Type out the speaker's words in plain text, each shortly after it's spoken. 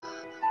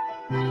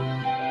What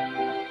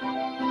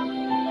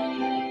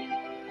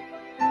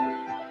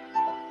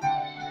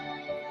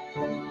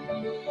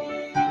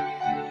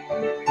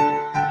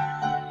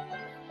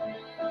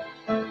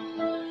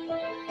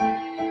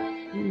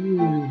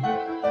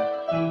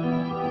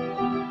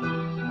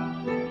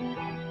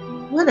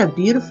a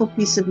beautiful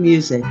piece of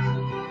music.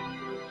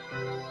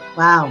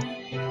 Wow.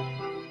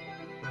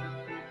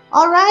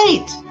 All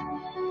right.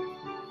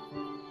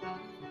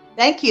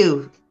 Thank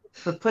you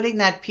for putting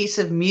that piece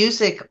of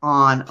music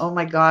on. Oh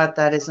my God,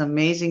 that is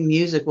amazing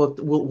music.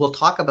 We'll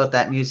talk about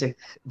that music.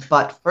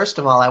 But first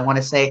of all, I want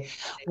to say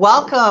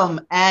welcome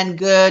and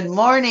good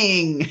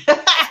morning.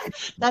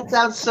 That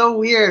sounds so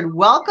weird.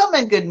 Welcome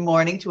and good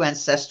morning to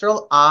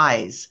Ancestral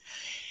Eyes.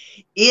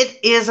 It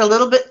is a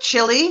little bit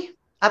chilly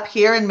up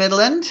here in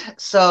Midland.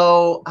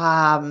 So,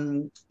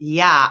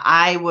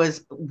 yeah,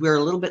 we're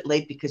a little bit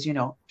late because,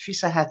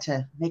 Teresa had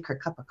to make her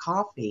cup of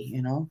coffee,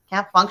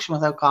 can't function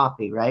without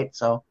coffee, right?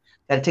 So,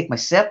 got to take my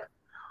sip.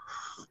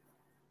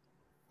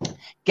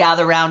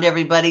 Gather around,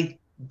 everybody,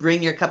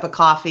 bring your cup of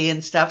coffee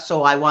and stuff.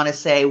 So, I want to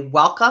say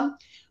welcome.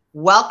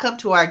 Welcome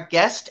to our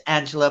guest,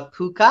 Angela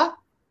Puka.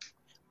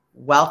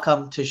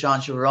 Welcome to Jean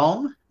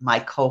Jerome, my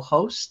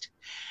co-host.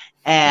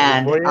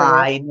 And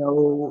I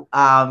know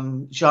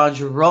Jean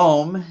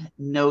Jerome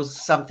knows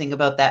something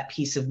about that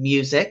piece of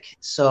music.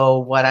 So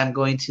what I'm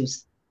going to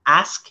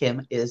ask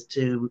him is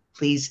to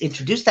please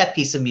introduce that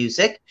piece of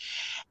music.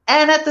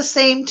 And at the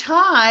same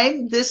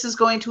time, this is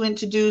going to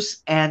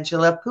introduce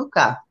Angela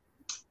Puka.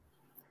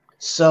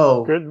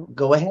 So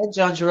Go ahead,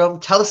 Jean Jerome.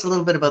 Tell us a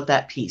little bit about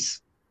that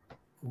piece.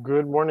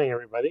 Good morning,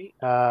 everybody.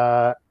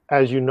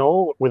 As you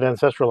know, with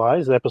Ancestral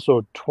Eyes,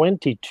 episode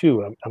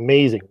 22,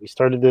 amazing. We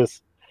started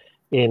this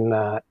in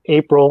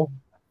April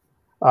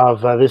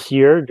of this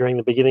year, during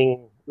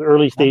the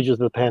early stages of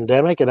the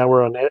pandemic, and now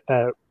we're on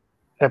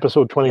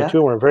episode 22.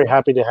 Yeah. We're very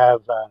happy to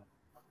have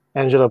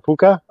Angela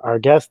Puka, our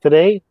guest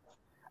today.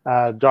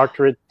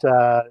 Doctorate.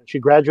 She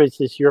graduates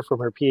this year from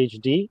her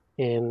PhD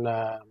in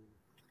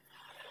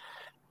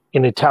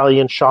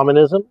Italian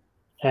shamanism,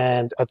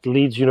 and at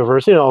Leeds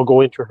University. And I'll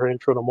go into her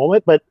intro in a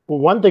moment. But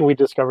one thing we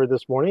discovered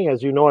this morning,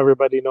 as you know,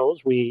 everybody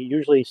knows, we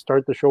usually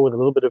start the show with a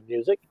little bit of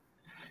music.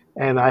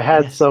 And I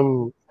had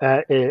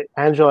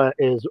Angela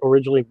is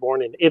originally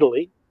born in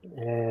Italy,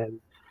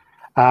 and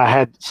I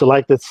had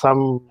selected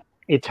some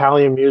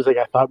Italian music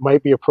I thought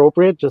might be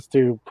appropriate just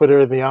to put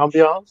her in the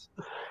ambiance.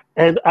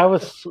 And I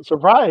was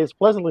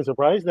pleasantly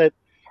surprised that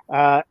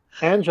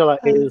Angela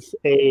is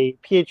a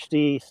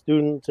PhD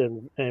student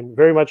and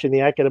very much in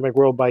the academic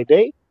world by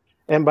day.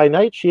 And by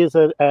night, she is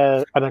an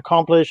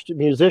accomplished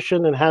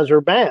musician and has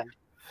her band.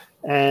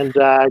 And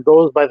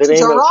goes by the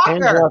name of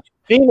Angela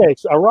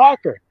Phoenix, a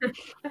rocker.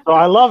 So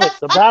I love it,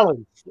 the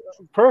balance.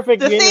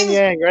 Perfect yin and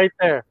yang right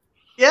there.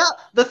 Yeah,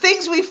 the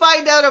things we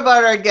find out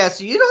about our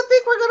guests. You don't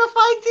think we're going to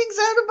find things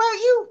out about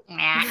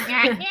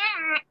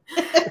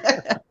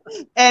you?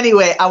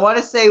 Anyway, I want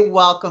to say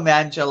welcome,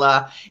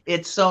 Angela.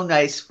 It's so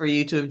nice for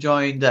you to have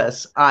joined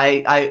us.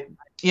 I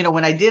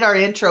when I did our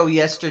intro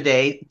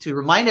yesterday, to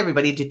remind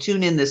everybody to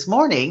tune in this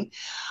morning,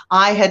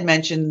 I had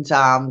mentioned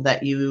that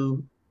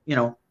you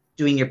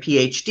doing your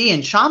PhD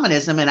in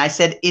shamanism, and I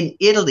said in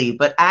Italy,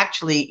 but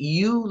actually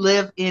you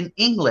live in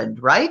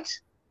England, right?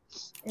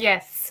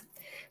 Yes.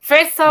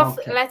 First off,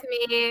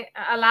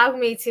 allow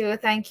me to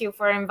thank you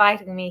for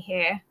inviting me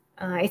here.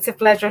 It's a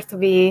pleasure to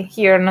be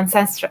here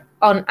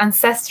on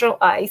Ancestral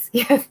Eyes.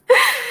 Yes.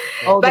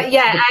 But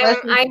yeah,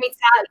 I'm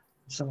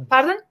Italian.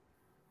 Pardon?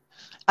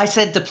 I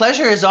said the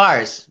pleasure is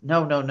ours.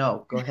 No.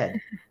 Go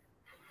ahead.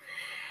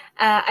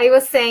 I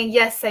was saying,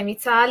 yes, I'm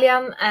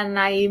Italian, and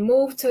I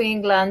moved to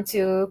England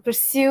to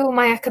pursue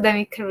my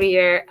academic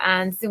career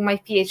and do my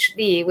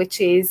PhD,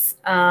 which is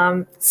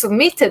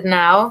submitted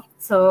now.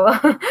 So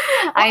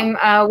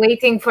I'm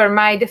waiting for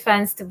my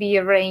defense to be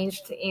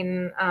arranged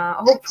in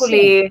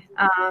hopefully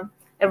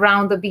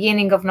around the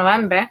beginning of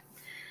November.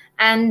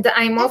 And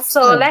I'm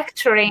also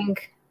lecturing.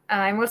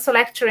 I'm also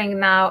lecturing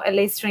now at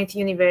Leeds Trinity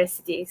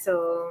University.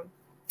 So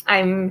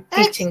I'm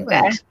teaching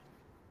there.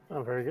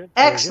 Oh, very good.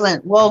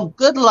 Excellent. Well,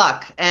 good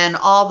luck and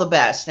all the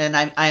best. And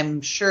I'm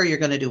sure you're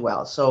going to do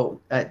well.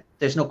 So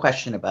there's no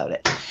question about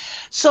it.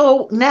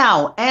 So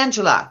now,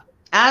 Angela,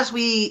 as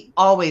we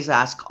always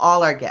ask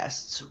all our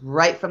guests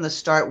right from the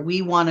start,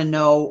 we want to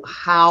know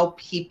how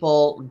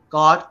people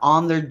got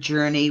on their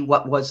journey.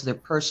 What was their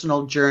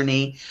personal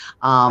journey?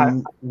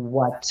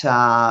 What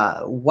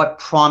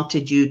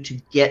prompted you to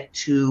get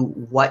to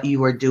what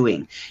you are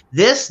doing?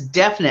 This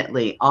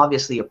definitely,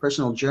 obviously, a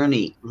personal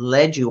journey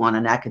led you on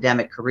an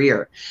academic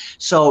career.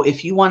 So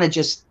if you want to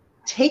just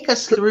take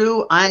us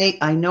through,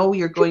 I know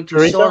you're going to,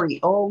 Teresa?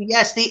 Oh,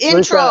 yes, the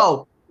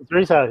intro.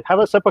 Teresa, have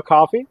a sip of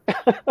coffee.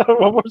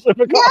 One more sip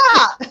of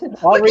coffee. Yeah.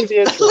 I'll read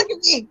the intro. Look at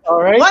me.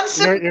 All right. One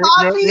sip of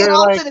coffee and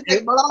I'll sit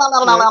and blah,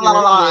 blah, blah,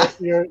 blah, blah.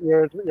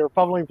 You're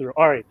fumbling through.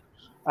 All right.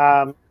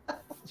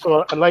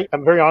 So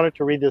I'm very honored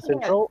to read this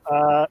intro.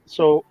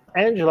 So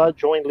Angela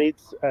joined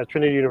Leeds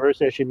Trinity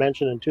University, as she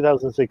mentioned, in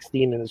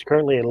 2016, and is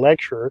currently a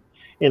lecturer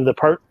in the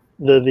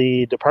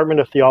the Department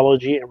of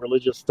Theology and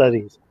Religious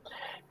Studies.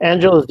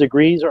 Angela's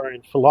degrees are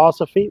in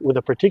philosophy with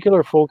a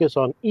particular focus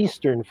on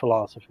Eastern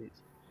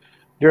philosophies.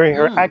 During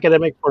her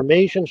academic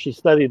formation, she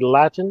studied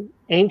Latin,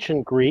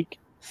 ancient Greek,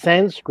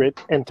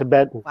 Sanskrit, and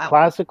Tibetan,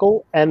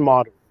 classical and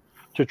modern,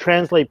 to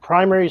translate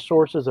primary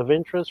sources of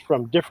interest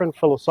from different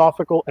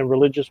philosophical and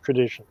religious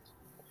traditions.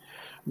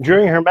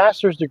 During her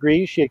master's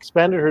degree, she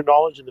expanded her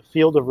knowledge in the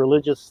field of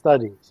religious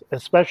studies,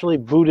 especially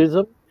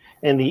Buddhism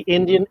and the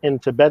Indian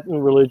and Tibetan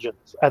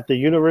religions at the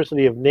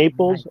University of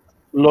Naples,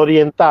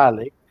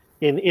 L'Orientale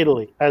in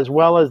Italy, as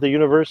well as the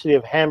University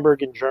of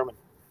Hamburg in Germany.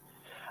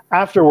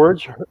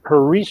 Afterwards,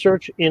 her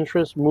research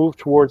interests moved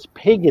towards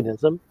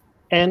paganism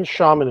and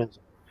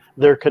shamanism,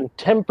 their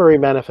contemporary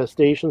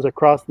manifestations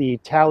across the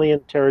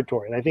Italian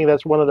territory. And I think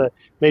that's one of the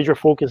major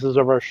focuses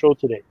of our show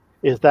today,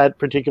 is that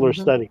particular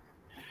study.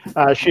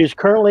 She's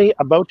currently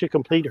about to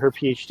complete her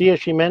PhD, as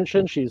she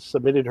mentioned. She's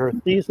submitted her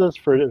thesis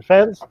for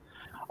defense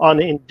on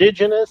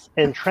indigenous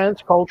and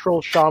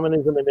transcultural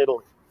shamanism in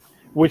Italy,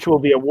 which will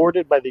be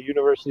awarded by the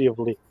University of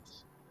Leeds.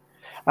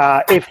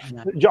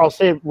 I'll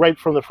say it right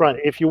from the front,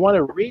 if you want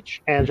to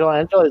reach Angela,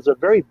 Angela is a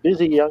very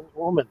busy young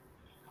woman.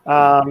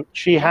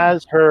 She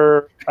has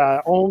her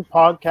own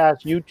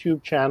podcast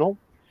YouTube channel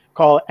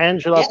called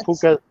Angela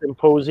Pucca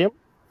Symposium.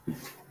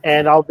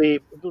 And I'll be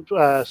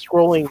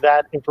scrolling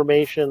that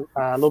information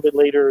a little bit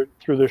later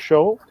through the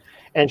show.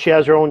 And she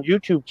has her own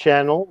YouTube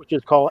channel, which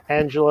is called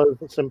Angela's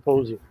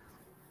Symposium.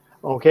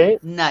 Okay?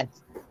 Nice.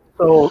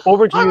 So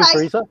over to you,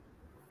 Teresa.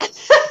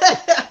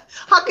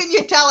 How can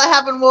you tell I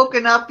haven't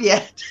woken up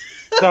yet?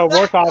 So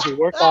more coffee,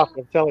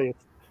 I'm telling you.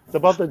 It's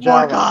about the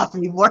job.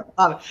 More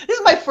coffee. This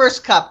is my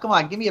first cup. Come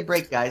on, give me a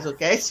break, guys,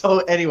 okay? So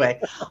anyway,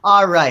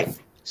 all right.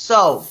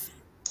 So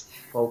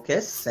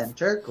focus,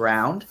 center,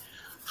 ground.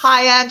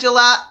 Hi,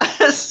 Angela.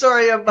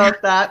 Sorry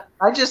about that.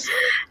 I just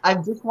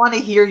want to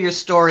hear your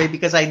story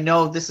because I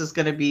know this is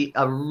going to be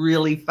a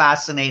really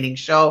fascinating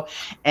show,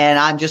 and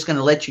I'm just going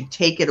to let you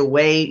take it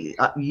away.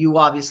 You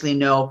obviously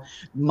know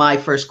my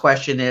first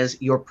question is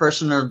your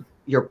personal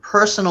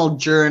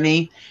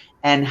journey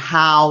and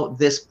how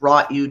this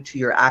brought you to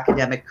your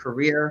academic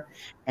career,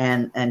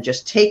 and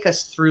just take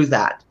us through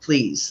that,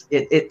 please.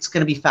 It's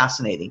going to be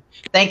fascinating.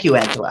 Thank you,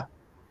 Angela.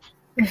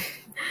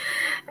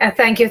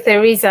 Thank you,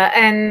 Teresa.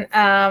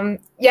 And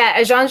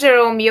Jean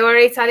Jerome, your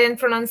Italian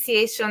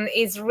pronunciation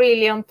is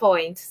really on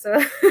point.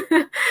 So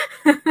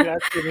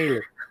that's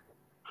familiar.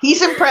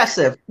 He's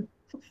impressive.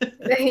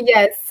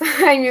 Yes,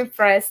 I'm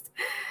impressed.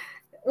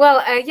 Well,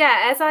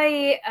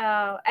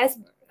 as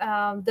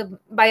the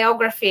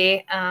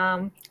biography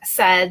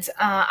said,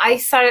 I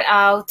started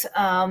out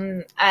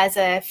as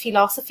a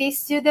philosophy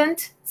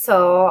student.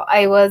 So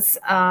I was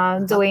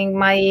doing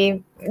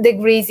my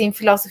degrees in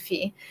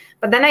philosophy.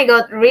 But then I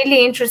got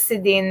really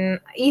interested in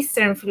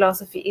Eastern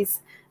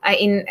philosophies,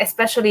 in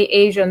especially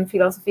Asian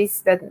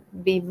philosophies. That'd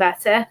be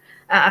better,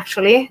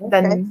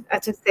 than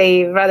to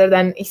say rather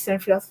than Eastern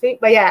philosophy.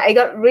 But yeah, I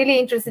got really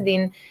interested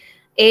in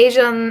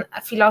Asian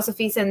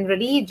philosophies and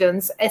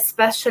religions,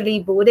 especially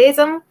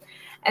Buddhism.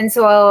 And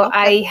so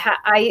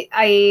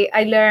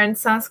I learned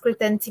Sanskrit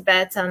and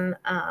Tibetan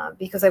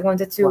because I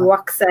wanted to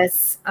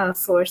access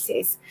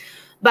sources.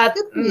 But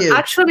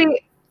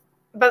actually,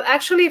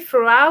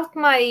 throughout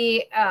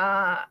my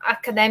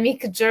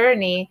academic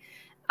journey,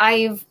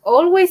 I've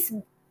always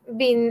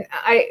been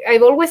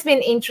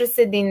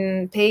interested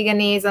in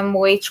paganism,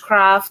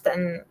 witchcraft,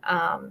 and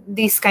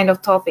these kind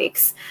of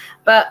topics.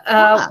 But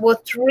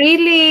what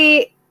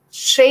really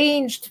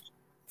changed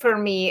for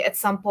me at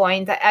some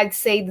point, I'd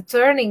say the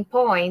turning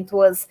point,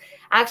 was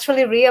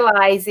actually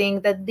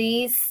realizing that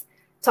these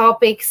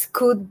topics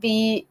could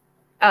be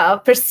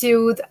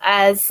pursued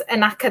as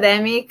an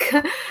academic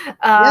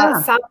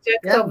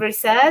subject of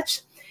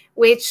research,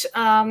 which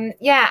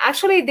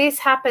actually this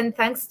happened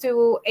thanks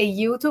to a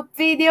YouTube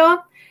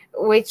video,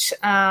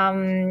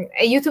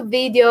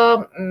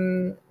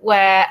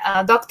 where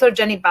Dr.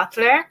 Jenny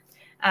Butler,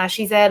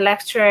 she's a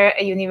lecturer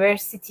at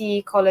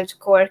University College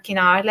Cork in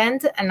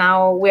Ireland, and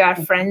now we are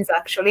friends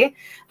actually.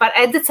 But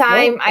at the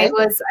time, I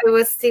was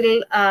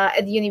still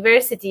at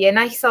university, and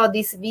I saw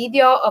this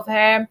video of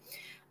her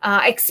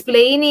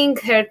explaining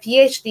her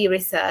PhD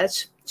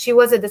research. She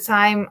was at the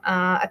time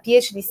a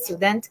PhD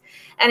student,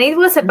 and it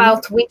was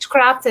about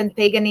witchcraft and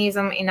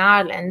paganism in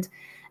Ireland.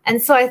 And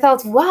so I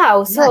thought,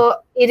 wow, so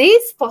it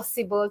is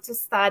possible to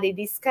study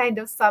these kind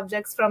of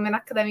subjects from an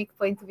academic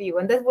point of view.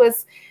 And that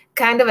was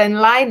kind of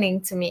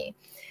enlightening to me.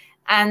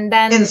 And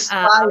then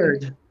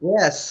inspired.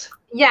 Yes,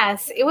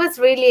 it was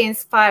really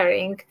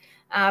inspiring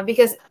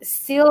because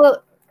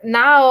still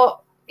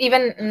now,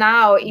 even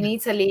now in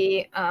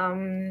Italy,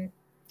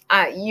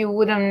 you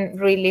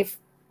wouldn't really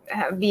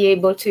be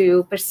able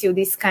to pursue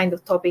these kind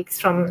of topics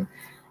from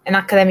an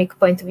academic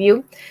point of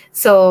view.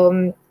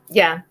 So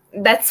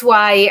that's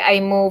why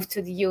I moved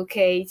to the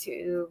UK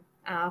to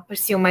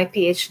pursue my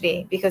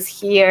PhD, because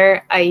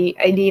here I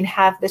didn't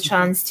have the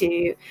chance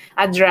to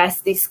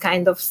address this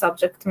kind of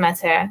subject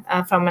matter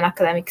from an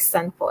academic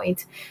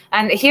standpoint.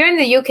 And here in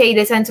the UK,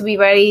 they tend to be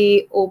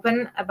very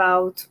open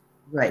about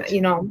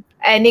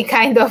any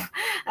kind of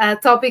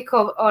topic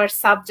or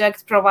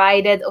subject,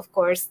 provided, of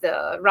course,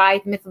 the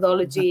right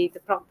methodology, the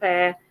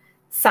proper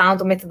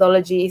sound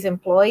methodology is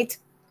employed.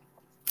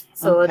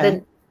 So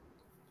then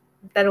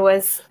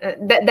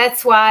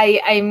that's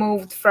why I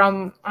moved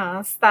from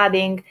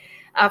studying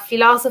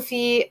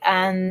philosophy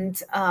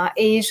and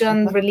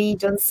Asian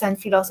religions and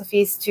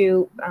philosophies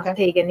to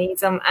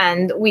paganism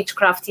and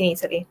witchcraft in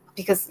Italy.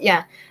 Because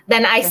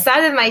then I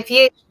started my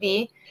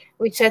PhD,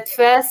 which at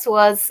first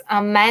was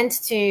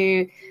meant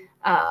to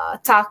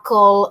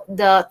tackle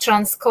the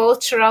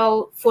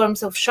transcultural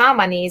forms of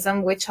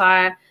shamanism, which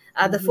are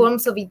the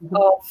forms of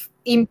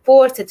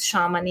imported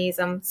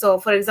shamanism. So,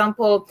 for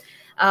example,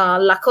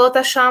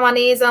 Lakota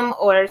shamanism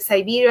or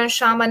Siberian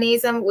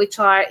shamanism, which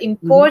are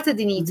imported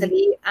in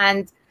Italy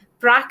and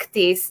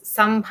practiced,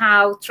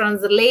 somehow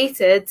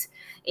translated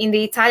in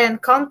the Italian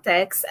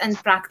context and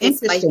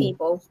practiced by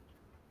people.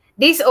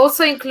 This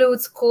also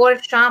includes core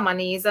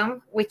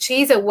shamanism, which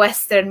is a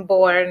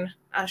Western-born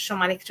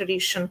shamanic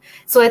tradition.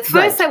 So at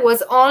first I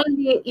was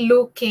only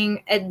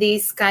looking at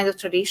these kind of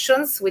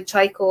traditions, which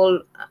I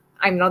call,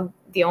 I'm not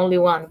the only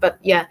one, but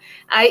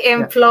I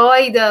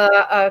employ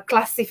the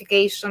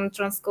classification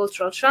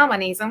transcultural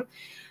shamanism.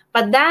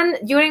 But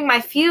then during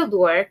my field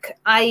work,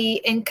 I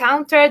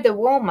encountered a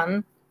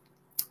woman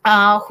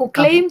who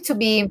claims to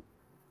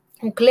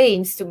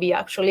be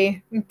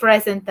actually in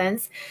present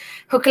tense,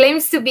 who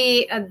claims to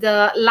be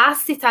the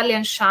last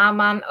Italian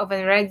shaman of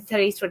an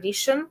hereditary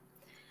tradition.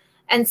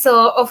 And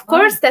so, of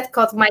course, that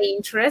caught my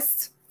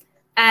interest.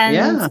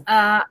 And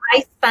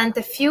I spent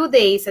a few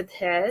days at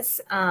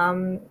hers,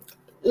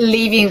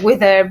 living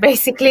with her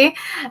basically,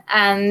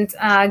 and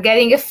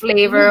getting a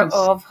flavor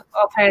of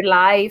her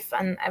life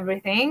and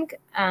everything,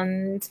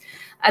 and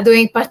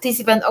doing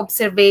participant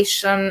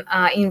observation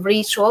in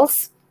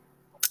rituals.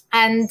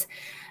 And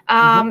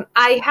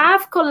I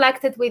have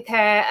collected with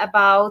her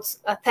about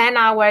 10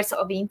 hours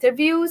of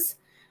interviews.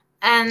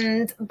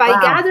 And by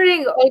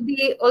gathering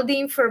all the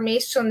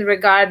information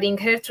regarding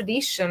her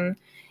tradition,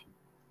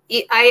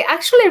 I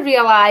actually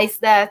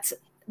realized that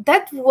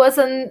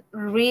wasn't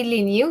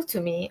really new to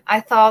me.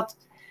 I thought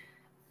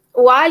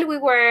while we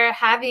were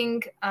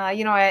having,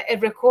 a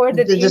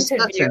recorded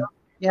interview,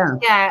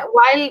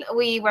 while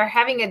we were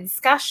having a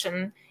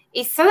discussion,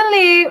 it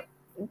suddenly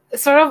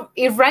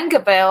it rang a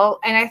bell,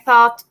 and I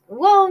thought,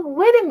 well,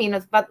 wait a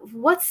minute, but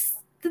what's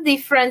the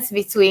difference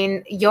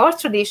between your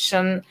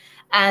tradition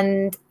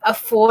and a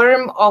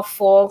form of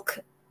folk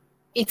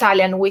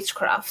Italian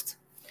witchcraft?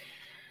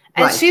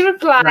 And she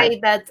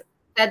replied that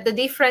the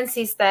difference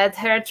is that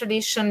her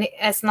tradition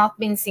has not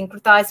been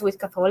syncretized with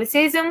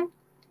Catholicism,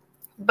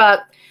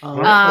 but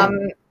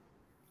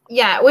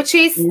which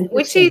is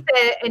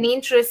an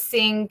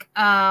interesting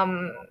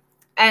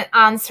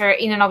answer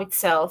in and of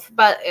itself.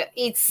 But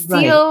it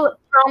still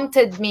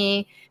prompted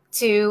me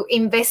to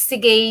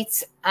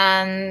investigate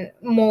and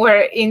more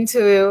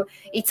into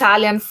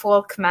Italian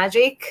folk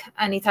magic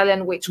and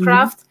Italian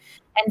witchcraft,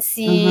 and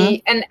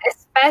see, and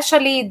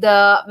especially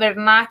the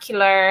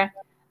vernacular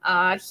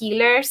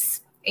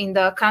healers in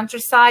the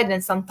countryside,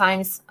 and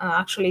sometimes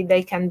actually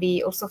they can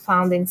be also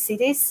found in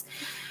cities.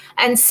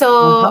 And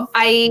so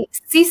I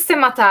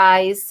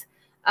systematized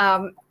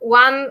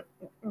one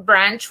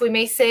branch, we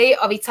may say,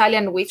 of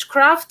Italian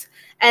witchcraft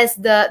as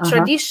the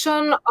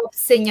tradition of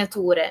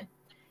segnature,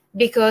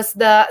 because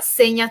the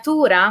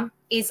segnatura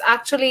is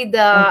actually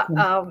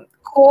the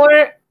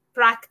core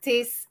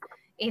practice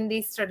in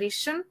this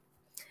tradition.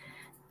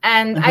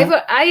 And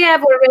I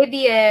have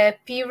already a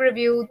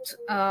peer-reviewed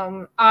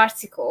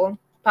article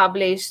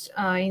published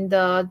in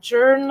the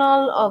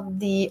Journal of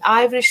the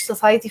Irish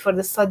Society for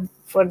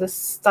the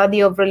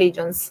Study of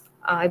Religions,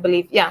 I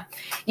believe. Yeah,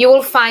 you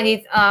will find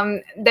it.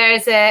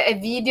 There's a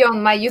video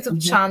on my YouTube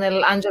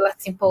channel, Angela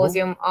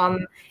Symposium,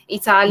 on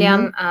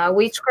Italian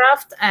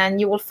witchcraft, and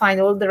you will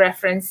find all the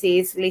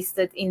references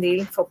listed in the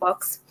info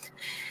box.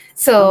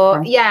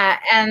 So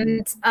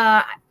and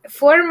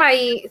for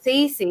my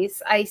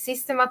thesis, I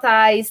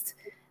systematized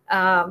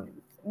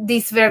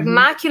this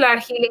vernacular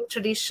healing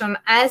tradition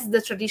as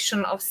the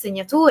tradition of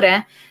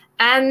segnature,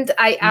 and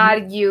I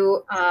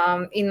argue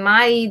in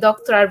my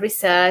doctoral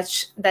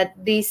research that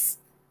this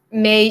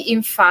may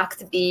in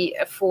fact be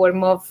a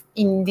form of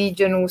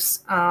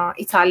indigenous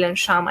Italian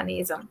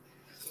shamanism,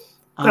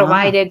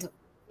 provided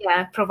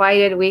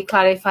we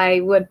clarify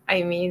what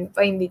I mean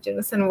by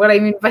indigenous and what I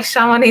mean by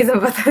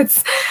shamanism. But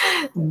that's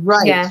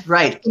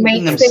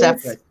keeping them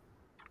separate.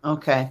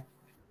 Okay.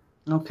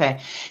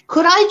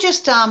 Could I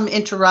just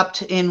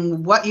interrupt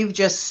in what you've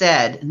just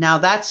said? Now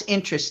that's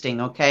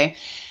interesting. Okay.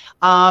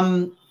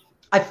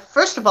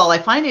 First of all, I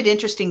find it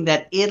interesting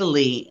that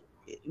Italy,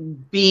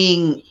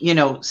 being,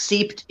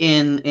 steeped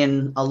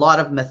in a lot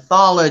of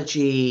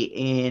mythology,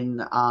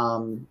 in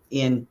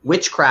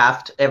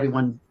witchcraft,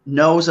 everyone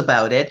knows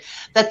about it,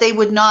 that they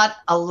would not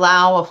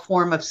allow a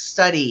form of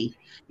study,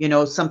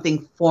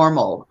 something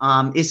formal.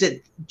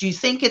 Do you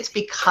think it's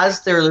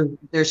because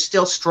they're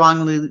still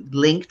strongly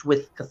linked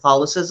with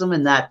Catholicism,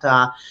 and that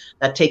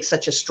takes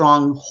such a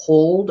strong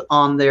hold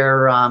on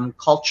their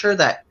culture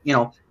that,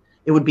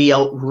 it would be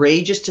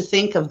outrageous to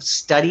think of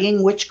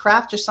studying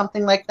witchcraft or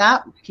something like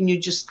that. Can you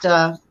just,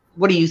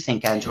 what do you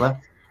think, Angela?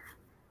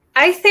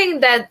 I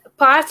think that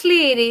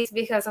partly it is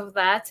because of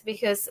that,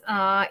 because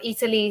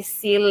Italy is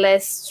still a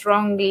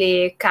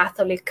strongly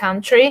Catholic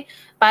country,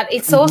 but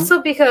it's also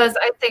because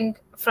I think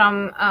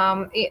from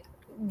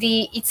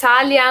the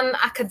Italian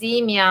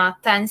academia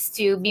tends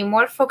to be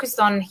more focused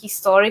on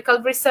historical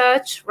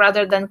research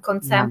rather than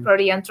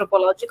contemporary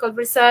anthropological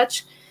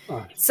research.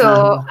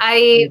 So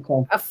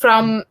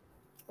from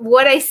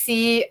what I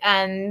see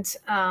and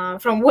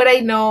from what I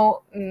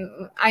know,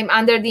 I'm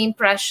under the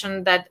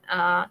impression that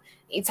the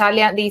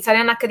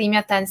Italian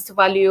academia tends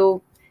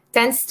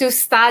to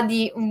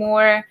study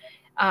more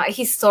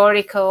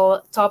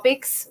historical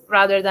topics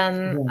rather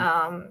than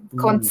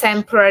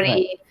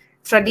contemporary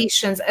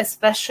traditions,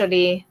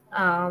 especially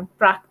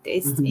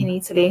practiced in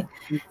Italy.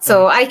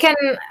 So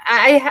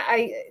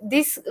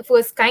this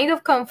was kind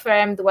of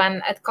confirmed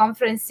when at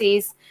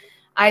conferences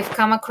I've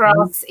come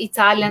across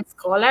Italian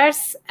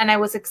scholars and I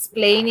was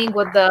explaining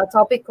what the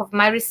topic of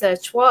my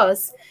research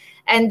was.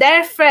 And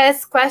their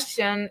first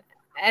question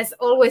has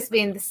always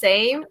been the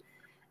same.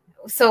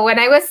 So when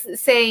I was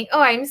saying,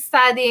 oh, I'm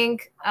studying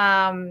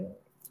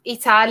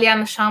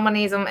Italian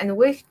shamanism and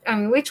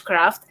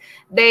witchcraft,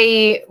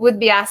 they would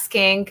be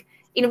asking,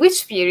 in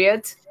which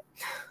period?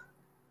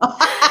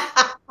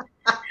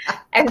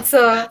 And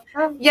so,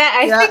 I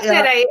think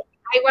that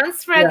I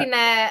once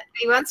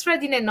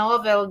read in a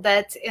novel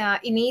that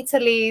in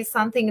Italy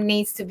something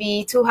needs to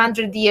be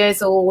 200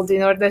 years old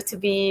in order to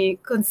be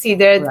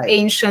considered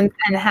ancient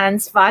and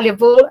hence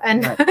valuable.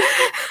 And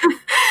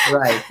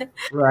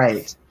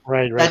Right.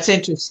 That's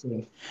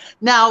interesting.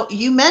 Now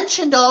you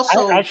mentioned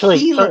also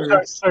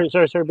healers. Sorry.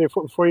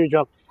 Before you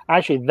jump,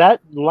 actually, that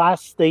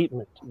last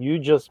statement you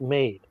just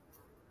made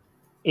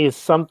is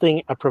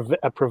something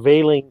a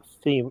prevailing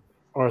theme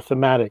or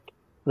thematic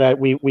that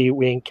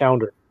we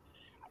encounter.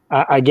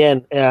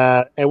 Again,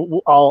 and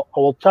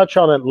I'll touch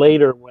on it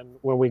later when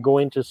we go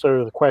into sort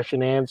of the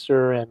question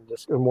answer and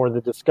more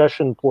the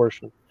discussion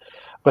portion.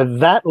 But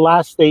that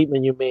last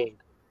statement you made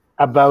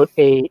about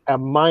a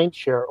mind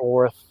share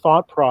or a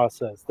thought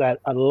process that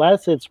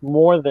unless it's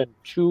more than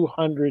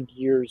 200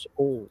 years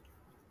old,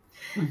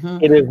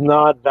 it is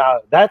not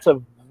valid. That's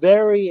a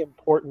very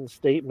important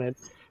statement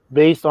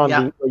based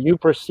on what you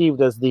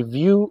perceived as the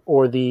view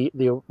or the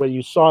what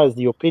you saw as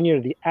the opinion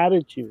or the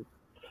attitude.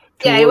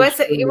 Yeah, it was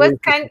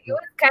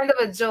kind of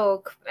a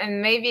joke,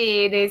 and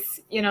maybe it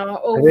is,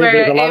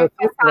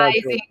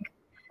 overemphasizing.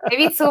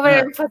 Maybe it's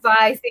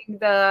overemphasizing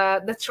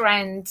the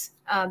trend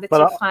that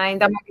you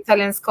find among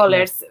Italian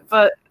scholars.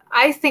 But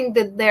I think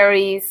that there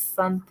is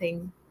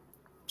something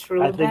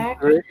true there.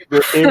 It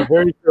is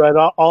very true. And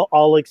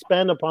I'll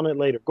expand upon it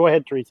later. Go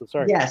ahead, Teresa.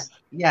 Sorry.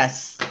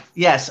 Yes.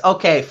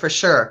 Okay, for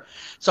sure.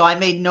 So I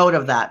made note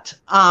of that.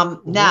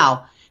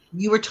 Now,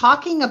 you were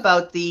talking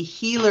about the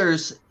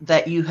healers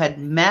that you had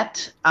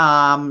met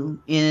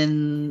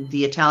in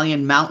the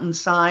Italian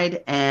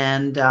mountainside,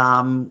 and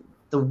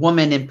the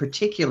woman in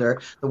particular,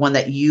 the one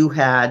that you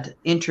had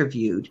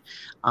interviewed,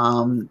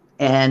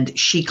 and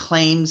she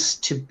claims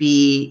to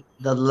be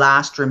the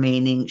last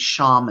remaining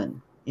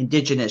shaman,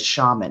 indigenous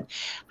shaman.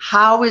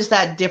 How is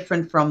that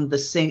different from the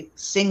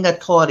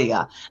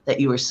Singatoria that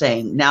you were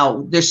saying?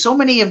 Now, there's so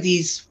many of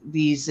these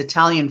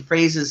Italian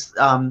phrases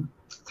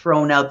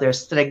thrown out there,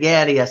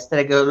 stregheria,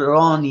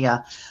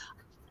 stregonia.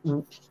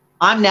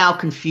 I'm now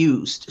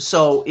confused.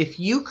 So if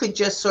you could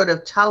just sort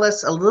of tell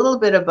us a little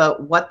bit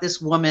about what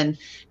this woman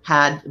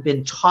had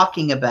been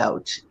talking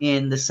about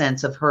in the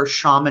sense of her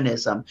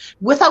shamanism,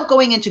 without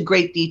going into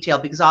great detail,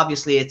 because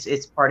obviously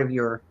it's part of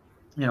your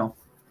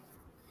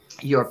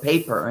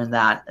paper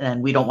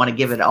and we don't want to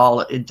give it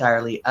all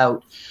entirely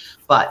out.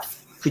 But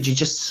could you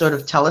just sort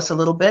of tell us a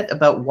little bit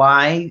about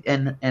why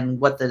and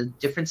what the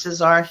differences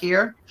are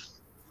here?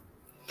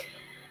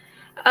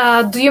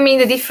 Do you mean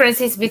the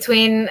differences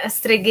between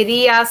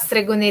stregheria,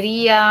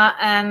 stregoneria,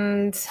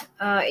 and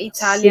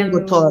Italian?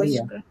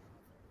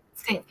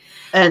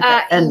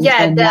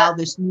 And now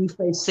this new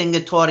phrase,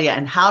 Singatoria,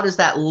 and how does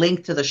that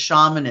link to the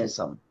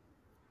shamanism?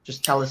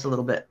 Just tell us a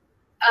little bit.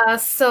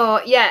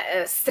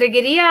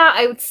 Stregheria,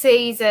 I would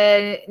say, is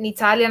an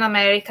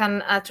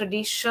Italian-American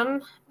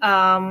tradition,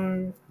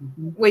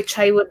 which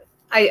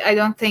I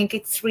don't think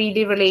it's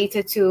really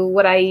related to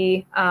what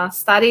I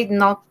studied,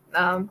 not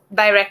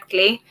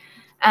directly.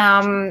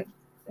 The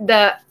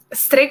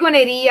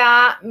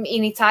stregoneria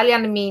in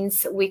Italian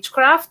means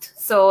witchcraft,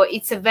 so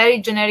it's a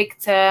very generic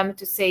term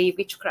to say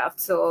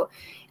witchcraft. So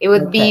it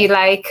would be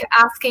like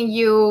asking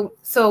you,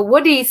 so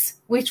what is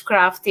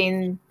witchcraft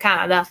in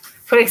Canada,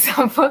 for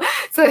example?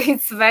 So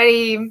it's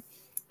very,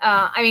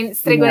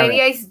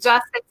 stregoneria is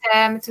just a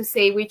term to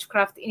say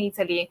witchcraft in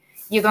Italy.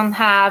 You don't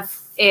have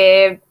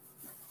a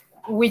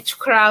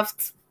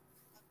witchcraft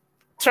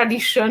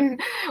tradition,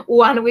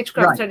 one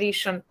witchcraft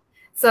tradition.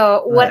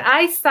 So what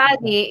I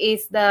study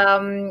is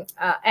and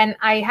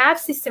I have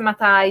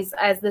systematized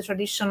as the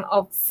tradition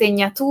of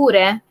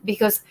segnature,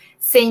 because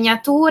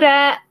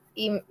segnature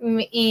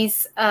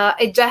is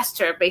a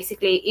gesture,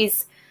 basically,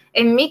 is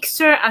a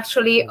mixture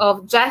actually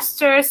of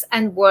gestures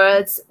and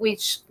words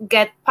which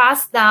get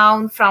passed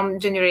down from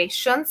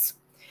generations.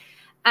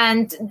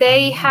 And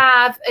they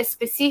have a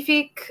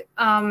specific,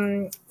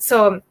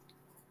 so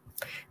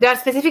there are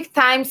specific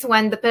times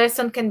when the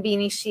person can be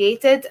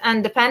initiated,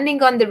 and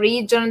depending on the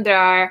region, there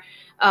are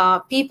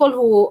people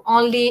who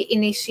only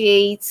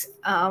initiate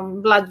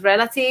blood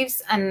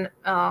relatives and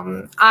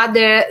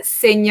other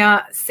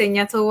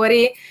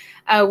segnatori,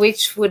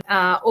 which would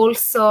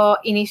also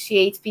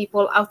initiate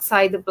people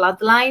outside the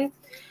bloodline.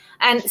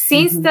 And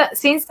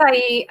since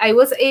I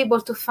was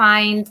able to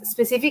find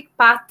specific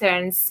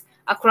patterns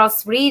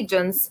across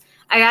regions,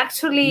 I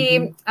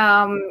actually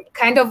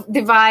kind of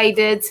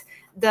divided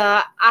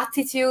the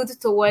attitude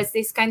towards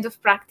this kind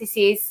of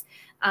practices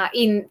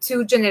in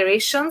 2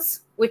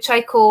 generations, which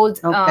I called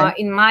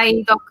in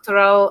my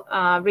doctoral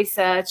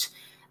research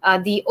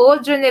the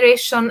old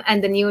generation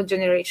and the new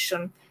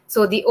generation.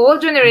 So the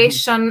old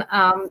generation,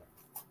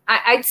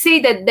 I'd say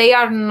that they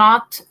are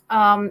not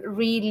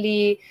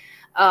really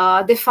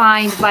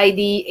defined by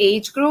the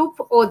age group,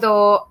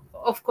 although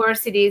of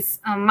course it is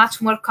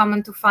much more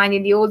common to find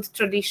in the old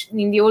tradition,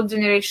 in the old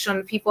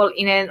generation, people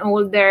in an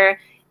older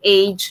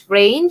age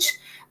range.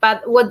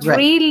 But what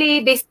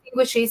really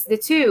distinguishes the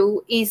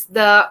two is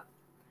the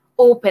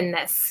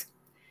openness.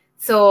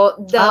 So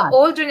the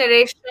old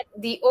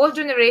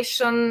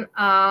generation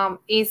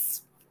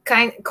is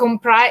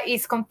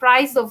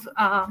comprised of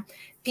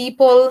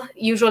people,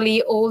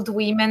 usually old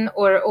women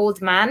or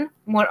old men,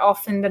 more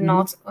often than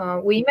not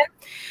women.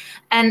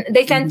 And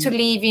they tend to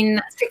live in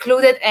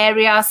secluded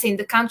areas in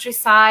the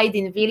countryside,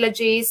 in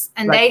villages,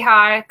 and they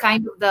are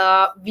kind of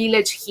the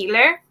village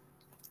healer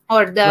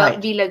or the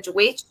village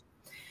witch.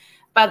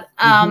 But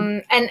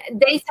and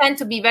they tend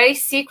to be very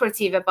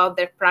secretive about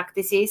their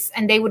practices,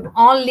 and they would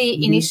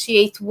only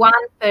initiate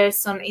one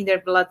person in their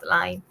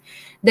bloodline.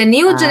 The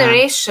new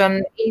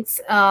generation is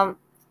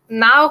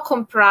now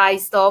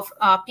comprised of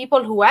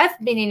people who have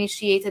been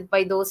initiated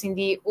by those in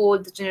the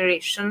old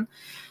generation,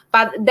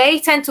 but they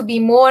tend to be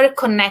more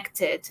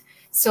connected.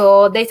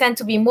 So they tend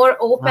to be more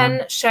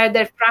open, share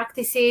their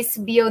practices,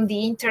 be on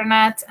the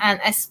internet, and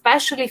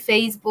especially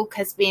Facebook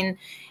has been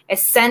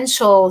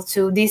essential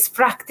to these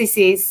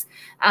practices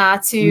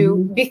to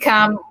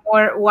become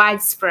more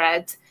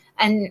widespread.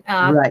 And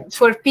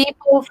for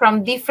people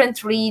from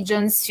different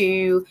regions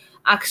to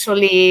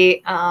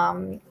actually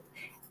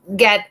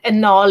get a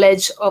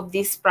knowledge of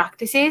these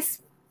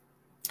practices.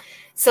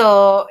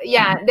 So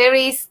yeah, there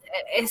is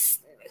a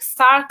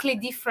starkly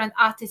different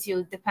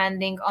attitude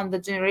depending on the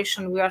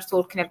generation we are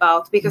talking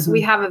about, because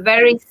we have a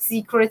very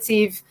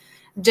secretive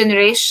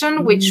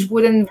generation which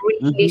wouldn't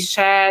really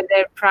share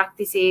their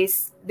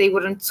practices. They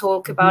wouldn't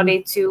talk about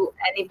it to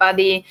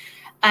anybody.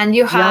 And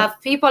you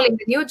have people in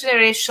the new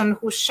generation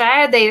who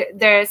share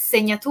their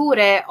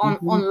segnature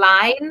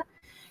online,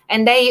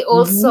 and they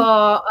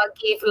also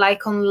give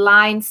like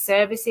online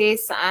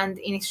services and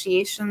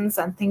initiations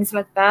and things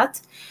like that.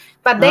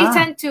 But they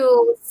tend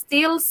to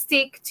still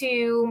stick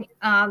to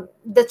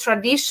the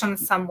tradition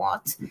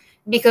somewhat.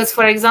 Because,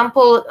 for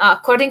example,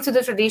 according to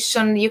the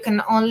tradition, you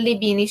can only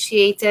be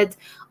initiated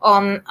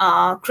on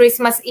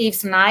Christmas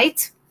Eve's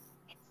night.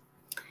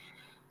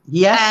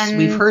 Yes, and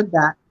we've heard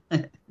that.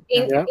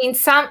 In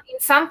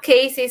some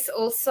cases,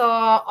 also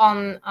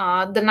on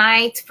the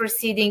night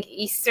preceding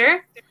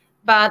Easter.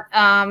 But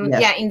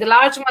in the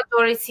large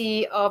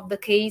majority of the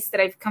case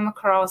that I've come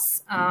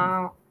across,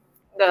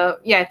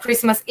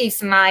 Christmas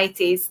Eve's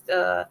night is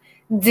the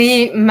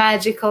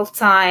magical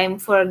time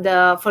for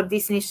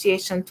this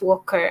initiation to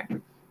occur.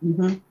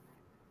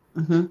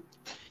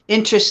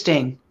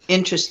 Interesting.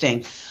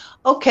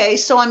 Okay,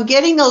 so I'm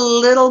getting a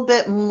little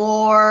bit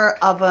more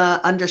of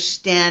an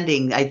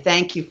understanding. I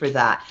thank you for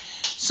that.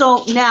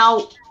 So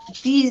now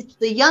the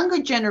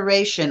younger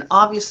generation,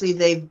 obviously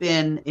they've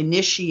been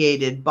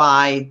initiated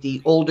by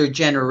the older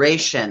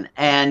generation.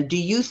 And do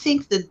you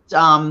think that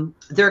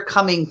they're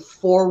coming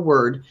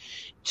forward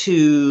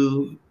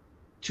to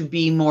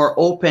be more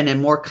open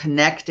and more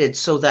connected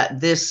so that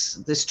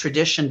this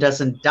tradition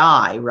doesn't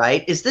die,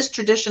 right? Is this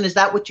tradition, is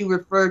that what you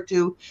refer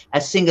to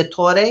as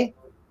segnature?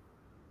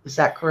 Is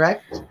that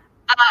correct?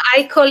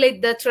 I call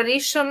it the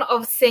tradition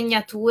of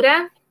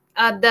segnature.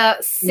 The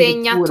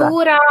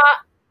segnatura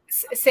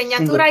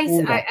is,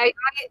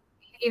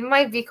 it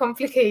might be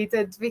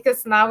complicated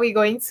because now we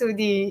go into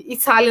the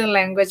Italian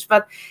language,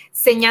 but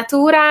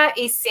segnatura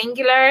is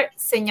singular,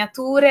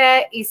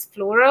 segnature is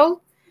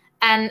plural.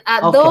 And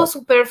those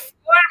who perform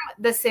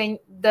the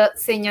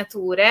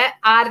segnature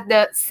are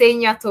the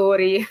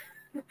segnatori.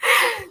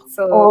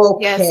 So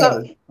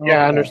I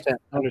understand.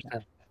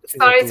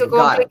 Sorry to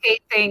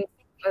complicate things.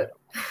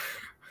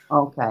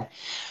 Okay.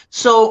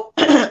 So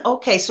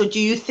so do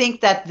you think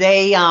that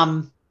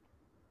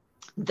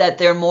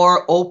they're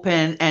more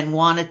open and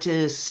wanted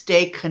to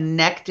stay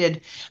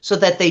connected so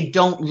that they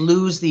don't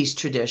lose these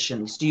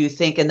traditions? Do you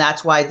think, and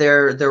that's why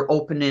they're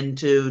open in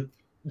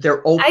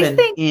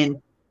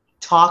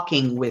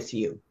talking with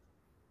you?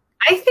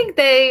 I think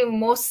they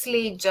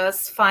mostly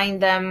just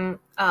find them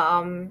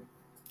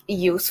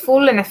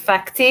useful and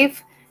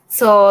effective.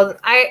 So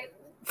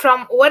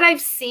from what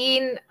I've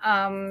seen,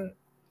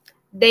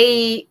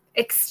 they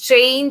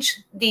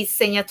exchange these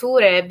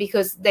segnature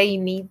because they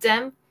need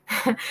them.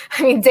 I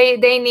mean,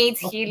 they need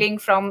healing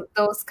from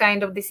those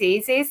kind of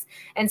diseases,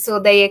 and so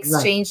they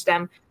exchange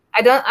them.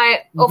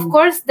 Of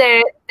course,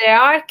 there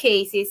are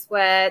cases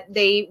where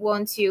they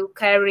want to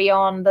carry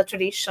on the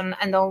tradition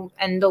and don't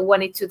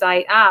want it to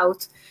die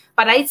out.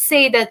 But I'd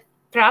say that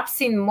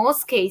perhaps in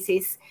most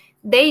cases,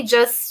 they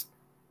just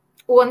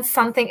want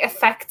something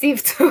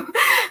effective to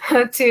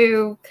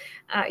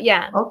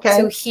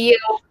heal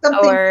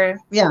or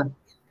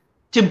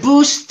to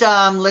boost,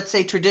 let's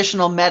say,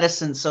 traditional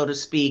medicine, so to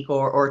speak,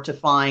 or to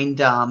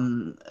find,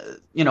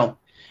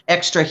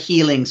 extra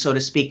healing, so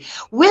to speak.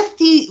 With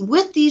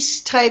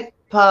these type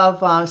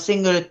of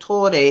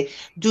segnature,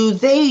 do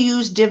they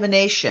use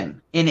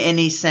divination in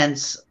any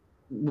sense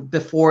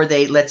before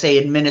they, let's say,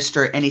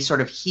 administer any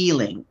sort of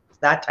healing,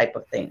 that type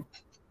of thing?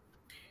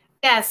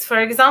 Yes. For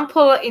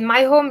example, in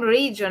my home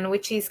region,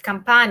 which is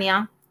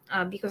Campania,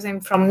 because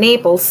I'm from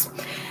Naples,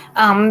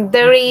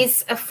 there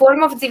is a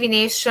form of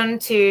divination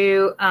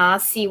to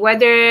see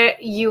whether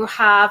you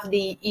have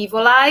the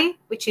evil eye,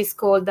 which is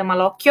called the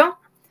malocchio.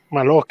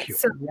 Malocchio.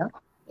 So,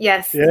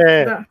 yes.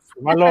 Yeah.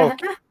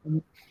 Malocchio.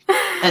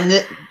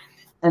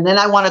 And then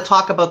I want to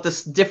talk about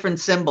this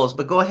different symbols,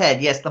 but go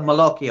ahead. Yes, the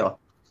malocchio.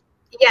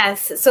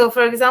 Yes. So,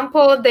 for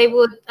example, they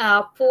would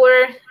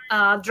pour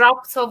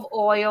drops of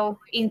oil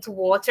into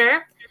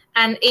water.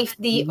 And if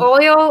the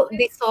oil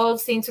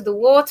dissolves into the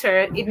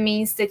water, it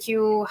means that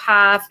you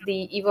have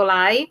the evil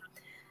eye.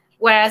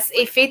 Whereas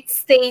if it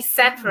stays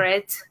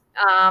separate,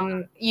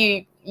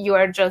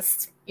 you're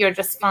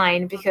just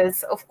fine,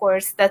 because of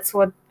course that's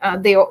what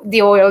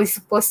the oil is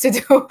supposed to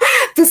do,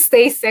 to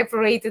stay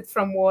separated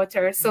from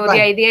water. So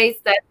the idea is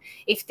that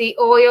if the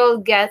oil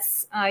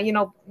gets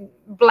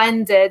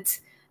blended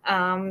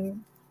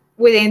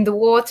within the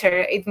water,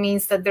 it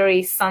means that there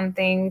is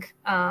something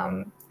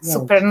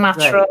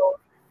supernatural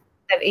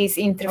that is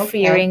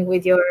interfering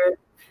with your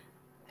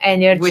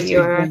energy. With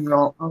your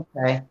general,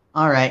 okay.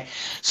 All right.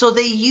 So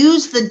they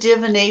use the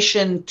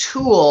divination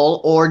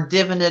tool or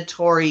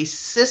divinatory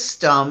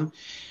system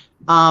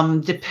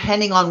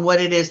depending on what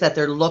it is that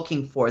they're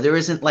looking for. There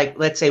isn't, like,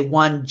 let's say,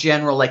 one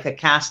general, like a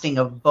casting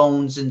of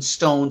bones and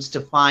stones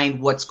to find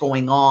what's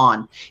going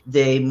on.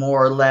 They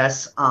more or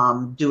less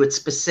do it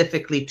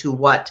specifically to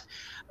what.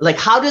 Like,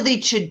 how do they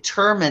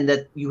determine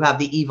that you have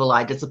the evil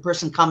eye? Does the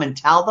person come and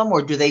tell them,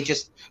 or do they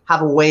just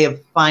have a way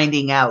of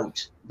finding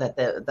out that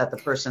the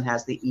person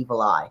has the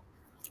evil eye?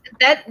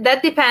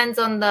 That depends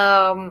on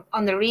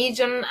the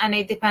region, and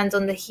it depends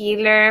on the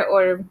healer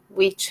or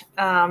which.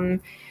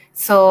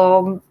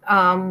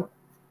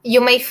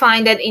 You may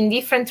find that in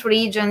different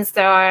regions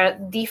there are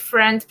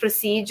different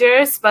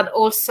procedures, but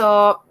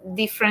also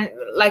different.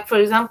 Like, for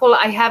example,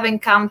 I have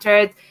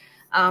encountered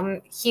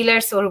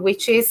healers or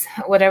witches,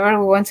 whatever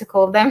we want to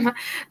call them.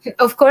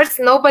 Of course,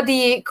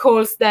 nobody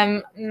calls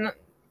them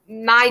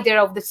neither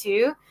of the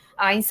two.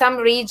 In some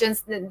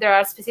regions, there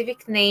are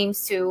specific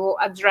names to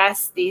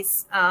address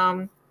these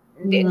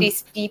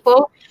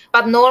people,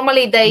 but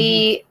normally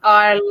they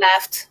are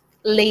left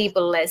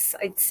labelless,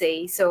 I'd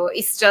say. So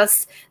it's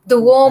just the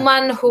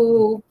woman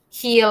who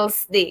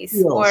heals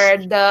this, or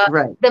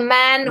the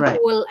man who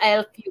will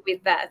help you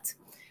with that.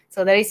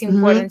 So that is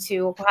important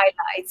to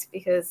highlight,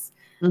 because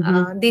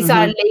these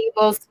are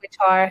labels which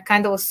are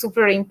kind of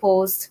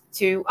superimposed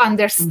to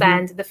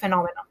understand the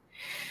phenomenon.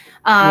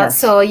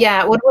 So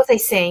what was I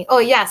saying? Oh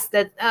yes,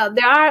 that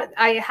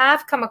I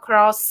have come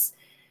across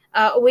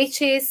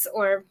witches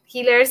or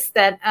healers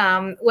that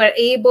were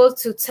able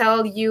to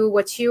tell you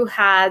what you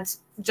had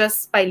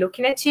just by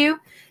looking at you.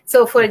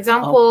 So, for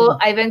example,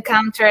 I've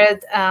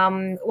encountered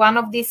one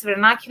of these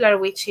vernacular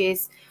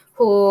witches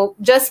who,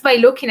 just by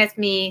looking at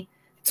me,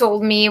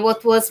 told me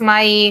what was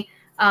my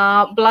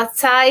blood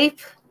type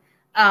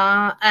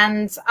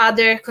and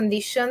other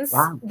conditions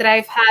that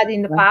I've had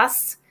in the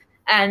past.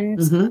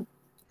 And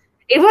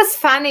it was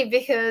funny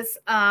because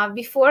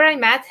before I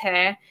met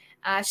her,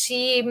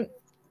 she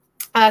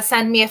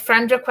sent me a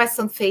friend request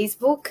on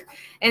Facebook.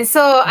 And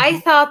so I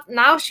thought,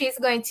 now she's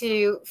going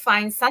to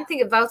find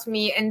something about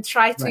me and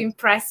try to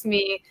impress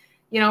me,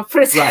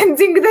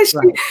 pretending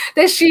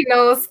that she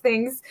knows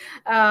things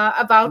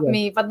about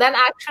me. But then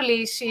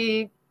actually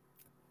she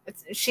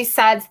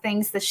said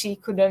things that she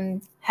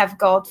couldn't have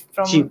got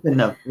from. She couldn't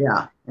have,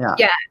 yeah.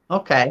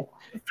 Okay.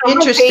 From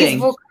Interesting.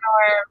 Facebook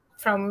or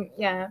from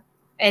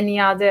any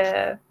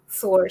other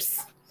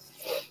source.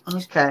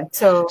 Okay.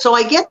 So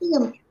I get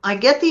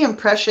the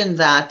impression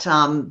that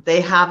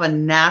they have a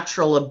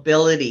natural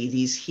ability,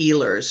 these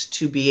healers,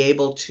 to be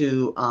able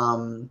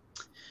to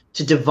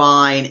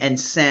divine and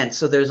sense.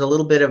 So there's a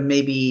little bit of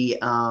maybe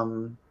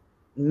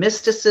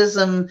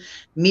mysticism,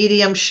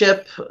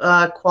 mediumship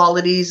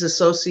qualities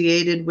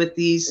associated with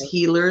these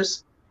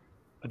healers.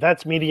 But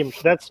that's medium.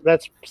 That's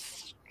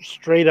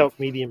straight out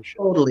mediumship.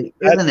 Totally,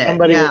 isn't it?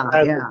 Somebody has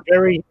a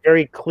very,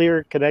 very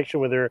clear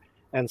connection with their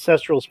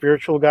ancestral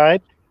spiritual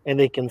guide, and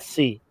they can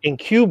see. In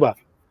Cuba,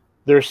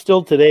 there's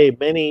still today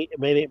many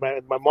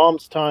my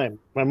mom's time.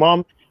 My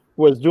mom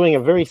was doing a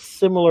very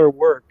similar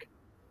work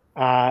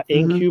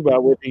in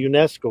Cuba with the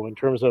UNESCO in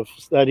terms of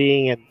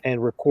studying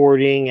and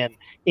recording and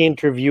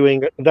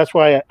interviewing. That's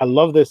why I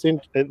love this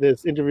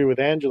interview with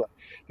Angela,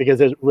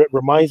 because it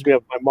reminds me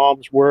of my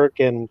mom's work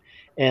and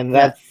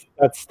that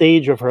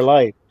stage of her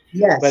life.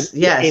 Yes, but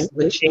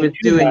which she was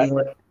Cuba,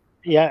 doing.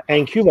 Yeah,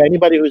 and Cuba,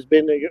 anybody who's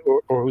been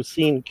or who's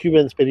seen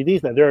Cuban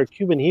Spiritista, there are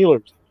Cuban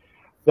healers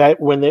that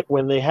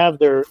when they have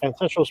their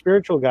ancestral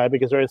spiritual guide,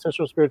 because their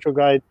ancestral spiritual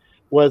guide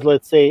was,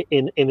 let's say,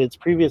 in its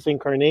previous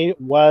incarnate,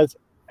 was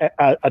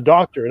a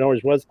doctor, in other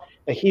words, was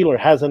a healer,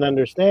 has an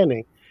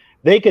understanding,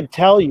 they could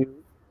tell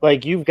you,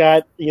 like, you've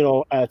got,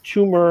 a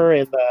tumor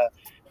in the,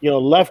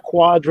 left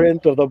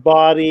quadrant of the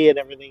body and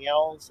everything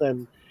else,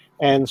 and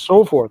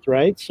so forth,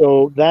 right?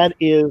 So that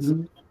is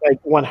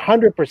like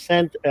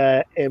 100%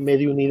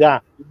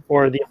 mediunidad,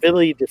 or the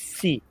ability to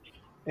see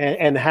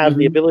and have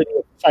the ability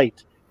of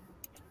sight.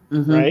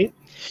 Right,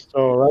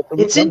 so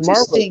it's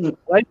interesting. Marvelous.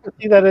 I like to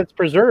see that it's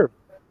preserved.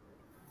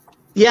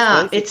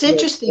 Yeah, it's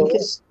interesting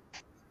because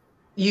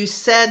you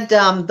said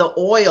the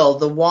oil,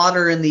 the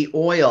water and the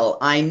oil.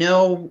 I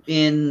know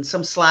in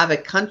some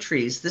Slavic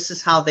countries, this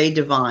is how they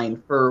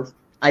divine for,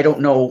 I don't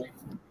know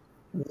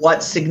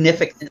what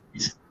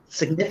significance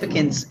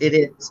it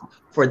is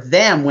for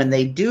them when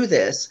they do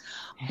this,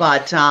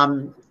 but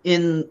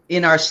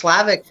in our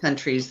Slavic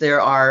countries, they're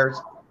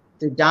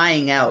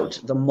dying out.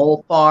 The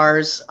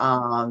Molfars,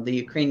 the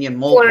Ukrainian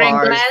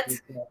Molfars.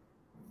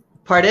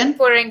 Pardon?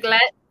 Porengled.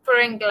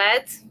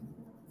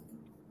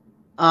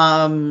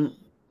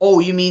 Oh,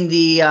 you mean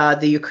the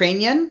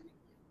Ukrainian?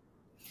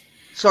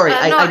 Sorry, no,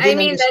 I didn't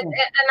mean understand.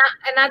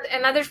 that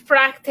another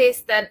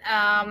practice that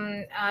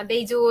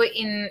they do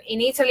in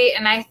Italy,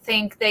 and I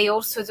think they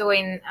also do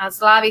in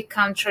Slavic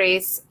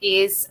countries,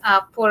 is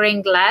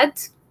pouring lead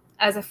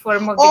as a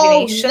form of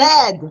divination.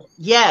 Lead.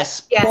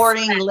 Yes,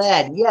 pouring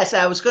lead. Yes,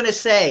 I was going to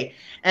say.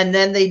 And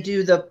then they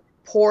do the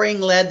pouring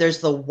lead. There's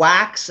the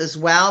wax as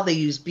well. They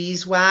use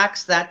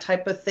beeswax, that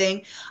type of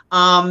thing.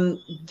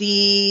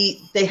 They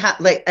have,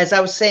 like, as I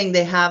was saying,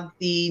 they have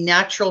the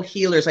natural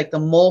healers like the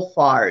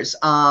Molfars.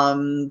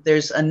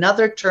 There's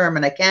another term,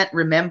 and I can't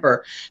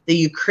remember. The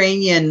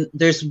Ukrainian,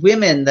 there's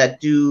women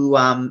that do,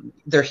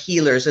 they're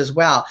healers as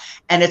well.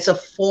 And it's a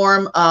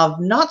form of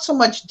not so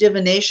much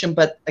divination,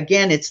 but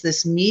again, it's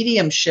this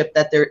mediumship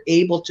that they're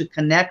able to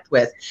connect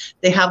with.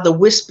 They have the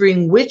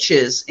whispering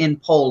witches in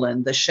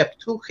Poland, the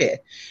Szeptuchy,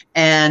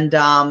 and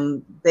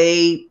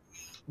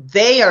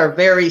they are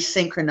very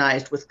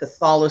synchronized with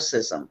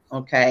Catholicism,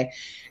 okay?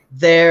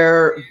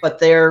 But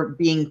they're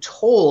being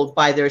told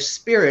by their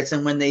spirits,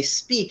 and when they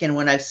speak, and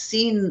when I've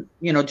seen,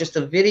 just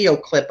a video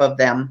clip of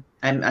them,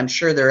 I'm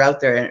sure they're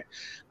out there,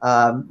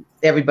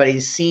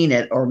 everybody's seen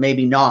it, or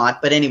maybe not,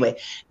 but anyway,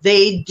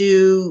 they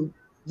do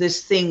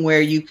this thing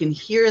where you can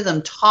hear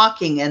them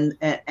talking, and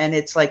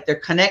it's like they're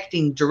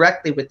connecting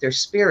directly with their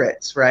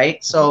spirits,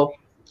 right? So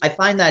I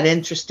find that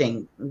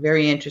interesting,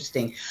 very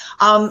interesting.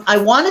 I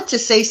wanted to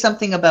say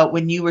something about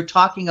when you were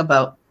talking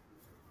about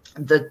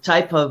the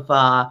type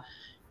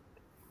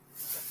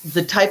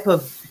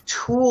of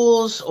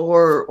tools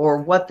or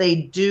what they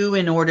do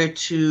in order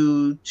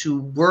to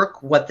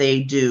work what they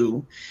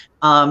do.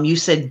 You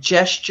said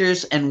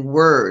gestures and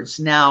words.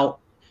 Now,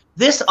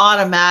 this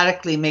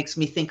automatically makes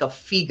me think of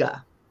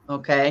figa.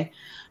 Okay,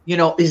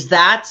 is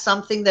that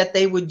something that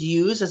they would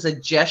use as a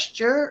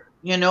gesture?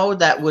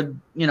 That would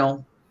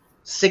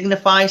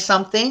signify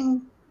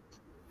something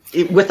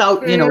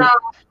without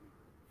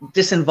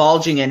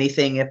disinvulging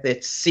anything if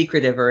it's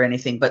secretive or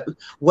anything. But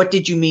what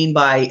did you mean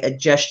by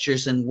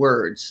gestures and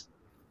words?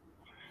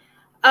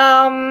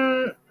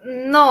 No,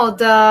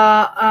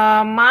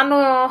 the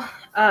mano.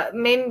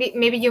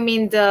 Maybe you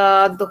mean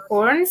the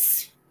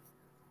horns,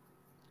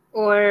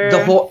 or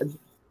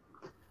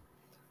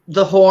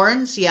the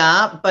horns.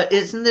 Yeah, but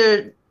isn't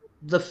there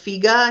the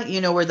figa?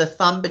 Where the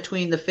thumb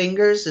between the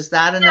fingers, is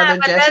that another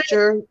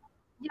gesture?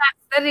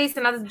 That is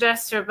another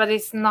gesture, but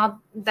it's not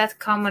that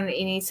common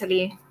in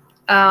Italy.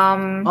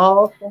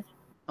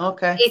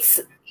 Okay.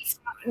 It's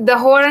the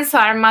horns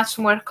are much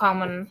more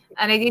common,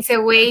 and it is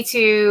a way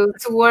to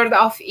ward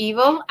off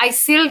evil. I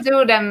still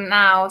do them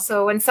now.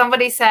 So when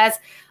somebody says,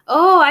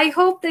 "Oh, I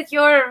hope that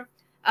your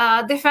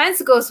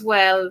defense goes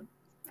well,"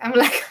 I'm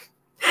like,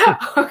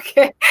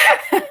 "Okay."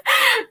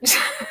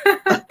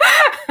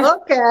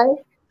 Okay.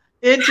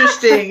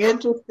 Interesting.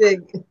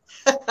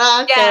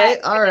 Okay,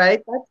 all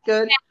right, that's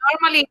good. Yeah,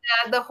 normally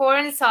the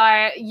horns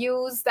are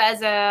used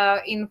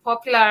in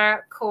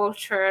popular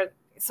culture,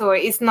 so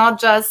it's not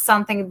just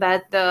something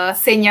that the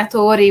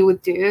segnatori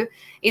would do.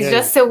 It's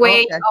just a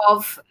way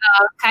of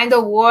kind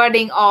of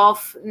warding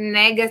off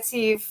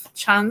negative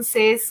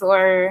chances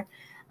or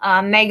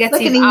negative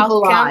like an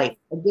evil outcome. eye,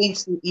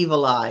 against the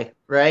evil eye,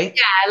 right?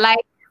 Yeah,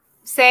 like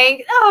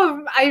saying,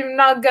 "Oh, I'm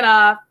not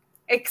gonna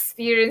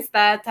experience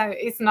that.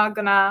 It's not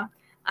gonna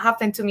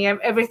happen to me,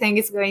 everything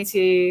is going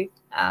to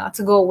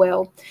go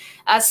well.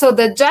 So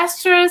the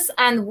gestures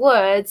and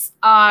words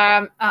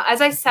are,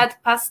 as I said,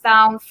 passed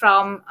down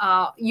from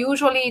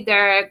usually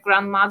their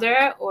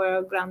grandmother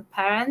or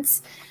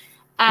grandparents.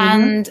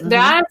 And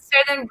there are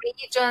certain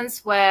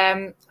regions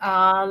where,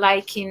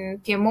 like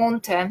in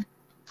Piemonte,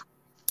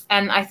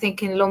 and I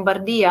think in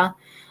Lombardia,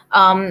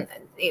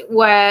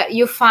 where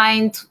you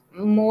find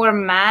more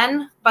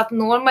men, but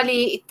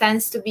normally it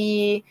tends to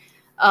be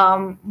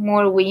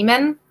more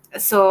women.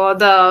 So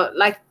the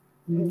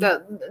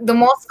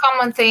most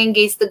common thing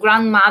is the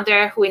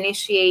grandmother who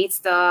initiates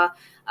the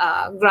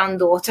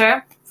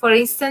granddaughter, for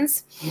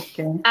instance.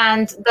 Okay.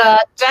 And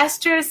the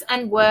gestures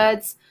and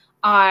words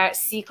are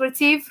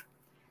secretive.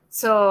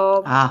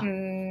 So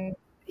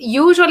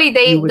usually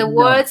the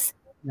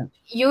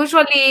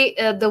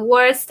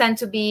words tend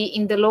to be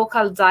in the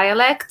local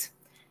dialect,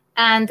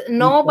 and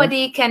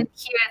nobody can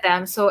hear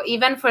them. So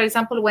even, for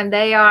example, when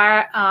they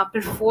are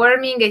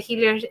performing a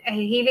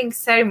healing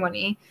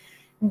ceremony,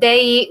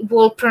 they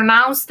will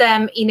pronounce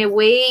them in a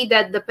way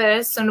that the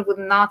person would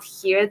not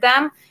hear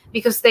them,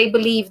 because they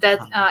believe that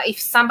if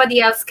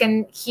somebody else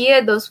can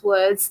hear those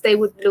words, they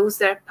would lose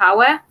their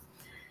power.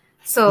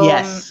 So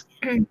yes.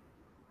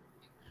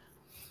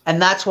 And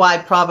that's why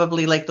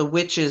probably like the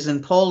witches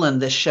in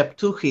Poland, the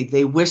szeptuchy,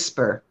 they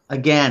whisper.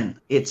 Again,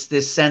 it's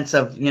this sense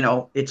of,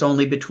 it's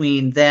only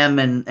between them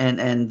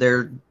and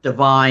their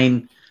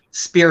divine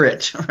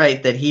spirit,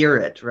 right, that hear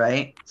it,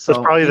 right? So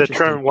that's probably the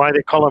term why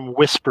they call them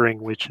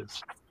whispering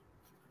witches.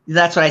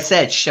 That's what I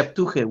said,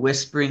 szeptuchy,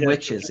 whispering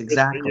witches,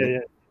 exactly.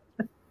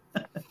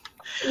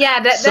 Yeah,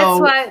 that's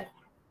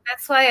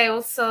why I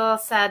also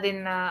said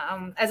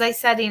as I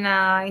said in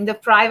the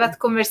private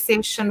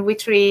conversation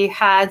which we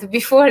had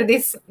before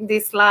this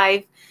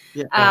live,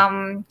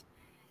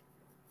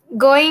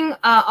 going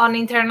on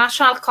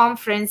international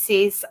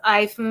conferences,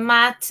 I've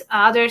met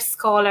other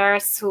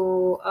scholars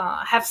who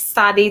have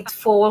studied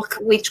folk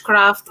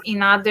witchcraft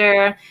in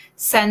other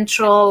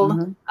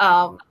Central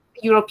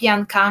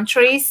European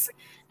countries.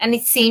 And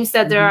it seems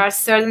that there are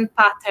certain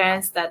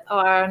patterns that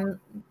are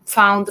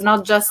found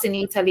not just in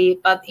Italy,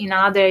 but in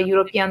other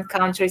European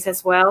countries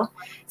as well.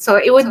 So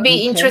it would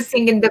be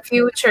interesting in the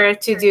future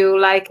to do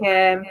like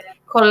a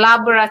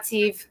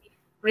collaborative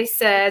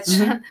research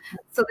so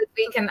that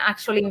we can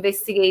actually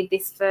investigate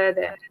this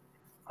further.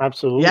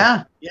 Absolutely.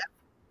 Yeah.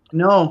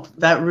 No,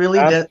 that really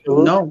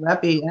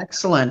that'd be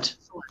excellent.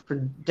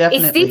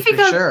 Definitely, it's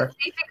difficult, for sure. It's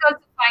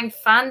difficult to find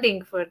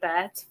funding for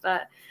that,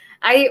 but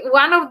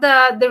one of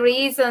the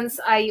reasons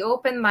I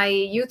opened my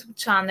YouTube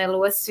channel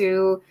was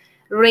to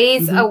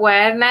raise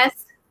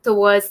awareness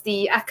towards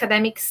the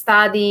academic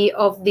study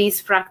of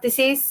these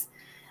practices,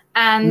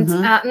 and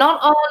not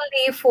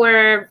only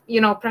for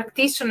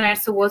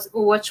practitioners who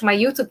watch my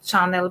YouTube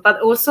channel, but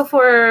also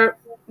for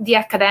the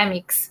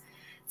academics.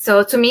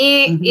 So to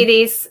me, it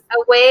is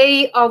a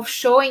way of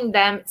showing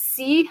them,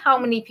 see how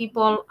many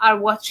people are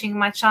watching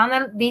my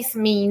channel. This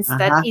means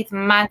that it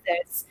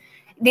matters.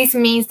 This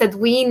means that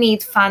we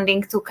need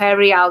funding to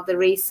carry out the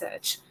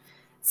research.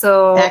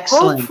 So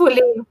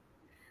hopefully,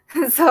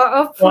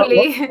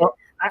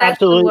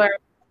 absolutely.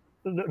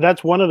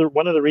 That's one of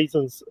the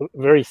reasons.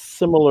 Very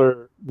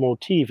similar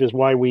motif is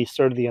why we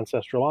started the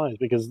Ancestral Eyes,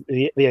 because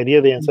the idea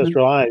of the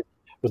Ancestral Eyes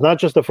was not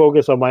just to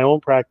focus on my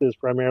own practice,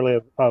 primarily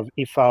of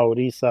Ifa,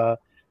 Orisa,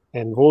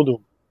 and Vodun,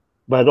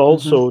 but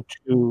also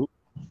to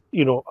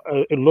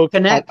look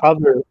at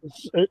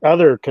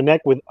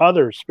connect with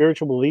other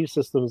spiritual belief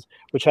systems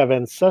which have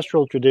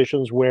ancestral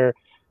traditions, where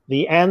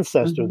the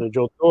ancestor, the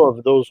Joto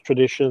of those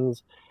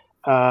traditions,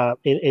 for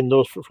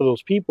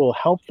those people,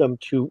 help them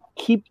to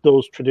keep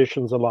those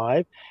traditions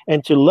alive,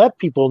 and to let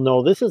people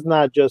know this is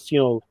not just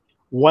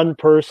one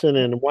person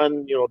in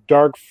one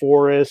dark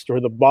forest or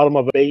the bottom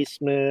of a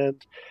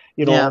basement,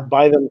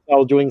 by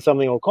themselves doing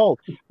something occult.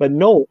 But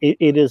no,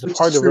 it is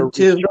part of a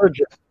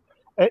resurgence.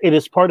 It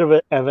is part of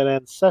an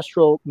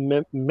ancestral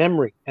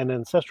memory,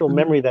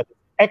 that is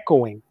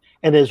echoing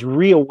and is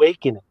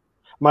reawakening.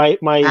 My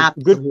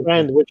good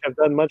friend, which I've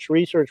done much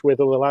research with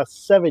over the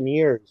last 7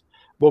 years,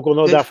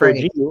 Bocono da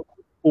Fragile,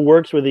 who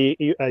works with the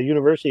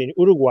university in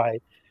Uruguay.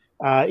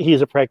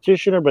 He's a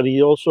practitioner, but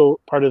he's also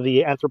part of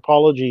the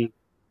anthropology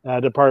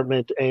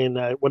department in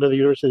one of the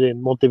universities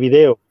in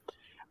Montevideo.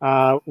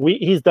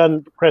 He's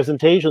done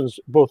presentations,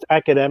 both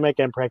academic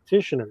and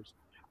practitioners,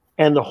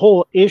 and the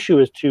whole issue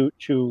is to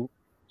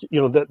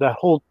the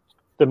whole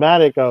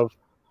thematic of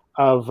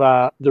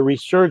the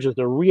resurgence,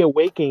 the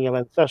reawakening of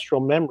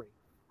ancestral memory,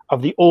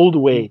 of the old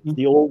ways,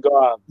 the old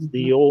gods,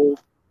 the old,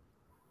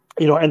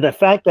 and the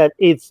fact that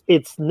it's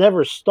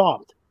never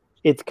stopped,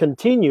 it's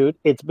continued,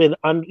 it's been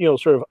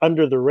sort of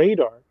under the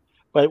radar,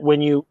 but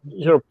when you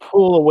sort of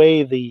pull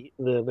away the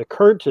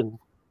curtain,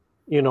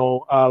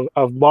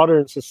 of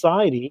modern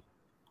society,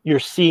 you're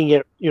seeing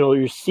it.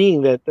 You're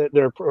seeing that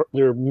there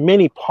are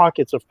many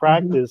pockets of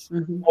practice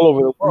all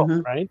over the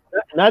world, right?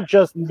 Not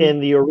just in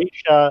the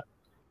Orisha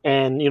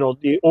and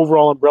the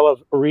overall umbrella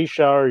of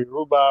Orisha or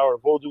Yoruba or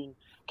Vodun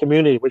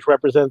community, which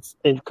represents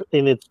in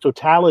its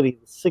totality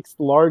the sixth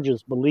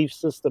largest belief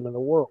system in the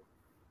world.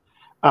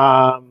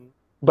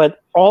 But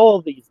all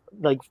of these,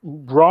 like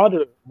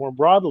more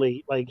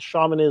broadly, like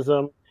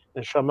shamanism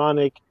and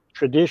shamanic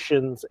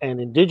traditions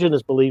and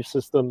indigenous belief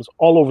systems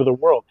all over the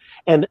world.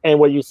 And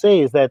what you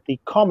say is that the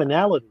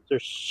commonalities,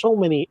 there's so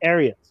many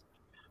areas,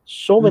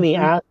 so many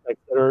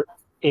aspects that are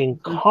in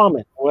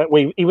common.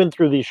 Even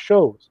through these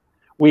shows,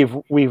 we've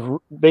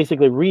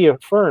basically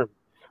reaffirmed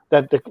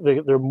that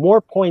there are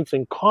more points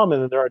in common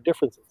than there are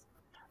differences.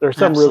 There are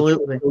some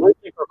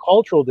religious or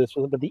cultural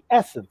differences, but the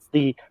essence,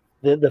 the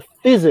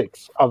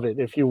physics of it,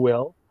 if you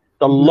will,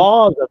 the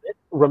laws of it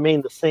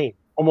remain the same,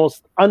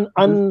 almost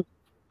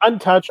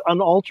untouched,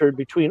 unaltered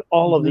between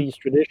all of these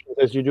traditions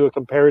as you do a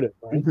comparative,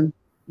 right?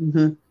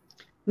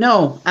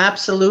 No,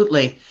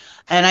 absolutely.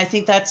 And I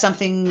think that's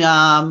something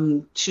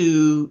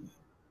to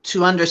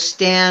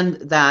understand,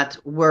 that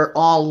we're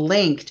all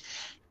linked.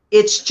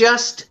 It's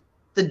just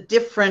the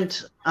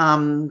different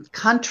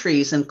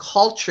countries and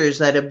cultures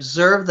that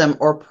observe them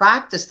or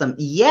practice them.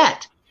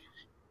 Yet,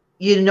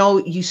 you know,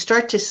 you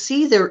start to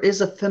see there is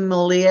a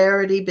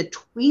familiarity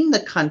between the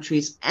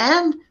countries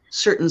and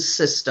certain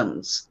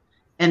systems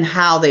and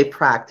how they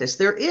practice.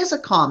 There is a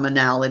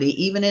commonality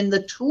even in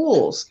the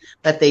tools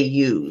that they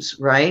use,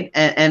 right?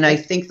 And I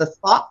think the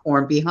thought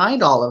form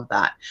behind all of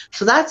that.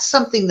 So that's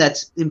something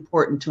that's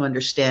important to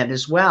understand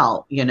as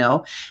well, you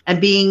know,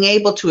 and being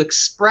able to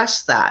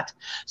express that.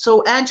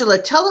 So Angela,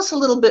 tell us a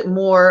little bit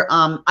more.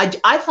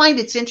 I find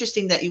it's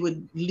interesting that you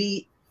would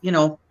leave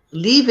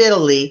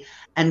Italy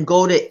and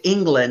go to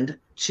England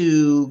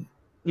to,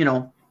 you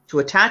know, to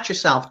attach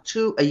yourself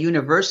to a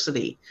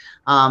university.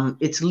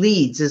 It's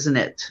Leeds, isn't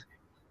it?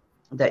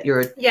 That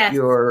you're that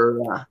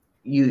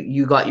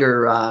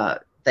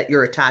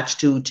you're attached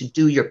to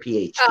do your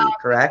PhD,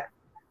 correct?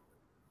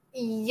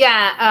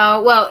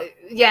 My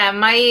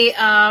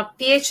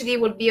PhD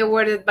will be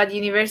awarded by the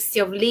University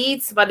of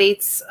Leeds, but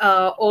it's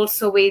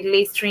also with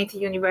Leeds Trinity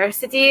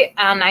University,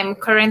 and I'm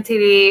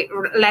currently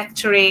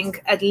lecturing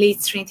at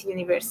Leeds Trinity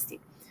University.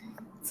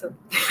 So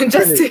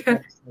just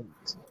to...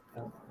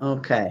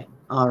 Okay.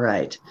 All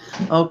right.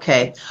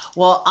 Okay.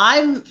 Well,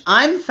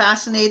 I'm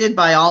fascinated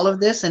by all of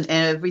this and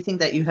everything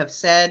that you have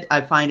said.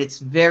 I find it's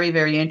very,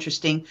 very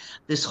interesting.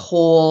 This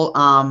whole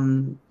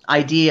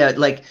idea,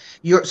 like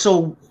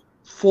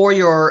for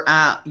your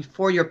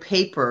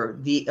paper,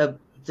 the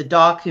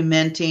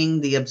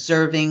documenting, the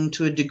observing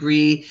to a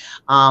degree,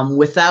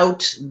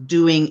 without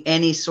doing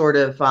any sort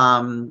of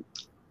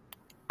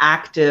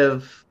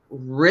active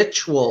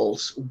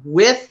rituals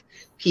with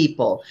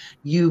people.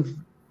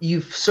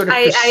 You've sort of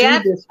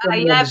pursued this from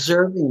an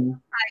observing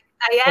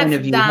point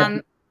of view.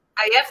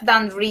 I have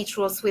done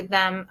rituals with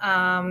them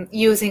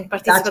using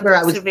participant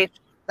observation.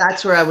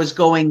 That's where I was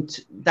going.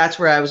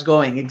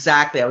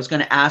 Exactly. I was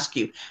going to ask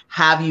you,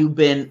 have you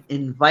been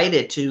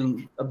invited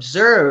to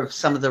observe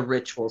some of the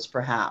rituals,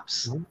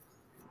 perhaps?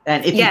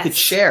 And if you could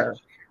share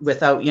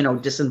without, you know,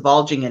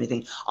 disinvulging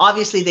anything.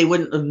 Obviously, they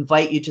wouldn't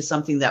invite you to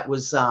something that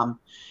was,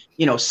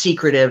 you know,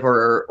 secretive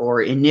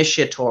or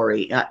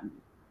initiatory.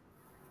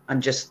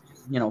 I'm just,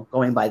 you know,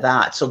 going by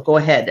that. So go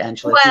ahead,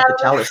 Angela, if you could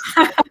tell us.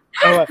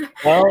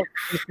 Well,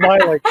 it's my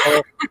like.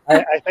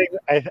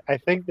 I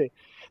think that.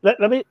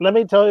 Let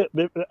me tell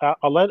you.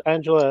 I'll let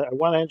Angela. I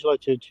want Angela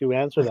to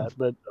answer that.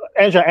 But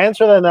Angela,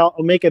 answer that, and I'll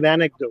make an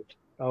anecdote.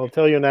 I'll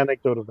tell you an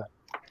anecdote of that.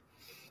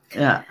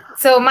 Yeah.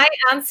 So my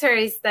answer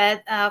is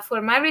that for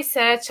my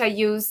research, I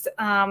used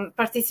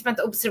participant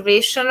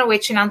observation,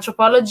 which in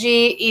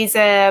anthropology is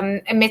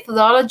a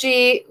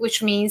methodology,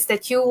 which means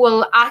that you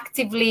will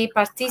actively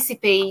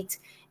participate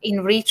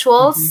in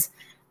rituals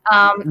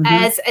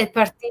as a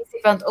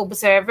participant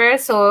observer.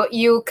 So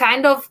you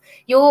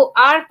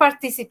are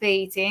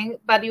participating,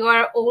 but you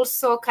are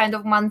also kind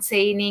of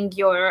maintaining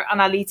your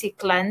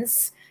analytic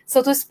lens,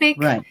 so to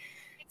speak. Right.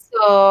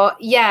 So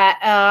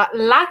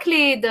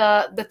luckily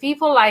the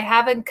people I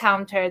have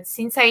encountered,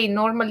 since I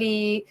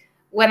normally,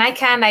 when I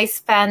can, I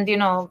spend, you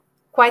know,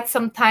 quite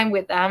some time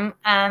with them,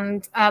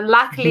 and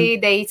luckily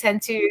they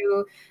tend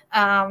to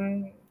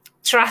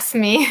trust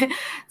me.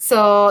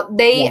 So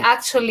they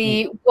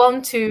actually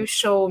want to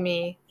show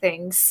me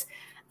things.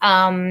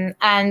 And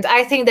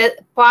I think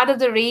that part of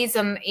the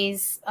reason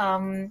is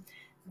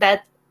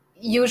that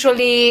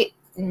usually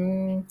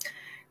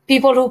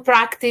people who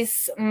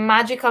practice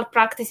magical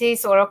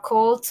practices or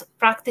occult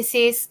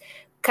practices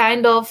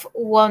kind of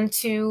want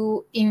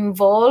to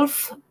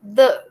involve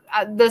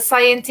the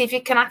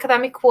scientific and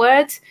academic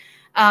world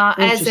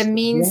as a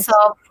means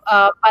of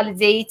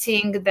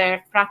validating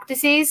their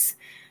practices,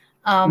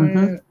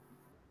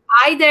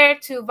 either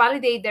to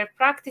validate their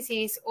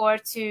practices or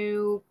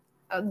to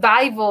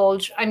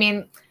divulge. I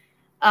mean,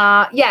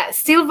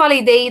 still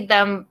validate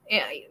them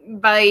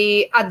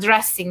by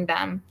addressing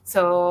them.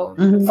 So,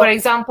 for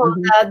example,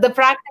 the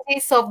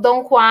practices of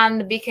Don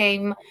Juan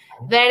became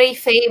very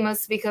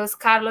famous because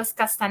Carlos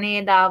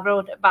Castaneda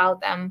wrote about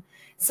them.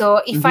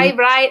 So if I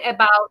write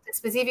about a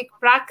specific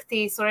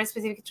practice or a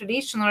specific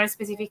tradition or a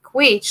specific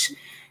witch,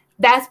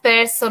 that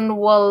person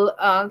will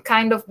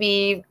kind of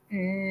be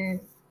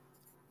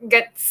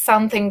get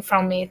something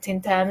from it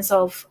in terms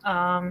of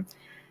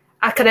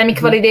academic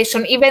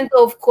validation, even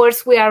though, of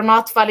course, we are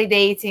not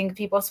validating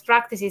people's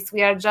practices.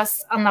 We are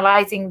just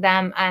analyzing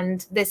them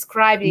and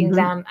describing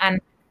them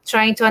and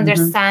trying to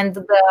understand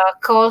the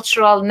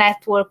cultural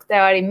network they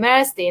are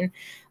immersed in.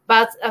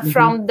 But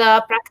from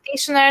the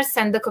practitioners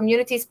and the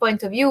community's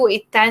point of view,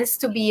 it tends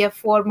to be a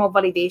form of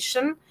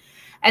validation.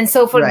 And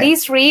so for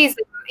this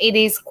reason, it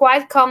is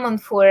quite common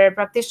for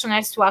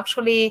practitioners to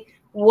actually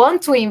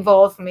want to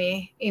involve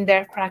me in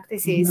their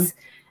practices.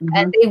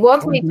 And they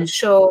want me to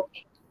show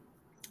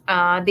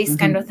these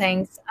kind of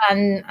things.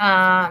 And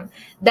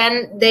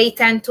then they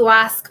tend to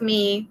ask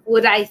me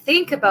what I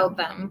think about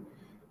them.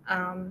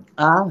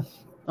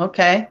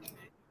 Okay.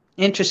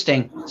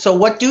 Interesting. So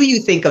what do you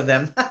think of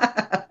them?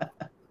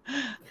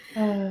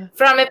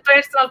 From a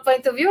personal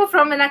point of view,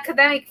 from an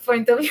academic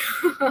point of view?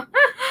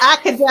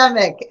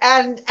 Academic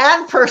and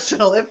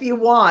personal, if you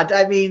want.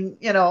 I mean,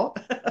 you know.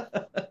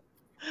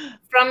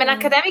 From an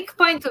academic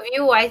point of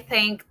view, I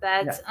think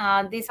that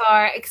these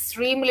are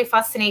extremely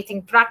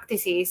fascinating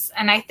practices.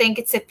 And I think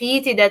it's a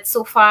pity that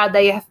so far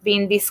they have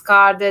been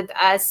discarded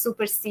as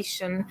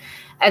superstition.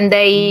 And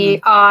they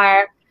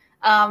are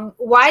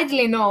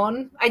widely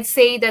known. I'd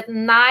say that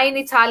 9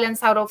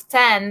 Italians out of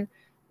 10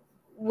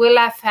 will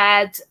have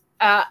had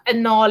a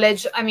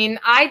knowledge. I mean,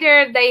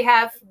 either they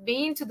have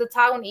been to the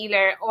town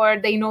healer or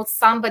they know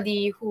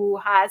somebody who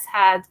has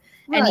had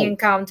any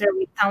encounter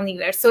with town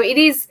healer. So it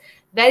is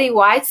very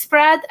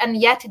widespread, and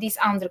yet it is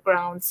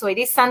underground. So it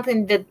is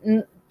something that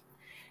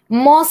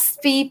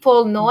most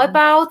people know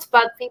about,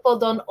 but people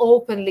don't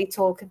openly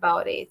talk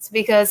about it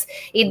because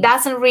it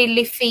doesn't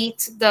really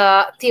fit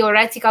the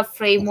theoretical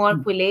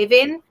framework we live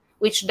in,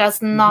 which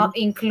does not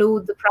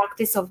include the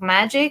practice of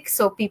magic.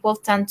 So people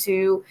tend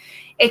to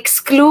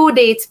exclude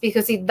it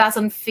because it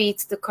doesn't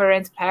fit the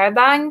current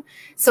paradigm.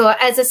 So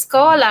as a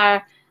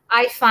scholar,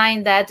 I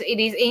find that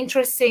it is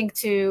interesting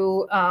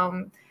to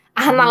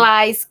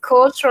analyze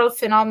cultural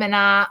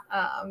phenomena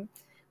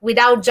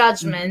without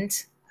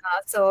judgment.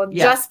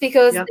 Just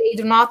because they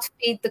do not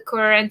fit the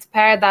current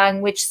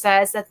paradigm, which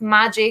says that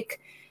magic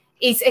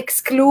is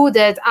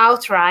excluded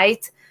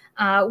outright,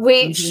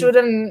 we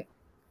shouldn't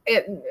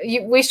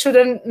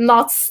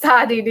not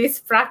study these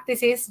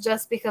practices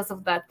just because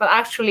of that. But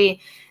actually,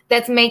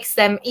 that makes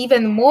them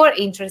even more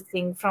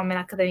interesting from an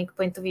academic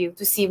point of view,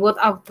 to see what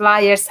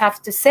outliers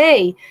have to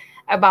say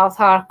about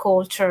our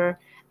culture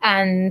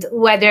and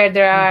whether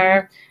there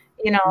are,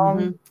 you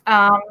know,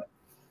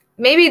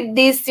 maybe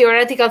this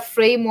theoretical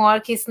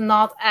framework is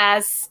not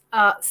as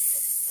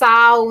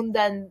sound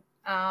and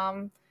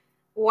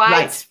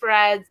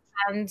widespread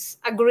and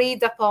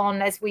agreed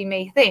upon as we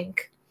may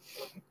think.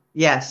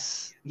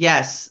 Yes,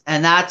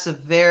 and that's a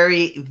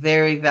very,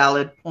 very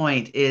valid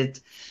point. It's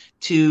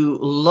to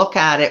look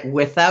at it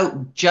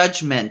without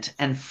judgment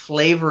and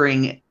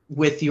flavoring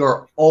with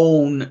your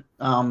own,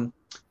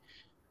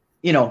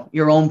 you know,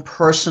 your own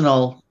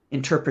personal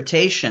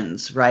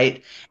interpretations,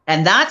 right?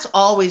 And that's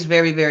always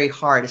very, very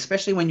hard,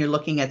 especially when you're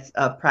looking at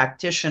a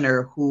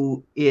practitioner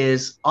who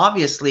is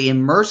obviously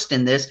immersed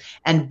in this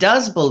and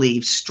does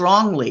believe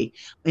strongly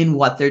in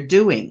what they're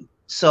doing.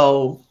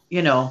 So,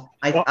 you know,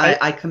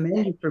 I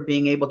commend you for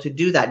being able to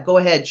do that. Go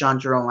ahead, Jean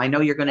Jerome. I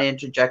know you're going to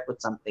interject with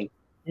something.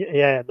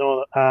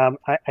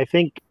 I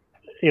think,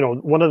 you know,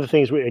 one of the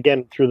things we,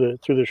 again, through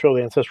the show,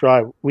 The Ancestral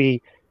Eye,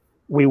 we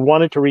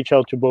wanted to reach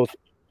out to both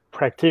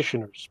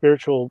practitioners,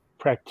 spiritual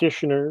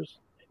practitioners,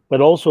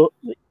 but also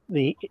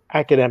the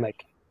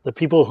academic, the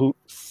people who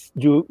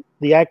do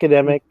the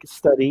academic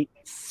study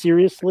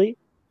seriously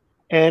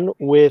and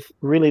with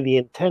really the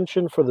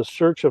intention for the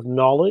search of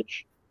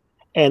knowledge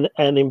and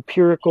an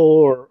empirical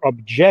or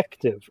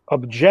objective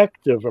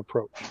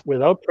approach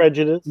without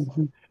prejudice,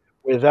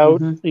 without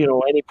you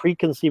know, any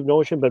preconceived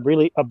notion, but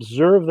really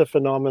observe the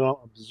phenomena,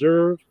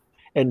 observe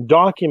and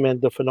document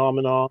the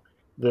phenomena,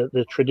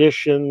 the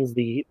traditions,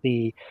 the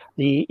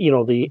you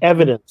know, the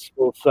evidence,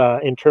 both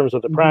in terms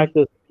of the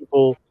practice,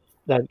 people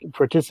that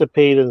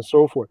participate and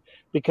so forth.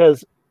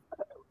 Because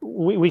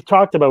we've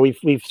talked about,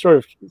 we've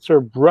sort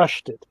of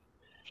brushed it.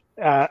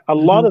 A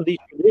lot of these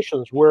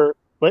traditions were,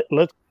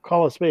 let's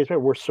call a spade,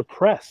 were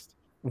suppressed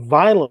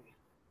violently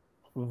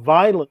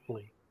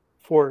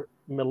for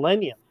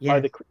millennia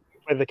by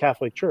the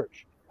Catholic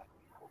Church,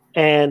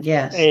 and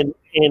and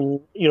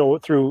you know,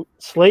 through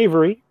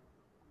slavery,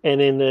 and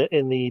in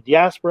the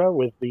diaspora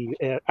with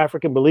the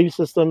African belief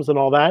systems and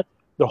all that,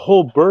 the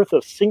whole birth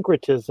of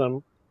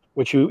syncretism,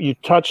 which you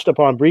touched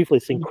upon briefly,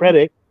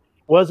 syncretic,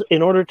 was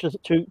in order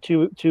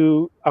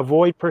to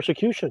avoid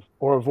persecution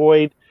or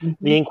avoid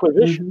the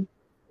Inquisition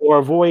or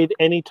avoid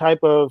any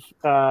type of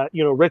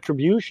you know,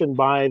 retribution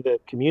by the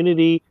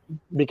community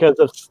because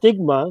of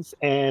stigmas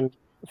and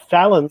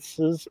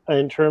phalanxes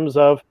in terms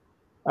of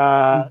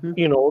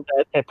you know,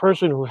 that a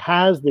person who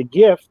has the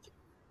gift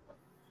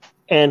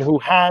and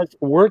who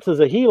works as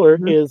a healer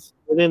Mm-hmm. is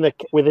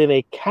within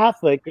a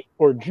Catholic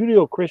or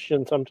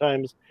Judeo-Christian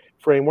sometimes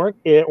framework,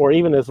 or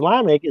even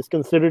Islamic, is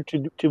considered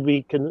to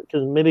be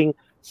committing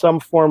some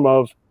form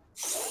of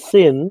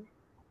sin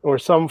or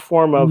some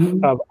form of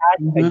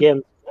act Mm-hmm.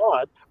 against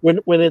God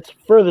when it's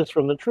furthest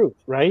from the truth,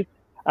 right?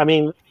 I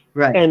mean,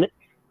 Right. and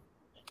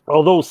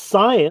although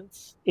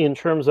science, in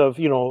terms of,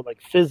 like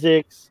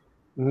physics,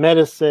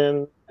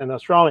 medicine, and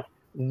astronomy,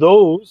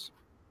 those,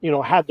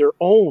 had their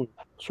own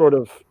sort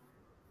of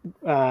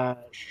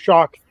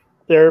shock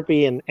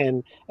therapy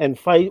and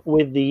fight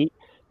with the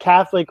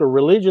Catholic or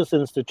religious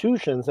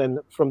institutions, and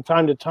from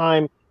time to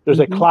time there's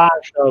a Mm-hmm.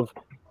 clash of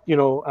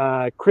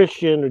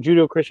Christian or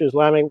Judeo-Christian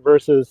Islamic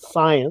versus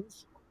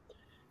science.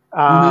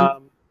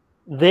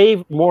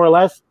 They've more or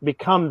less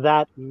become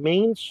that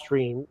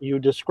mainstream you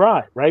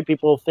describe, right?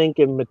 People think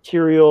in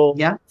material,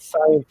 Yeah.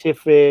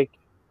 scientific,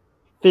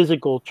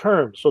 physical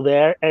terms. So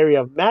the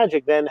area of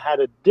magic then had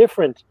a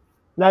different,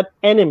 not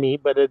enemy,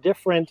 but a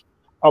different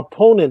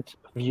opponent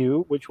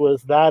view, which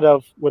was that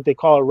of what they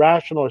call a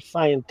rational or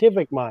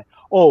scientific mind.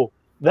 Oh,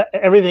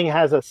 everything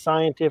has a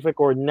scientific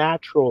or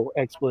natural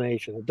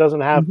explanation. It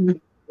doesn't have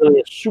really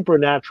a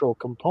supernatural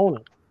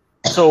component.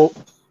 So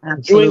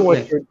doing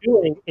what you're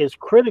doing is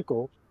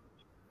critical.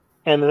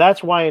 And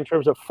that's why, in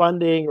terms of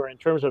funding or in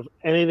terms of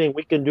anything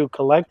we can do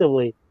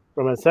collectively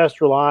from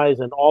Ancestral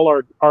Eyes and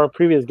all our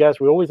previous guests,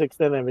 we always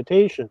extend an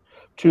invitation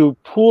to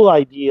pool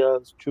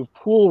ideas, to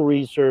pool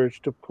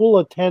research, to pool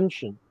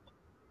attention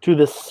to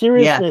the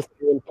seriousness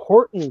and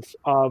importance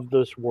of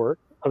this work,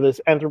 of this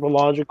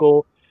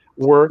anthropological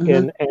work,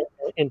 and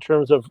in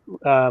terms of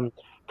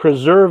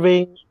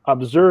preserving,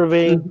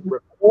 observing,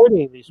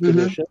 recording these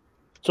traditions,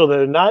 so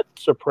they're not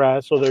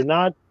suppressed, so they're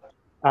not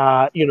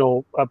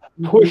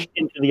pushed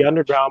into the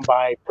underground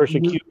by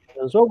persecution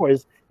and so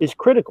forth, is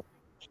critical.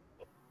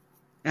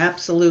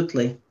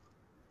 Absolutely.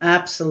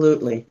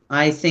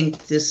 I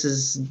think this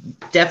is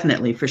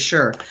definitely for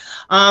sure.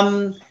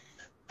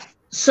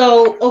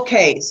 So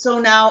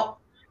now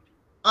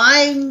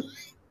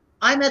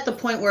I'm at the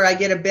point where I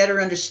get a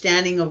better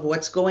understanding of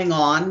what's going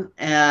on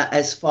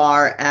as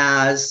far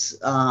as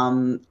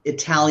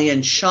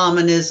Italian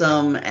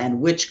shamanism and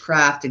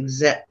witchcraft,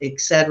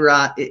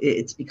 etc.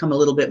 It's become a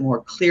little bit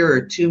more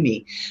clearer to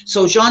me.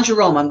 So, Jean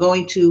Jerome, I'm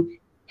going to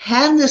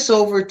hand this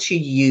over to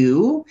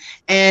you.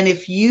 And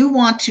if you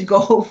want to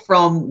go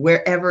from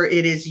wherever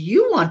it is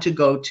you want to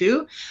go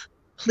to,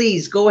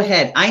 please go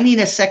ahead. I need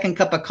a second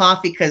cup of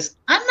coffee because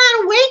I'm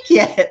not awake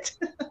yet.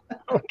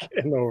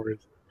 Okay, no worries.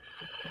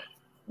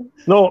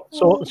 No,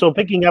 so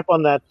picking up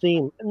on that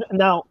theme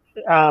now,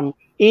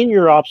 in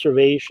your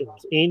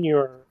observations, in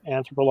your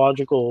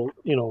anthropological,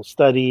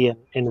 study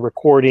and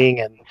recording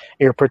and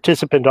your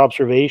participant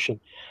observation,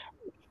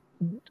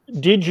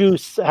 did you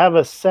have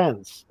a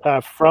sense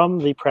from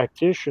the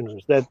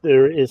practitioners that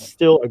there is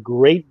still a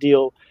great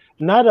deal,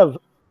 not of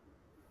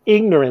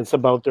ignorance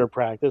about their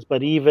practice,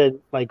 but even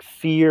like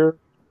fear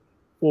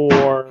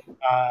or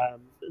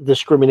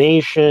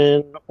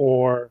discrimination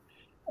or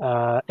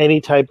any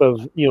type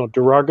of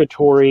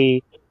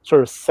derogatory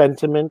sort of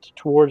sentiment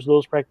towards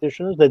those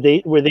practitioners? That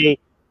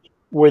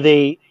were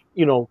they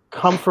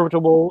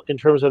comfortable in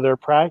terms of their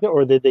practice,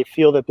 or did they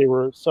feel that they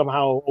were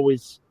somehow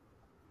always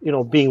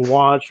being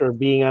watched or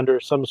being under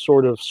some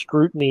sort of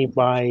scrutiny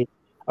by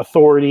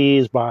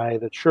authorities, by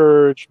the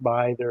church,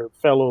 by their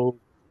fellow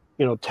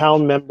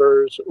town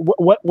members?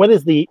 What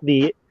is the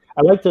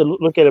I like to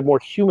look at a more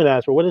human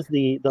aspect. What is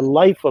the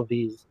life of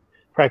these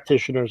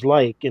practitioners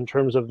like in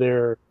terms of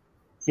their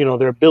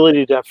their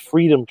ability to have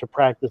freedom to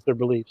practice their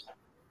beliefs?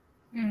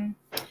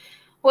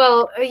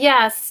 Well,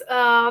 yes,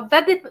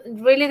 that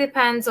really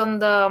depends on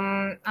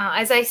the,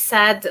 as I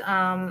said,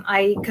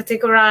 I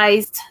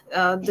categorized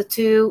the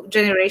two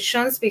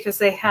generations because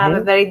they have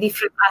a very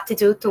different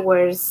attitude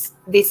towards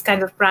these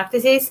kind of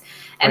practices.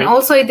 And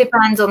also it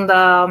depends on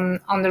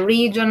the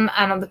region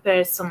and on the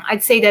person.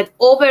 I'd say that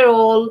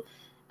overall,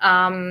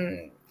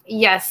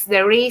 yes,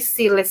 there is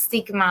still a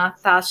stigma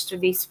attached to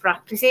these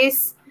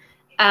practices.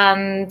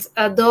 And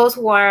those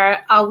who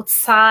are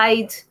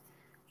outside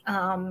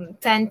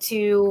tend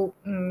to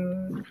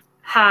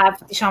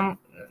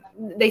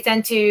they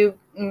tend to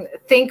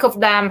think of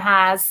them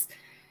as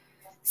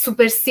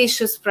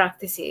superstitious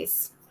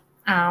practices.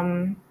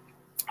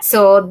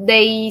 So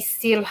they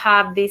still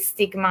have this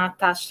stigma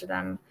attached to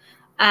them.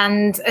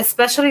 And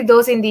especially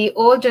those in the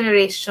old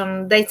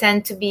generation, they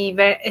tend to be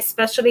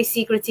especially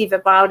secretive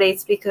about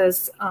it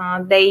because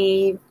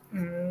they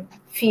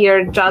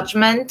fear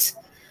judgment.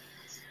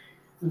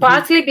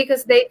 Partly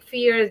because they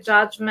fear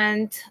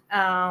judgment,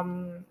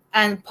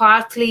 and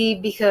partly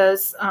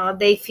because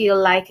they feel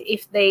like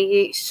if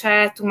they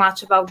share too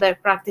much about their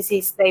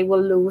practices, they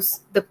will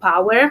lose the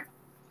power.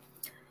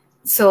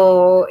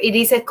 So it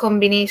is a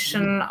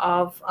combination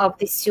of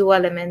these two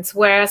elements,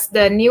 whereas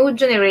the new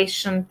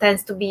generation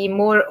tends to be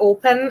more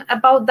open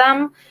about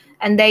them,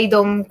 and they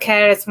don't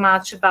care as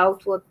much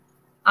about what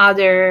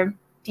other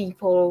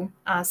people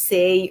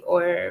say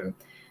or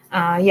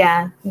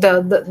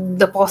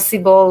the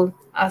possible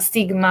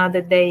stigma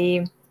that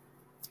they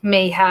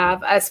may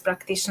have as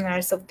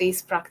practitioners of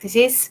these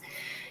practices.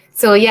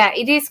 So yeah,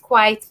 it is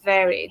quite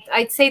varied.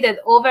 I'd say that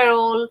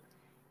overall,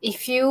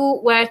 if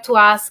you were to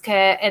ask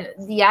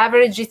the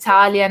average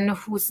Italian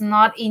who's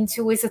not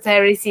into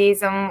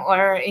esotericism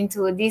or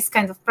into these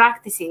kind of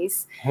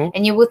practices,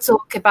 and you would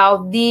talk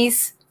about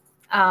these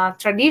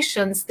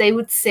traditions, they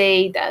would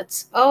say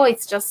that, oh,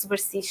 it's just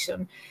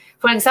superstition.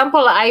 For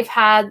example,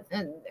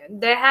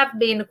 there have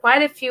been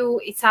quite a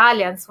few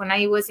Italians when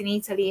I was in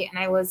Italy, and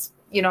I was,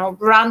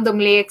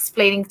 randomly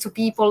explaining to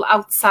people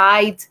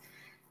outside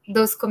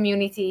those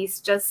communities,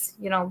 just,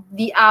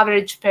 the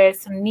average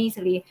person in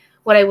Italy,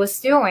 what I was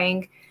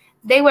doing.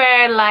 They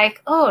were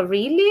like, oh,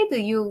 really? Do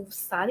you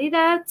study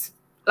that?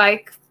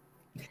 Like,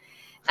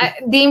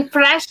 the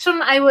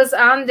impression I was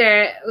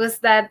under was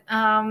that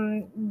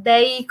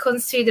they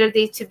considered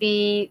it to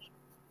be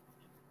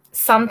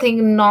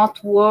something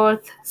not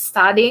worth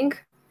studying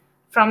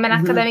from an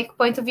academic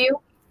point of view.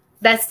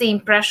 That's the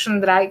impression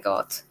that I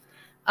got.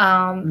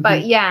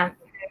 But yeah,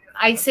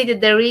 I'd say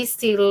that there is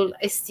still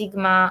a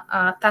stigma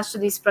attached to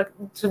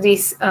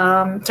this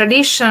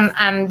tradition,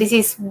 and this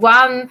is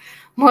one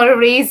more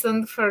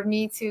reason for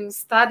me to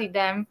study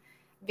them,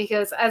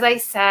 because, as I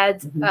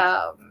said,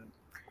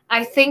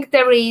 I think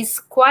there is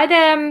quite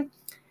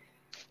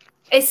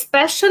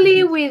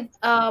especially with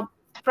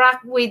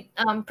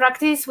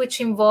practice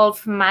which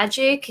involve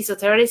magic,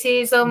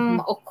 esotericism,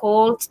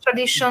 occult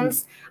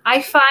traditions.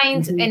 I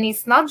find, and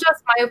it's not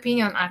just my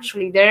opinion,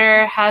 actually,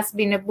 there has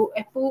been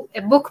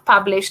a book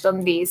published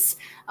on this,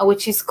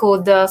 which is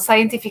called The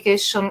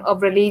Scientification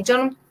of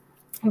Religion,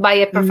 by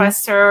a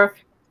professor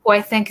who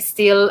I think is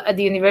still at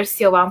the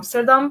University of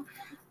Amsterdam.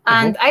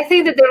 And I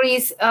think that there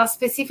is,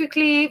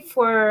 specifically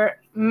for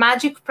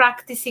magic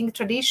practicing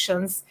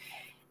traditions,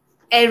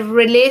 a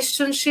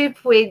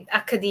relationship with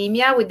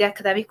academia, with the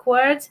academic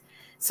world.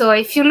 So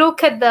if you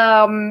look at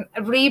the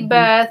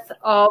rebirth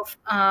of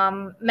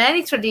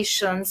many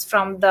traditions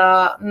from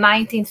the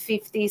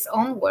 1950s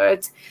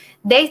onwards,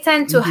 they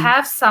tend to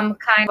have some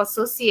kind of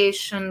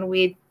association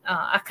with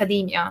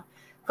academia.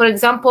 For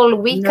example,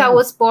 Wicca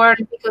was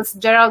born because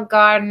Gerald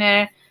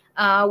Gardner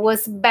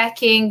was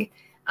backing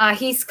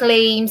his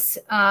claims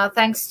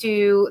thanks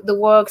to the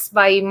works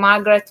by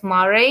Margaret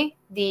Murray,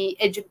 the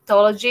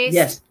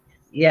Egyptologist.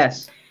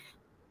 Yes.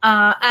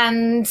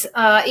 And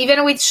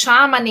even with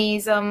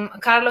shamanism,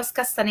 Carlos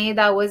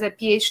Castaneda was a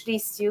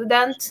PhD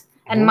student,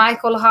 and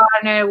Michael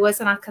Harner was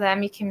an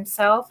academic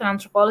himself, an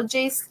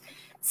anthropologist.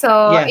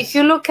 So if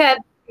you look at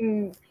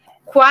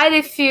quite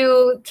a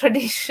few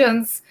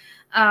traditions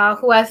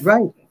who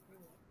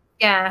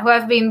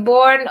have been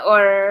born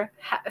or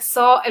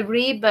saw a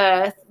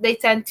rebirth, they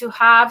tend to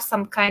have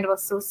some kind of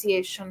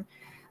association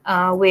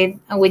with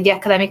the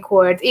academic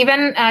world.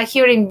 Even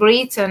here in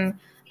Britain,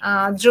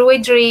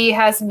 Druidry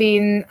has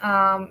been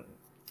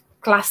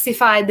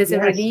classified as a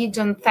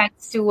religion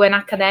thanks to an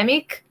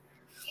academic.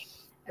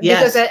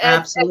 Yes,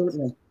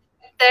 absolutely.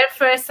 Their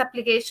first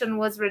application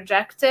was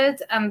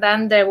rejected, and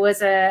then there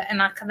was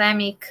an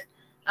academic,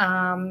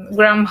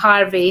 Graham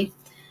Harvey,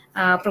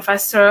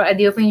 professor at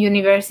the Open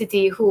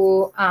University,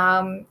 who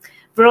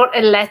wrote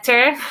a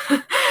letter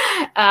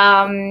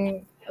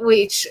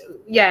which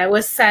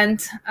was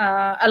sent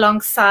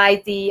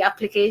alongside the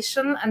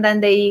application, and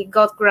then they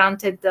got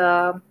granted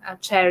the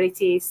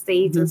charity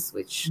status,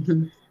 which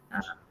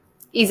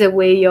is a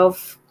way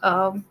of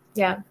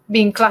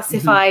being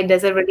classified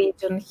as a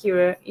religion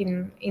here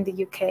in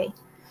the UK.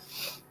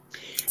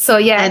 So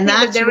and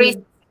there is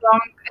a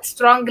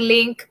strong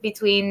link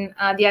between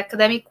the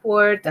academic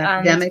world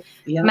and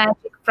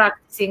magic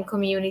practicing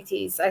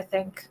communities, I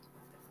think.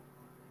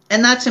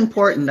 And that's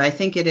important. I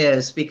think it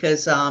is,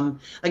 because,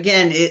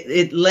 again,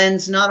 it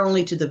lends not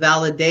only to the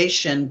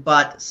validation,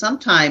 but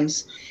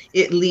sometimes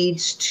it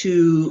leads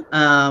to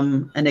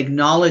an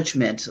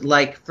acknowledgement.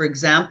 Like, for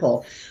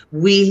example,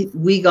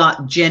 we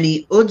got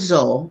Jenny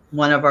Udzo,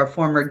 one of our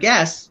former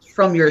guests,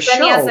 from your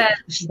show.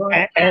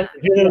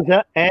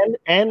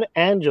 And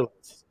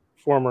Angela's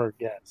former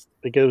guest,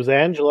 because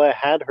Angela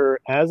had her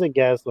as a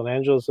guest on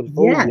Angela's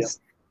Symposium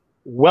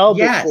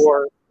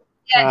before.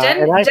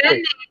 Yeah,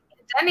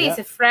 Jenny is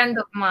a friend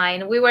of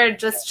mine. We were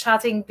just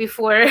chatting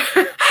before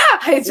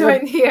I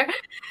joined here.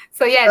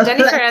 So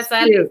Jennifer as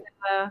well.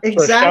 Exactly.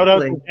 So shout out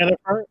to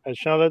Jennifer. A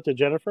shout out to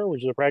Jennifer,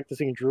 which is a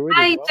practicing druid.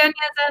 Hi, Jenny.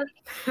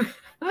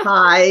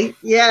 Hi.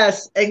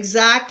 Yes,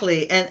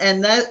 exactly.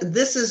 And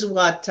this is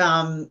what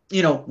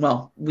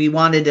we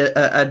wanted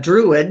a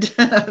druid,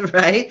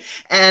 right?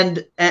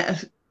 And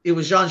it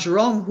was Jean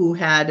Jerome who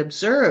had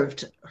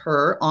observed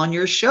her on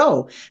your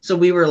show. So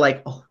we were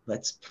like, oh,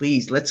 let's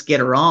get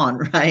her on,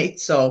 right?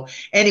 So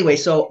anyway,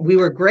 so we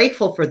were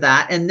grateful for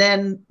that. And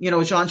then,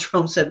 Jean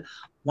Jerome said,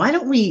 why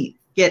don't we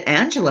get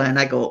Angela? And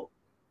I go,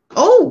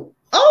 oh,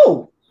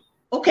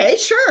 okay,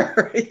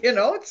 sure.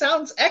 It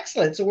sounds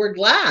excellent. So we're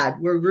glad.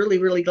 We're really,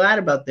 really glad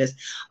about this.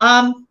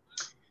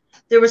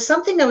 There was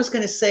something I was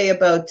going to say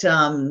about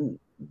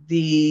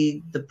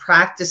the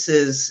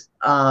practices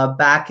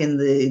back in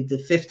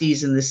the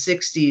 50s and the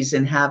 60s,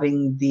 and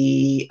having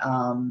the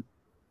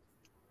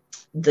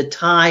the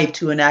tie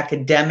to an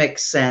academic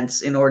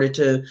sense in order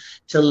to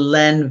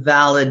lend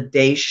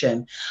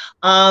validation.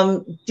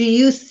 Do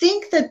you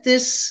think that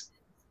this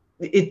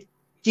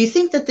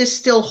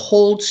still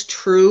holds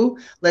true?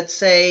 Let's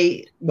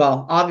say,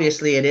 well,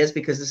 obviously it is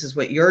because this is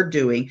what you're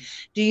doing.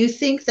 Do you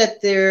think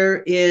that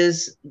there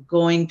is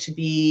going to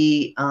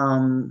be,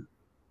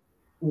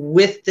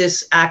 with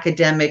this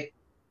academic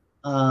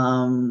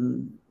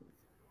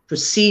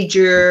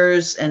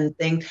procedures and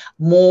things,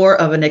 more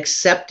of an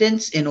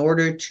acceptance in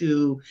order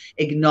to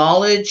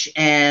acknowledge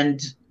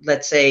and,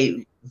 let's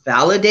say,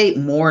 validate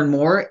more and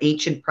more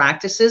ancient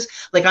practices?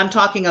 Like, I'm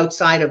talking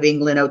outside of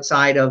England,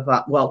 outside of,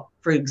 well,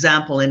 for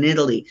example, in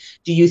Italy.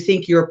 Do you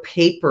think your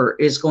paper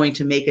is going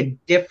to make a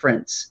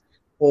difference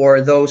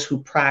for those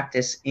who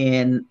practice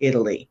in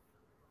Italy?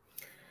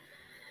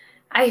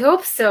 I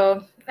hope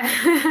so.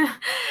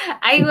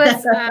 I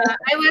was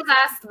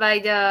asked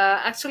by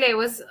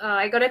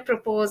I got a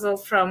proposal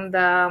from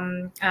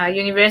the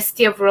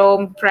University of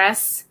Rome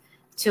Press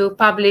to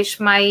publish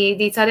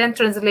the Italian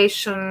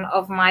translation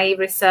of my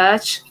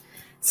research.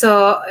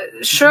 So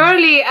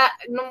surely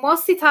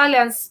most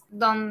Italians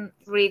don't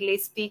really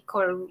speak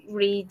or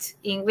read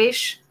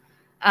English,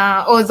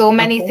 although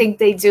many think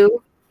they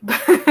do,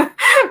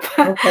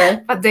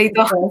 but they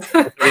don't.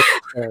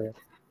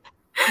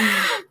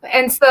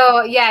 And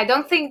so, yeah, I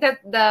don't think that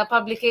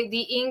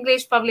the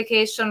English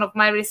publication of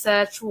my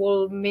research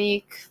will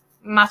make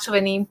much of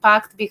an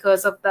impact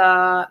because of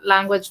the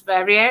language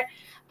barrier.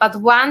 But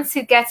once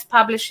it gets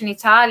published in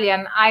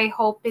Italian, I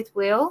hope it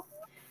will.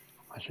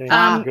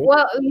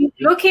 Well,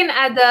 looking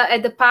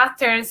at the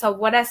patterns of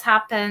what has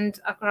happened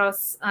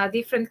across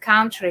different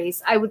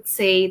countries, I would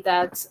say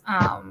that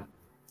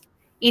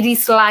it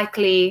is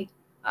likely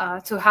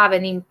to have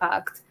an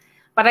impact.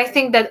 But I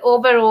think that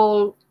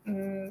overall,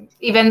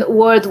 even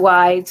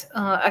worldwide,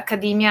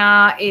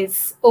 academia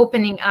is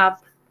opening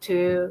up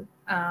to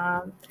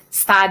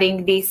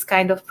studying these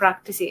kind of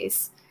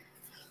practices.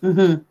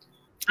 Mm-hmm.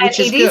 Which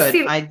is good.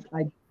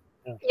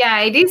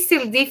 It is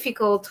still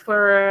difficult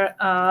for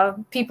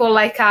people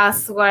like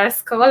us who are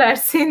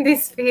scholars in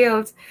this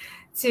field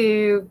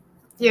to,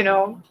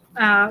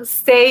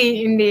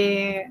 stay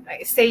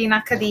in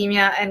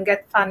academia and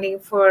get funding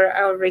for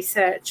our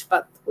research.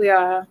 But we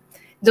are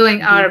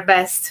doing our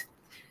best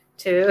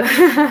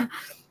to.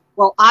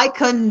 Well, I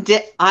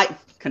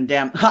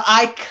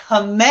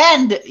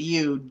commend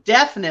you,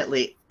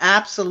 definitely,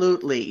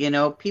 absolutely.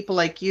 People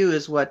like you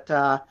is what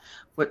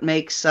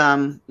makes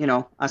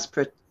us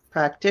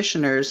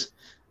practitioners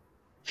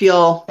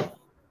feel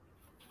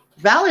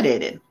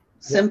validated,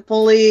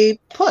 simply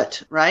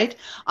put, right?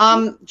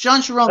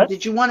 Jean Jerome,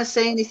 did you want to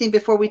say anything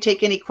before we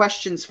take any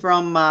questions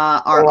from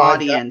our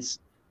audience?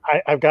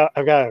 I've got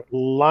a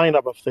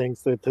lineup of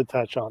things to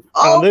touch on. Okay,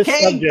 on this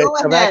subject go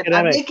ahead.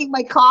 I'm making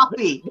my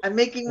coffee.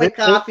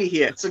 Coffee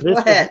here. So go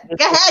ahead.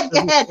 Go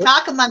ahead.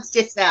 Talk amongst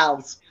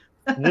yourselves.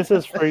 This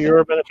is for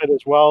your benefit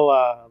as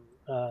well,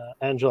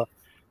 Angela.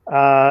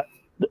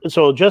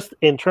 So just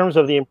in terms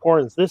of the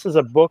importance, this is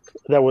a book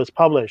that was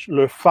published,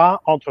 Le Phare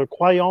entre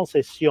croyance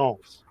et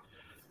science,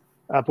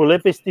 pour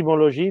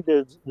l'épistémologie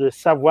de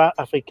savoir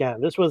africain.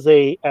 This was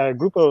a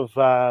group of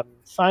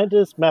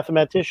scientists,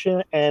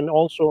 mathematicians, and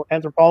also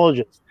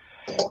anthropologists.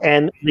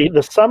 And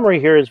the summary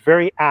here is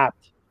very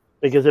apt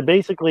because it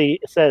basically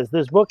says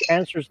this book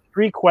answers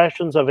three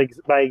questions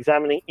by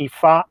examining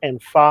Ifa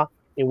and Fa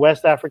in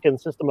West African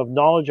system of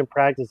knowledge and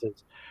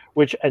practices,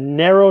 which a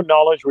narrow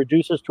knowledge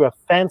reduces to a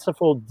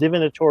fanciful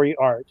divinatory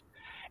art,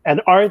 an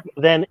art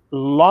then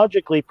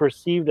logically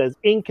perceived as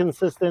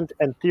inconsistent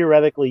and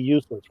theoretically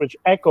useless, which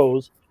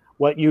echoes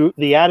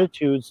the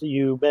attitudes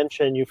you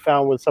mentioned you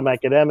found with some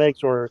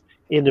academics or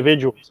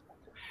individuals.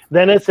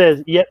 Then it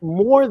says, yet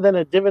more than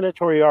a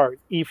divinatory art,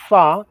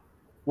 Ifa,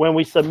 when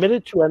we submit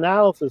it to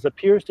analysis,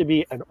 appears to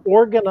be an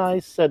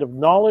organized set of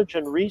knowledge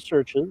and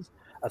researches,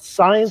 a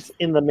science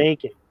in the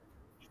making.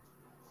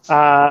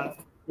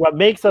 What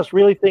makes us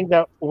really think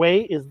that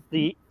way is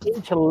the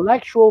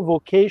intellectual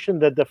vocation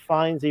that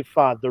defines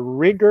Ifa, the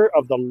rigor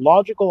of the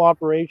logical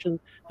operation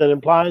that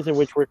implies in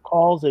which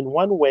recalls in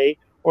one way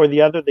or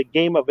the other the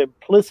game of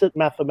implicit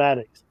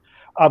mathematics,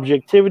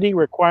 objectivity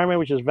requirement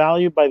which is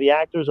valued by the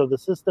actors of the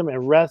system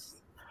and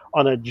rests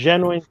on a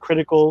genuine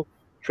critical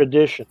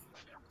tradition.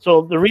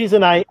 So the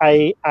reason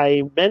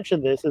I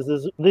mention this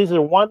is these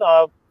are one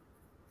of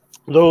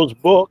those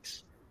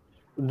books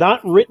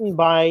not written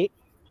by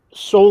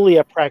solely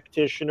a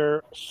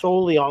practitioner,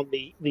 solely on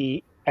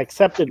the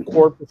accepted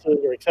corpuses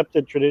or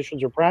accepted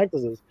traditions or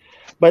practices,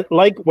 but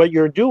like what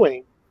you're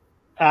doing,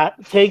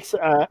 takes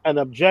an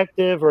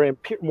objective or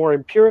more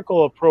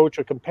empirical approach,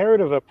 a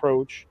comparative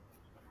approach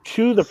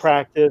to the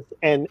practice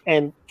and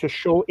to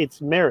show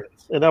its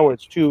merits. In other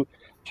words, to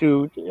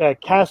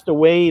cast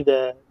away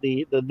the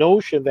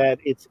notion that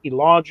it's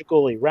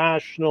illogical,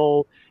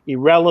 irrational,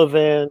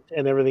 irrelevant,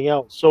 and everything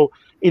else. So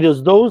it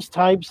is those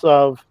types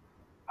of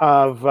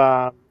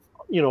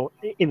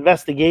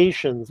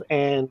investigations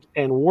and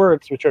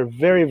works which are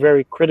very,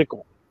 very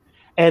critical.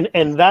 And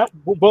that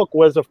book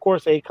was, of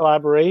course, a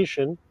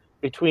collaboration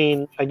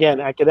between, again,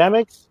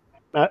 academics,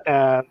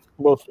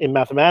 both in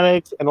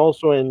mathematics and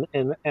also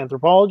in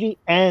anthropology,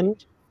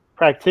 and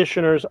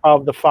practitioners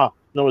of the Fa.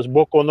 Known as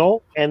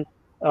Bokono and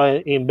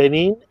in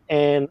Benin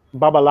and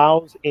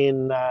Babalaos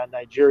in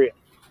Nigeria.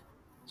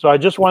 So I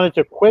just wanted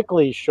to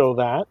quickly show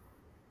that,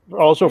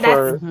 also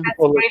for that's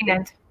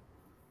brilliant.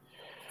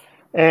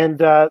 And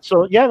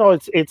so yeah, no,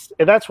 it's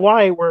that's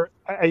why we're.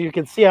 You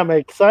can see I'm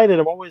excited.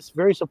 I'm always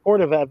very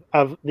supportive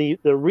of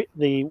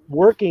the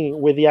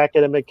working with the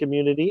academic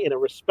community in a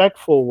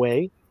respectful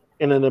way,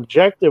 in an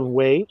objective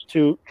way,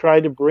 to try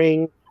to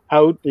bring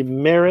out the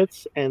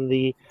merits and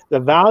the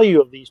value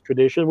of these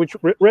traditions, which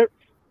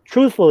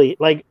truthfully,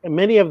 like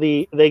many of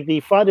the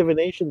Fa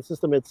divination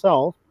system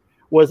itself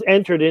was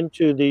entered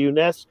into the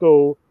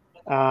UNESCO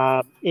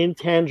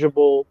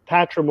intangible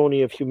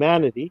patrimony of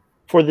humanity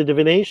for the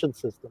divination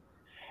system.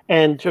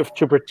 And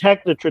to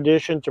protect the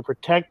tradition, to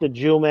protect the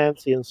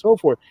geomancy and so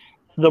forth,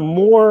 the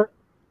more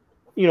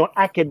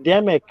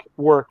academic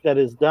work that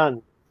is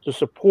done to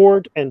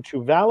support and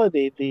to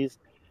validate these,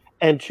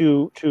 and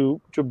to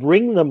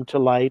bring them to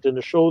light and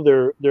to show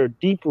their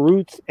deep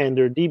roots and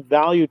their deep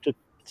value to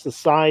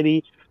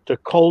society, to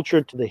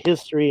culture, to the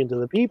history, and to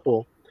the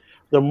people,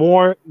 the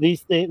more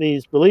these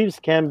beliefs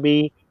can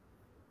be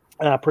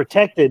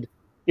protected,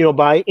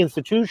 by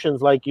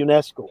institutions like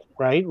UNESCO,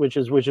 right? Which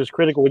is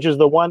critical. Which is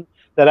the one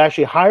that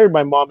actually hired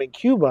my mom in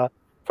Cuba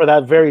for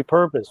that very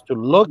purpose, to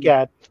look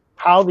at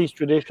how these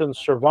traditions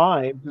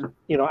survived,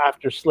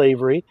 after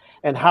slavery,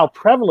 and how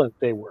prevalent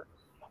they were,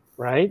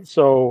 right?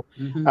 So,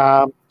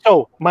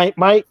 so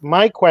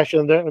my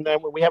question, and then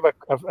we have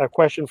a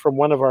question from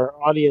one of our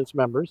audience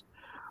members.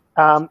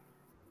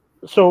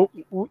 So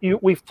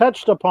we've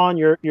touched upon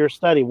your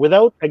study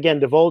without, again,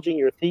 divulging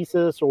your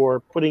thesis or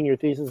putting your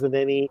thesis in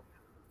any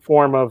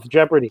form of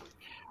jeopardy.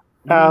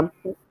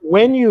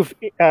 When you've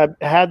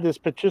had this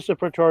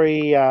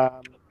participatory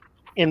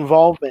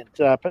involvement,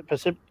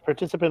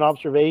 participant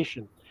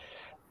observation,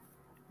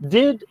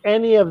 did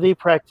any of the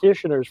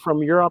practitioners,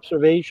 from your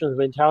observations of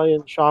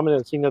Italian shaman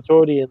and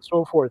Signatori and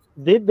so forth,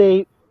 did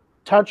they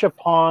touch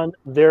upon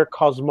their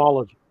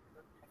cosmology?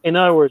 In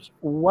other words,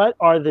 what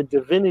are the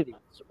divinities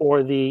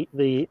or the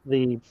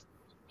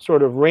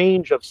sort of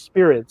range of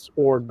spirits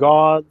or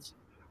gods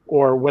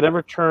or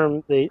whatever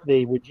term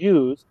they would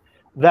use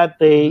that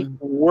they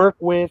work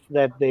with,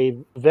 that they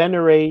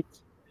venerate?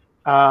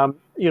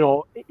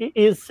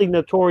 Is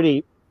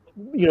Signatori,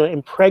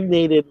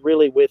 impregnated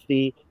really with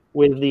the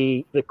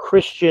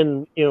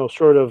Christian,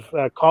 sort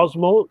of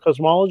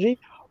cosmology,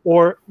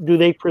 or do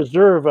they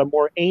preserve a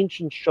more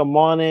ancient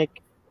shamanic,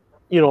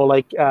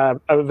 like a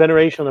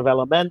veneration of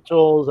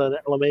elementals, and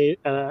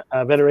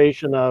a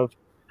veneration of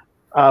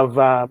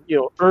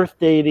earth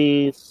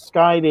deities,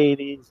 sky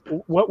deities?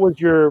 What was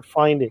your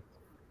finding?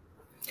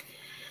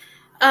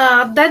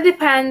 That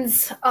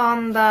depends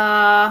on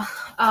the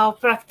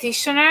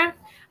practitioner.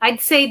 I'd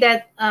say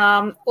that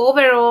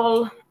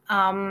overall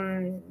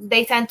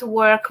they tend to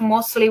work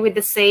mostly with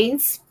the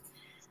saints,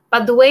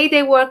 but the way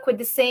they work with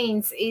the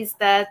saints is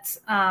that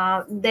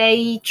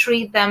they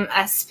treat them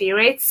as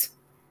spirits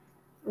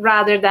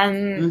rather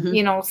than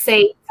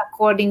saints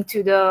according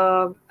to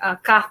the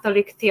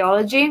Catholic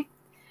theology.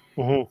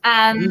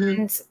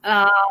 And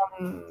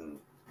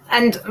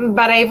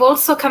but I've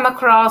also come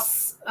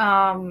across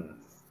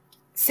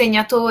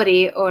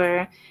Segnatori,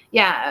 or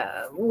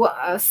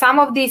some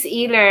of these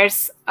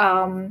healers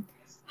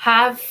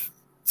have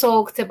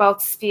talked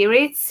about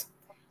spirits.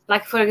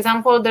 Like, for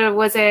example, there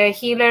was a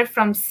healer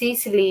from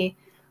Sicily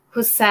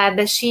who said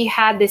that she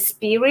had a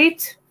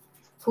spirit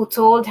who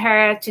told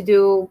her to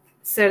do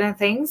certain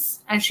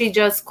things, and she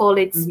just called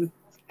it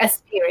a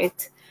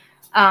spirit.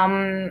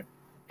 And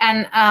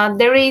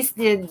there is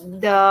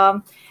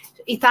the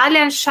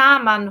Italian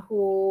shaman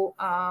who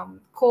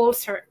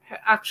calls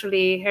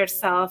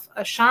herself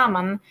a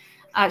shaman.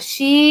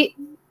 She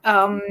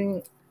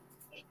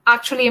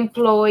actually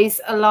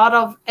employs a lot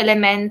of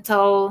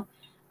elemental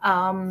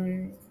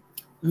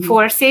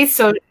forces.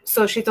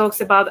 So she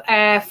talks about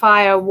air,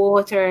 fire,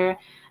 water,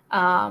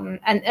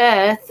 and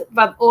earth,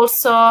 but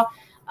also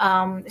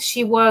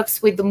she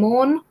works with the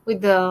moon,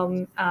 with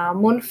the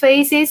moon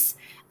phases,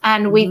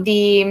 and with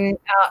the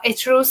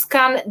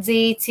Etruscan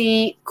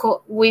deity,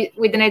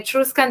 with an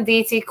Etruscan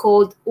deity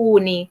called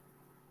Uni.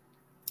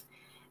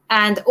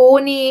 And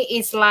Uni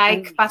is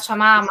like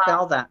Pachamama.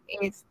 Spell that.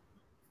 It's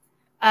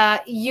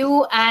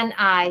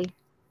UNI.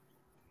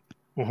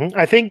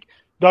 I think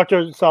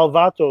Dr.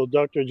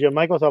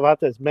 Gianmichael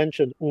Salvato has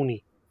mentioned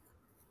Uni.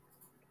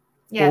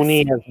 Yes.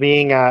 Uni as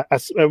being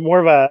more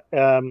of a,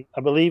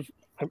 I believe,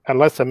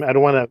 unless I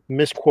don't want to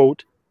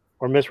misquote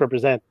or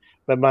misrepresent,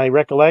 but my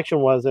recollection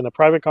was in a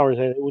private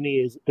conversation, Uni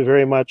is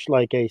very much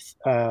like a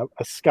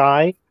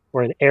sky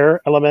or an air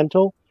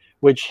elemental,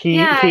 which he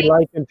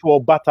likened to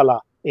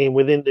Obatala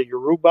within the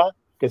Yoruba,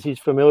 because he's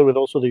familiar with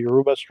also the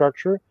Yoruba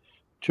structure,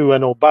 to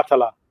an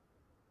Obatala.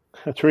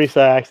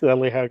 Teresa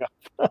accidentally hung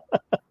up.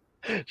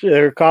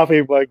 Her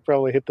coffee mug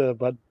probably hit the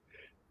button,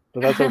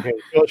 but that's okay.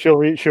 She'll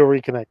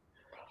reconnect.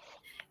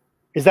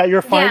 Is that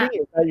your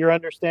finding? Is that your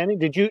understanding?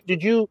 Did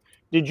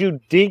you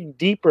dig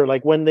deeper?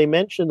 Like when they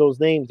mentioned those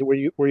names, were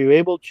you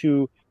able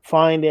to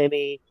find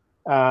any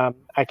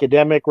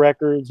academic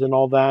records and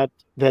all that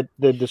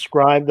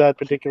describe that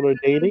particular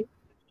deity?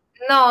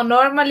 No,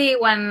 normally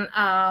when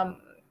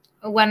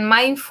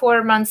my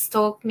informants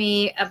talk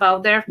me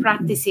about their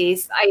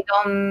practices, I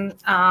don't.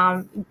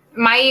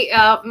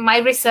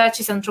 My research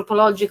is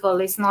anthropological;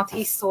 it's not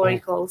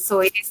historical, so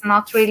it is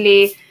not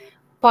really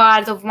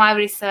part of my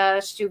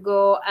research to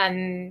go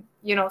and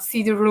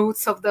see the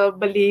roots of the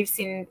beliefs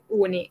in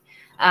Uni.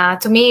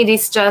 To me, it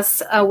is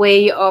just a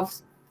way of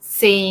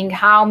saying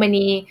how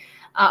many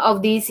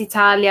of these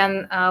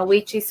Italian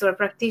witches or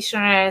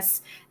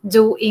practitioners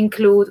do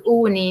include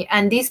Uni,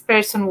 and this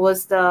person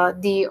was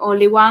the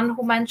only one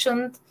who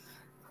mentioned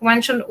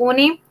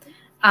Uni.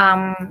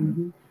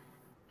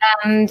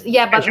 And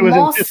yeah, but she was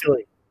in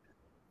Sicily.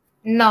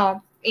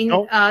 No,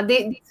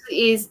 this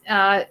is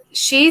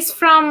she's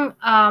from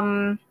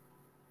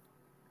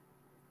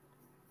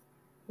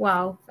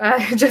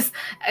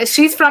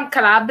she's from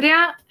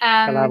Calabria,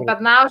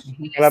 but now she's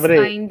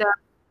in the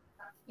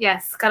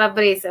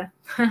Calabrese.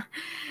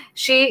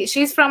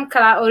 She's from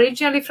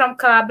originally from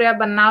Calabria,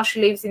 but now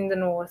she lives in the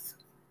north.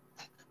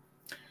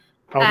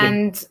 Okay.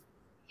 And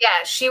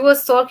yeah, she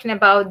was talking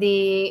about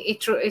the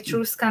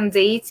Etruscan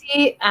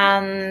deity,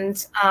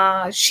 and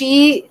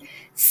she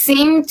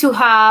seemed to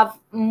have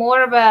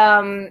more of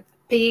a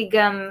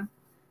pagan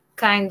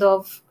kind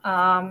of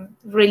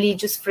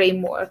religious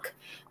framework.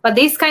 But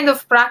these kind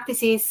of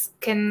practices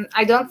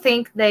I don't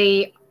think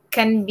they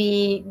can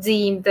be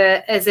deemed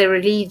as a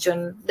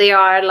religion. They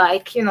are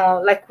like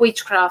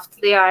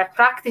witchcraft. They are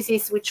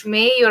practices which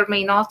may or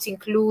may not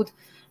include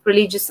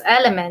religious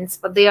elements,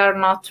 but they are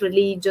not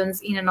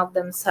religions in and of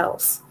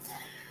themselves.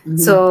 Mm-hmm.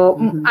 So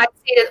I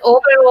see that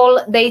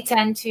overall they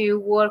tend to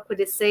work with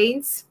the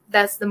saints.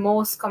 That's the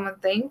most common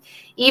thing.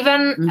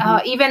 Even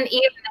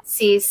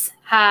illnesses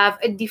have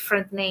a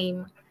different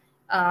name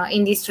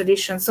in this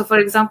tradition. So, for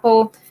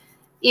example,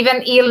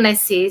 even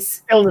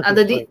illnesses,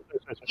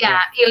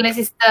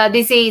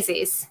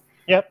 diseases.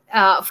 Yep.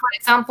 For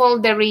example,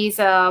 there is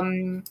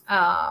an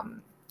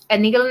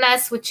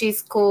illness which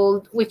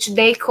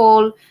they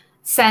call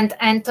Saint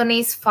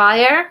Anthony's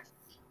fire,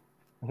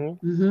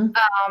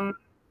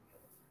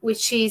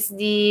 which is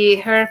the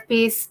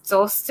herpes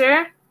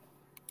zoster,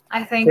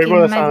 I think.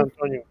 San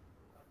Antonio.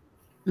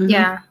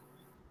 Yeah.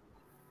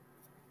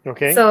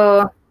 Okay.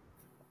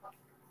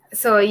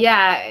 So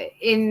yeah,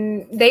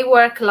 they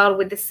work a lot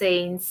with the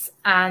saints,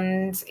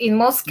 and in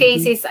most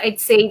cases, I'd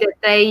say that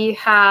they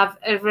have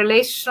a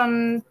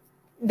relation.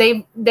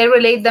 They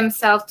relate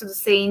themselves to the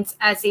saints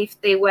as if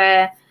they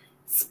were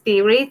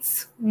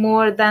spirits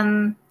more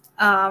than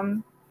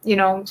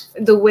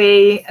the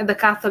way the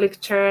Catholic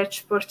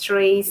Church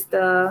portrays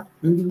the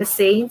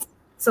saints.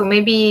 So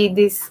maybe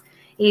this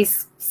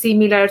is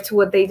similar to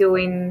what they do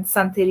in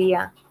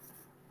Santeria.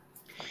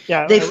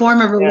 Yeah, they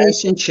form a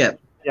relationship.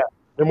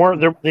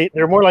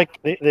 They're more like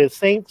the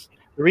saints.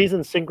 The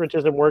reason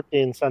syncretism worked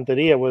in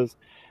Santeria was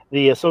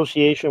the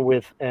association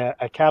with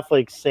a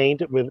Catholic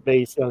saint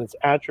based on its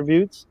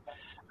attributes,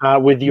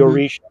 with the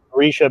Orisha.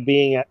 Orisha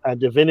being a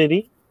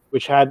divinity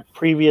which had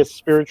previous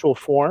spiritual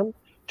form,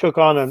 took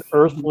on an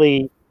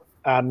earthly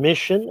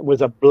mission,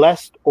 was a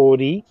blessed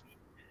Ori,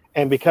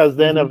 and because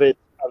then of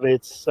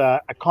its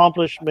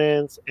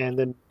accomplishments and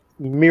the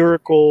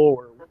miracle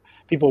or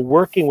people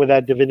working with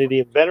that divinity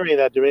and venerating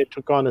that divinity,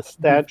 took on a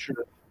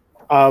stature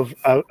of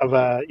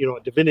a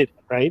divinity,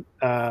 right?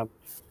 I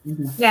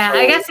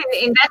guess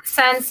in that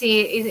sense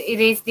it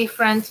is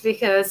different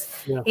because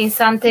in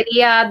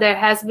Santeria there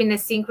has been a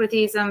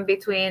syncretism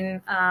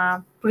between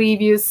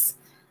previous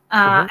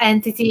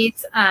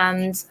entities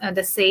and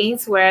the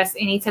saints, whereas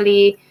in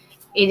Italy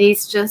it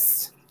is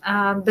just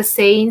the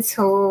saints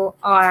who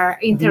are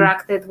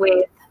interacted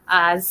with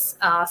as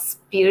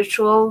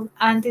spiritual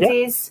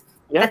entities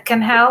that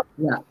can help.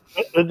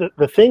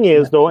 The thing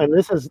is, though, and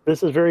this is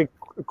very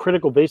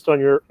critical based on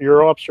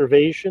your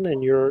observation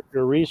and your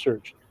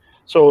research.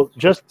 So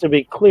just to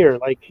be clear,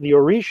 like the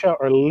Orisha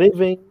are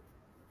living,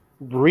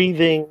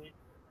 breathing,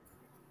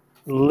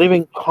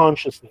 living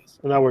consciousness.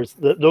 In other words,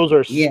 those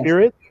are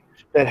spirits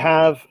that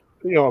have,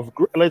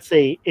 let's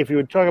say, if you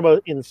would talk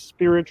about in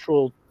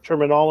spiritual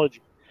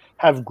terminology,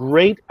 have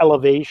great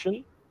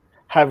elevation,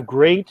 have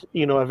great,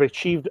 have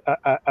achieved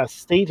a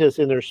status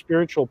in their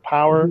spiritual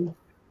power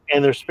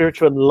and their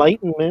spiritual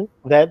enlightenment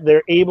that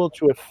they're able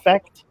to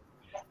affect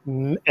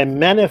and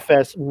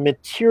manifest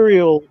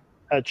material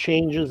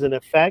changes and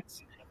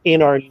effects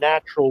in our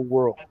natural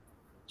world.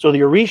 So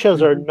the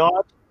Orishas are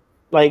not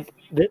like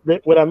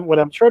what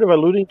I'm sort of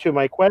alluding to.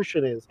 My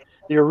question is,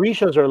 the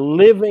Orishas are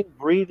living,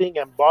 breathing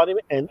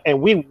embodiment,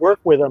 and we work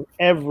with them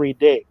every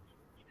day.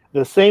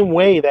 The same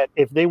way that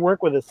if they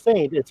work with a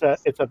saint, it's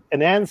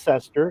an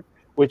ancestor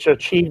which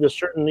achieved a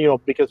certain,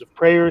 because of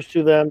prayers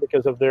to them,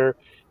 because of their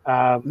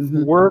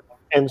work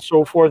and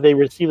so forth, they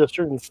receive a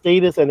certain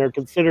status and are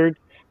considered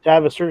to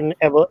have a certain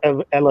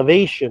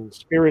elevation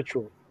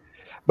spiritual.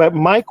 But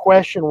my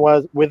question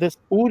was, with this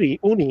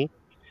Uni,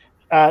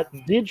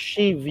 did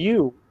she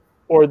view,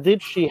 or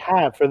did she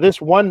have, for this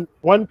one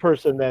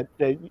person that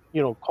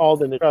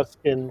called in the trust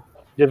in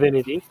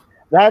divinity,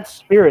 that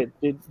spirit,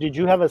 did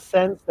you have a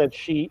sense that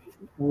she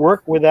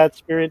worked with that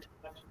spirit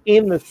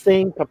in the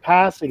same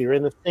capacity or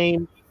in the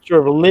same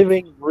sort of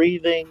living,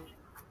 breathing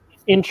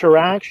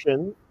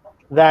interaction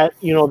that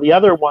the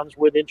other ones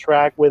would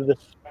interact with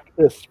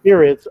the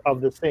spirits of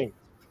the saints?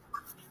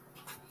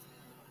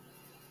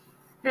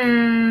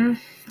 And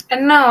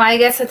no, I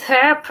guess that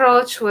her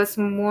approach was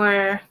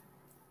more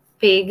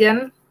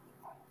pagan.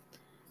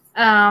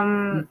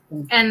 And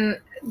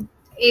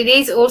it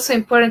is also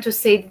important to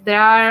say that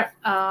there are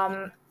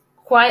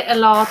quite a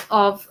lot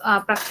of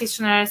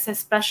practitioners,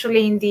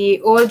 especially in the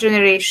old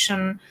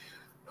generation,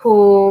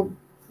 who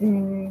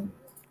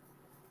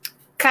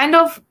kind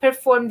of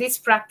perform these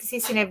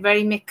practices in a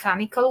very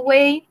mechanical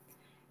way.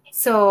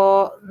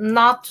 So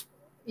not,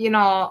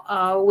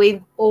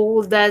 with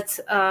all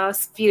that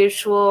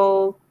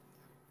spiritual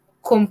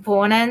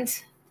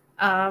component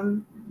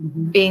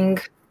being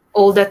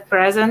all that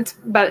present,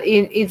 but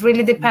it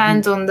really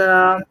depends on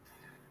the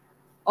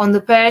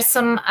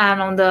person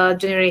and on the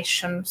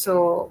generation.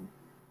 So,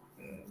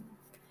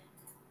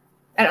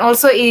 and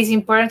also it is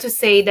important to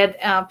say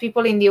that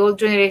people in the old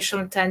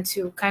generation tend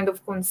to kind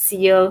of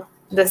conceal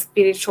the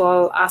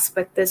spiritual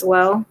aspect as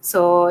well.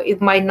 So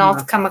it might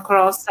not come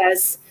across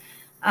as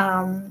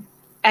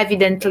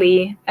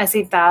evidently as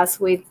it does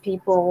with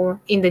people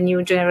in the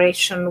new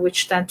generation,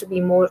 which tend to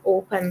be more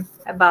open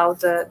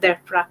about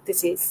their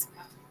practices.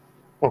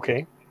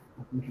 Okay.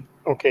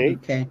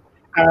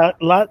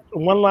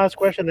 One last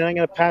question, then I'm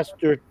going to pass.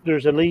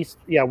 There's at least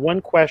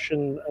one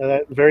question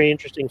very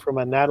interesting from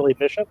a Natalie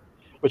Bishop,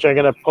 which I'm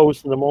going to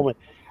post in a moment.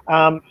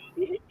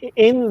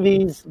 In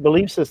these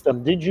belief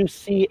systems, did you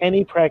see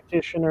any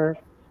practitioner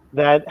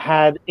that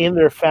had in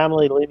their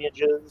family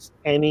lineages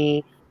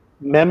any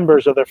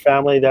members of their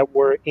family that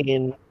were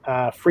in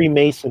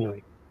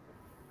Freemasonry,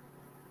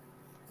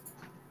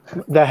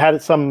 that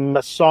had some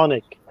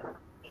Masonic?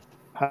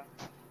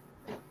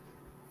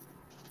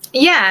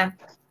 Yeah,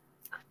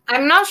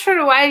 I'm not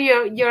sure why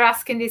you're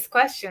asking this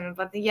question,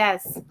 but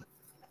yes.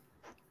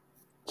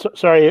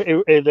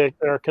 Sorry,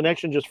 our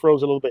connection just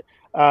froze a little bit.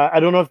 I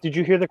don't know did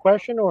you hear the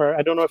question, or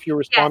I don't know if you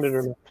responded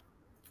or not.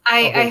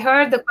 I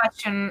heard the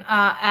question,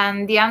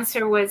 and the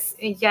answer was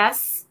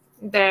yes.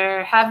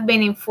 There have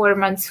been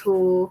informants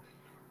who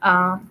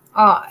are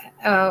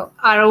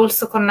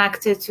also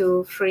connected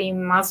to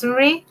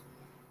Freemasonry.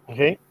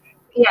 Okay.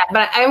 Yeah,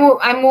 but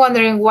I'm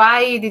wondering,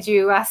 why did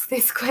you ask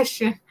this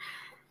question?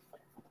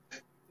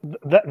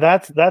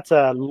 That's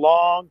a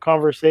long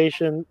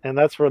conversation, and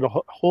that's for the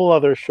whole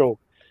other show.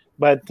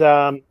 But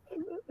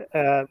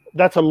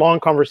that's a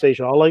long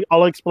conversation.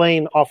 I'll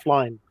explain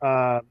offline.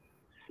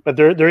 But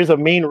there is a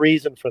main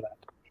reason for that.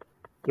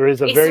 There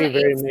is a very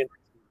main.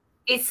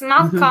 It's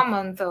not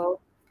common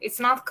though. It's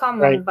not common,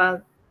 right.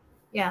 But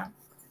yeah,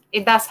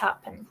 it does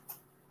happen.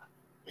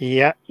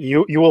 Yeah,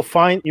 you will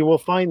find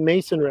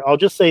Masonry. I'll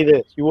just say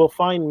this: you will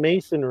find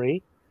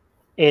Masonry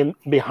in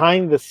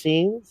behind the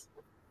scenes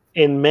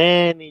in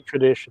many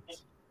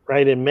traditions,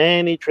 right? In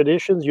many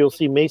traditions, you'll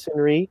see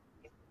Masonry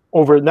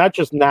over not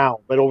just now,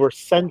 but over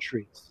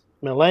centuries,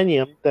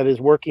 millennium, that is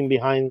working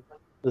behind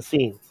the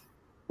scenes,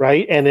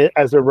 right? And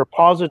as a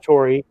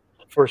repository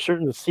for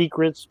certain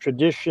secrets,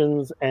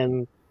 traditions,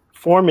 and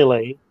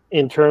formulae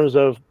in terms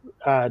of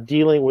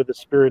dealing with the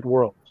spirit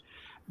world.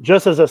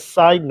 Just as a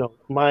side note,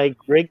 my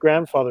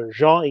great-grandfather,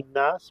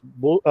 Jean-Ignace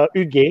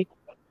Huguet,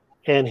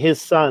 and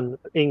his son,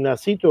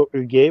 Ignacito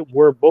Huguet,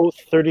 were both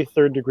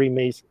 33rd degree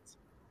Masons.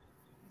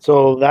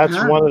 So that's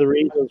one of the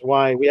reasons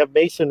why we have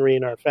Masonry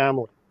in our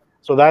family.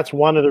 So that's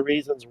one of the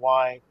reasons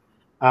why,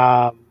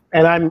 and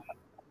I'm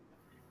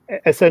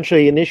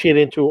essentially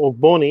initiated into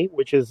Ogboni,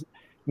 which is,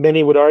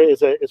 many would argue,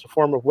 is a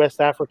form of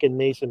West African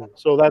Masonry.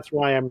 So that's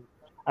why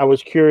I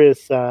was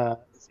curious,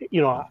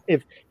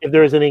 if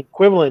there is an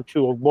equivalent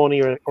to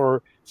Ogboni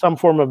or some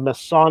form of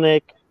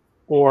Masonic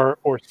or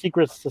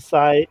secret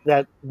society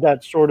that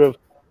sort of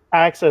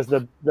acts as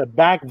the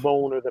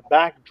backbone or the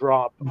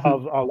backdrop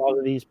of a lot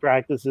of these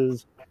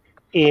practices.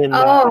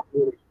 I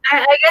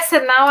guess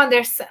that now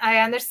I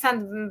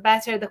understand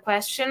better the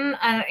question,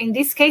 and in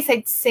this case,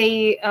 I'd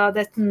say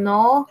that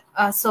no.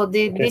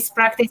 This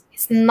practice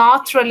is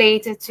not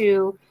related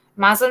to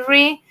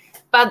Masonry,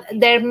 but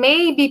there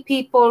may be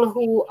people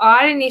who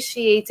are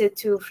initiated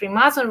to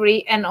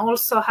Freemasonry and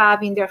also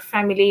have in their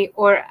family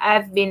or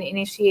have been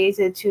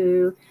initiated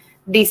to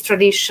this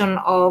tradition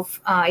of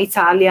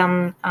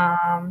Italian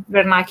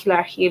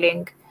vernacular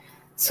healing.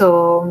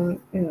 So,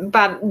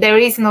 but there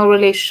is no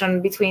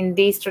relation between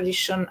this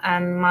tradition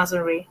and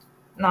Masonry,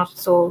 not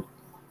so.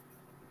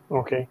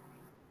 Okay.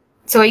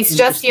 So it's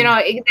just,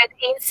 that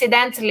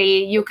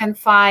incidentally you can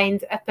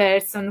find a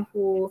person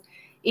who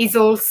is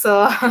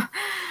also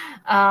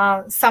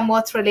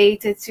somewhat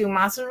related to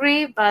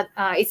Masonry, but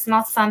it's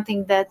not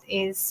something that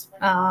is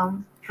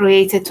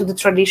related to the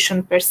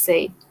tradition per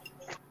se.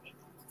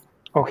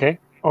 Okay.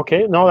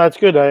 No, that's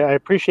good. I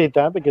appreciate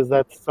that, because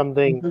that's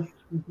something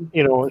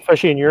you know,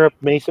 especially in Europe,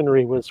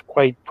 Masonry was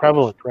quite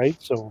prevalent, right?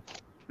 So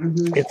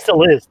it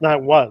still is,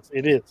 not was,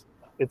 it is.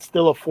 It's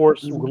still a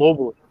force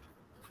globally.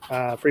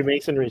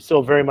 Freemasonry is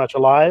still very much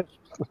alive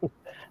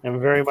and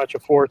very much a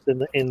force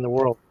in the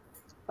world.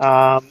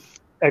 A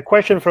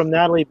question from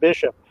Natalie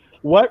Bishop.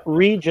 What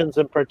regions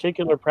in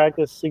particular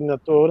practice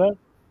Signatura,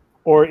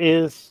 or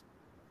is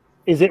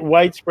it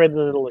widespread in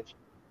Italy?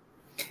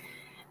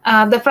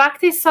 The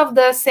practice of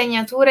the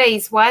segnatura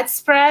is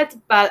widespread,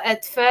 but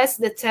at first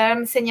the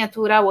term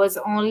segnatura was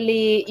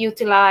only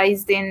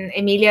utilized in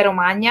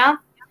Emilia-Romagna.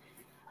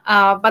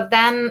 But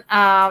then,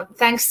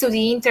 thanks to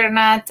the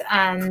internet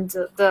and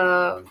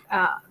the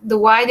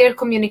wider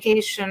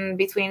communication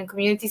between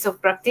communities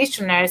of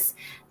practitioners,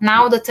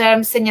 now the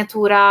term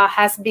segnatura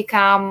has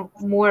become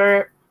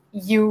more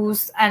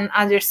used and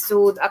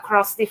understood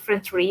across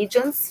different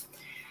regions.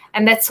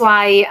 And that's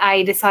why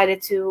I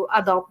decided to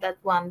adopt that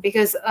one,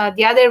 because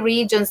the other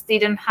regions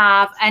didn't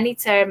have any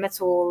term at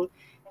all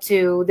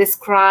to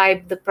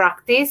describe the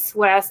practice,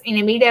 whereas in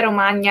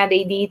Emilia-Romagna,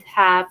 they did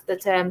have the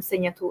term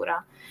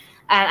segnatura.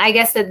 And I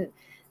guess that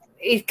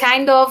it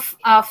kind of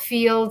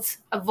filled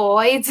a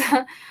void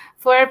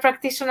for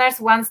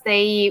practitioners once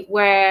they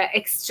were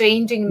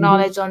exchanging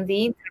knowledge on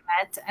the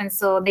internet. And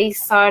so they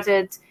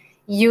started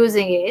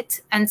using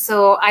it. And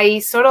so I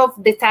sort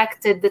of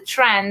detected the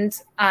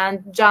trend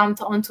and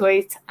jumped onto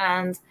it.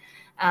 And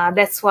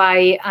that's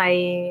why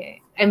I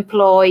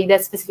employ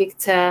that specific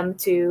term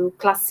to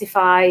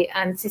classify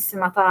and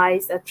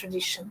systematize that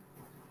tradition.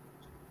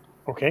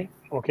 Okay.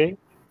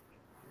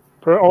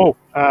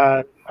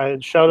 A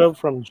shout out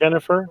from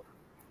Jennifer.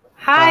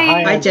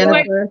 Hi. Hi,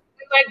 Jennifer.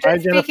 We were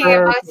just speaking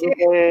about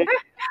you.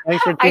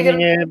 Thanks for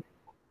tuning in.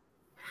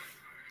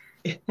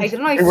 I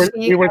don't know if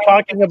we were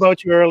talking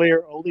about you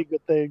earlier. Only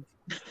good things.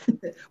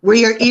 Were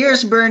your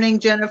ears burning,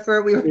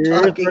 Jennifer? We were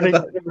talking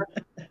about.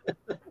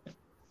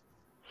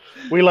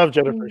 We love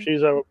Jennifer.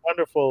 She's a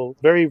wonderful,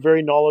 very,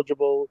 very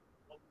knowledgeable.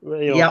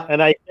 You know,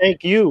 and I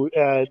thank you,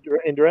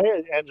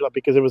 Andrea, Angela,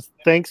 because it was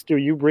thanks to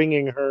you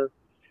bringing her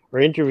or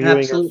interviewing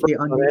Absolutely,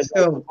 her on your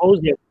show.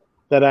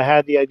 that I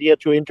had the idea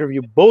to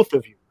interview both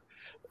of you.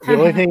 The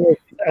only thing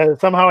is,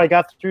 somehow I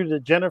got through to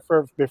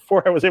Jennifer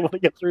before I was able to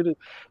get through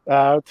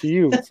to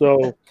you.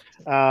 So,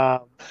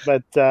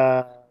 but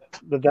I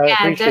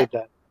appreciate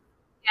that.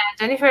 Yeah,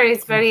 Jennifer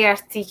is very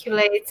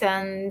articulate,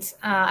 and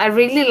I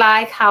really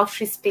like how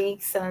she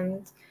speaks,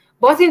 and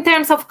both in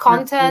terms of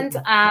content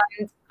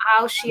and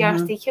how she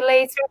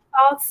articulates her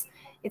thoughts.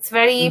 It's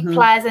very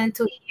pleasant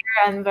to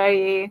hear and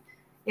very,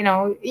 you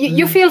know,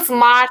 you feel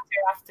smarter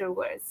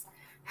afterwards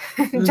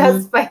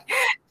just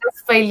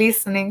by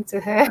listening to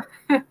her.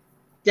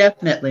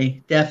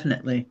 Definitely.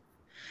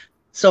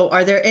 So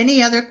are there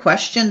any other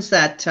questions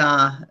that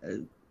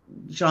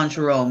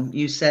Jean-Jerome,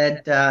 you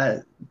said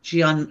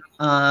Gian,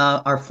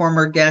 our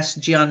former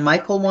guest Gian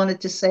Michael wanted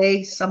to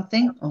say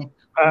something?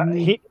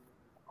 He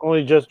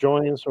only just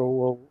joined, so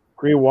we'll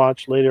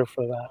rewatch later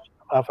for that.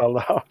 Laugh out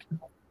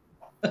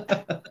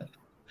loud.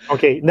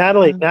 Okay,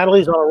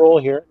 Natalie's on a roll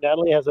here.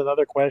 Natalie has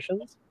another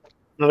question.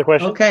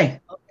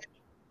 Okay.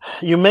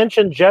 You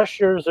mentioned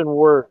gestures and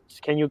words.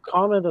 Can you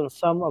comment on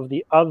some of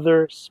the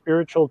other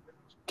spiritual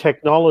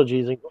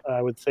technologies,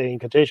 I would say in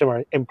quotation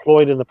marks,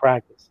 employed in the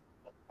practice?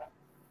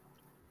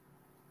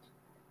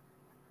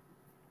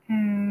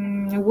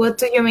 What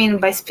do you mean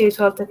by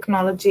spiritual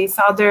technologies?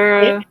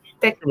 Other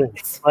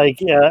techniques? Like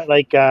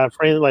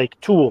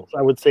tools,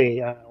 I would say,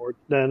 or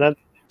not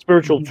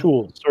spiritual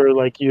tools, or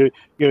like you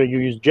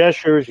use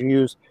gestures, you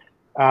use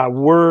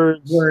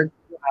words.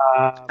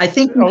 I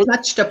think we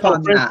touched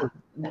upon that.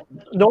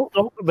 No,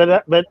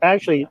 but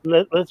actually,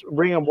 let's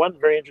bring up one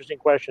very interesting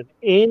question.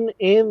 In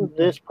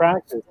this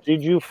practice,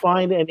 did you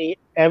find any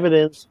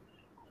evidence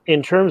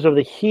in terms of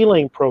the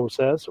healing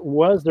process?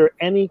 Was there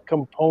any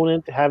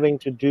component having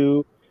to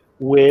do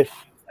with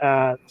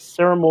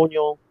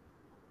ceremonial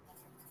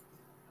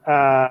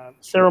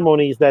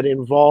ceremonies that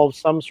involve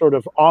some sort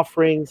of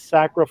offering,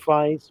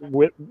 sacrifice,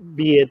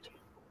 be it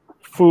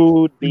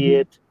food, be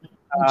it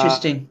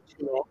interesting,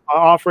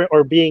 offering,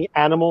 or being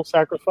animal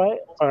sacrifice,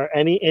 or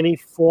any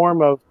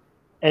form of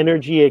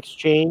energy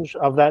exchange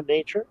of that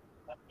nature?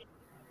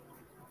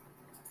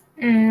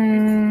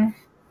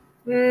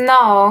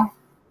 No.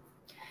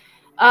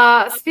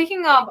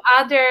 Speaking of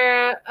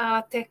other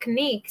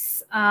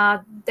techniques,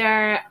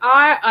 there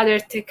are other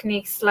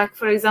techniques. Like,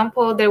 for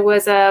example, there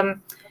was a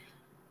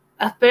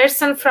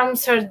person from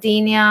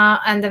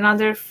Sardinia and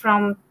another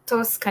from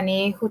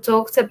Tuscany who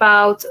talked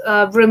about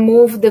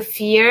remove the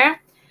fear,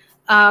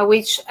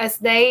 which, as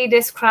they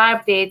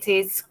described it,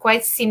 is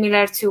quite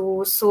similar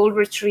to soul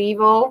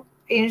retrieval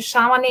in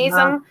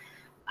shamanism,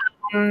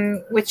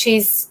 which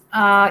is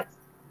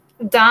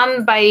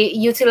done by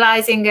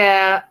utilizing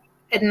a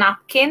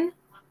napkin.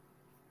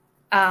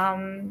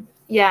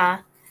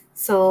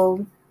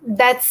 So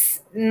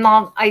that's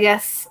not, I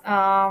guess,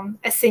 a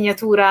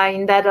segnatura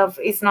in that of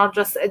it's not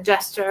just a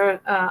gesture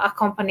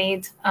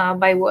accompanied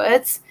by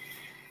words.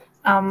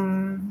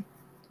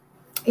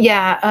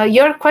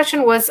 Your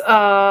question was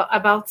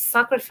about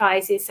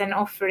sacrifices and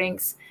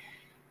offerings.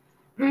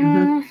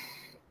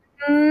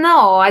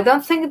 No, I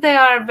don't think they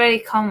are very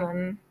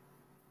common.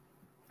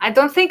 I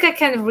don't think I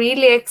can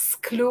really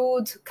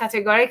exclude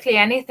categorically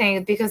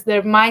anything, because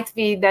there might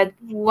be that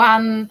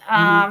one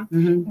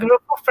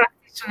group of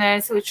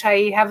practitioners which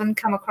I haven't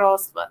come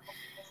across. But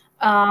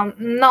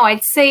no,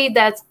 I'd say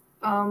that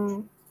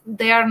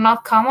they are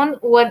not common.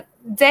 What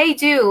they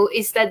do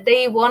is that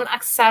they won't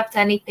accept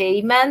any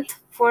payment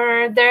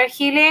for their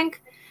healing.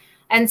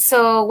 And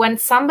so when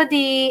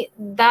somebody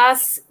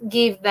does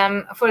give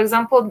them, for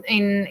example,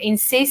 in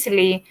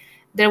Sicily,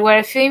 there were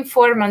a few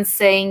informants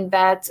saying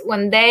that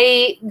when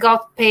they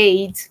got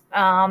paid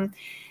and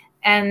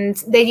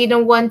they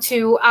didn't want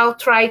to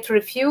outright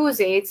refuse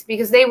it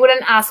because they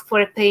wouldn't ask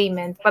for a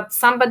payment, but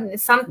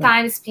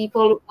sometimes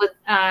people would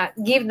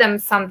give them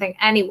something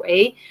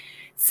anyway.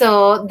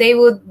 So they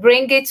would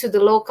bring it to the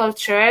local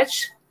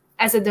church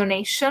as a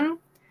donation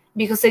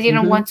because they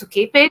didn't want to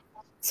keep it.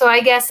 So I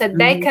guess that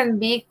they can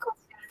be considered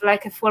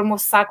like a form of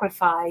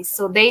sacrifice.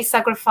 So they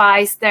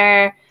sacrifice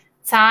their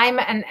time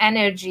and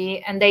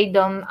energy, and they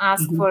don't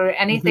ask for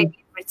anything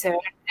in return.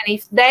 And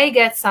if they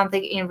get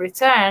something in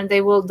return,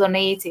 they will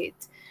donate it.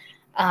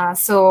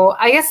 So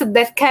I guess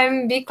that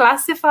can be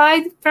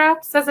classified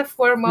perhaps as a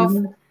form of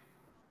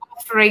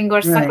offering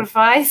or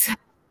sacrifice.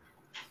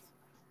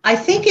 I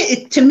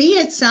think to me,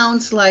 it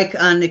sounds like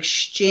an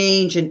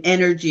exchange, an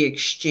energy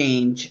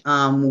exchange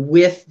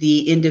with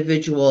the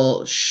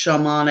individual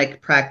shamanic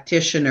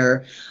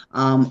practitioner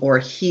or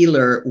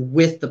healer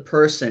with the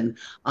person.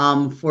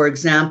 For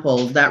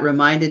example, that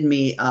reminded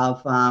me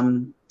of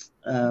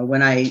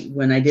when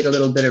I did a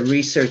little bit of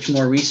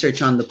more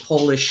research on the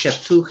Polish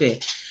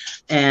szeptuchy,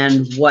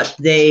 and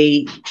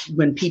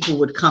when people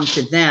would come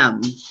to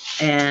them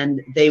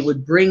and they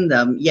would bring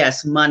them,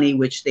 yes, money,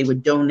 which they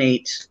would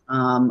donate,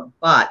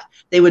 but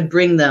they would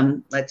bring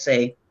them, let's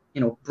say,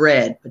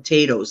 bread,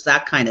 potatoes,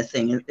 that kind of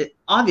thing.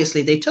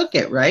 Obviously, they took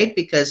it, right?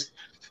 Because,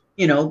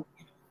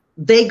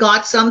 they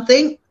got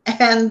something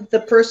and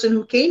the person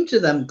who came to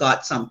them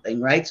got something,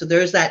 right? So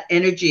there's that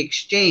energy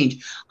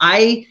exchange.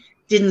 I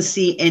didn't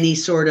see any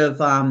sort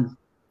of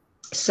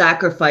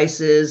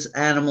sacrifices,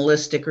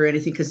 animalistic or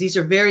anything, because these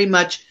are very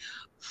much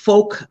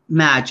folk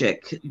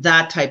magic,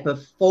 that type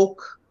of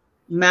folk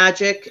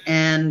magic,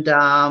 and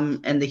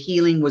the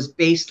healing was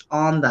based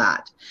on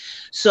that.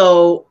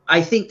 So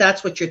I think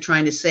that's what you're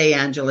trying to say,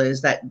 Angela,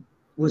 is that,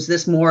 was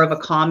this more of a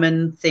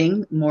common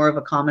thing, more of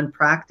a common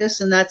practice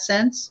in that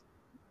sense?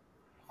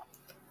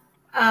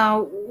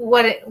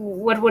 What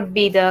would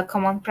be the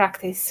common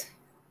practice?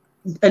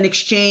 An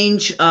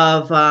exchange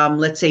of,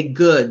 let's say,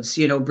 goods,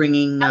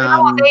 bringing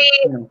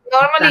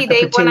normally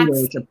they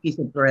potatoes, a piece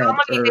of bread,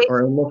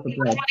 or a loaf of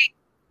bread.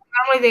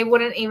 Normally they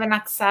wouldn't even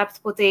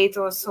accept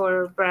potatoes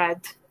or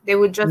bread. They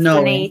would just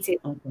donate it.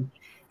 Okay.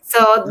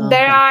 So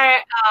there are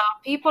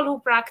people who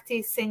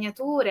practice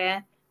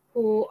segnature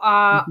who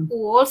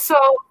also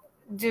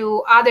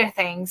do other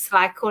things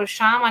like core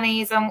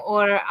shamanism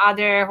or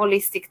other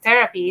holistic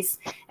therapies,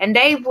 and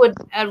they would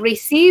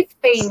receive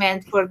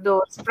payment for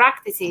those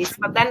practices.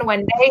 But then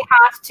when they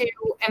have to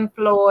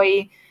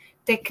employ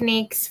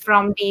techniques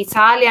from the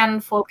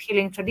Italian folk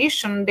healing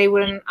tradition, they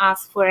wouldn't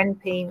ask for any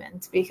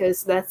payment,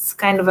 because that's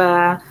kind of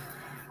a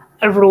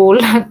rule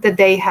that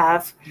they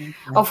have.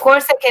 Of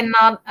course, I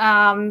cannot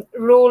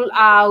rule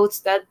out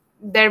that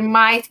there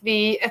might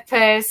be a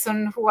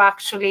person who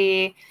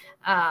actually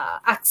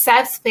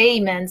accepts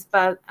payments,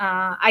 but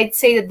I'd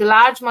say that the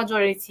large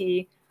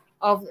majority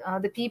of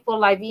the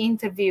people I've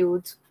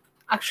interviewed,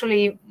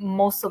 actually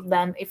most of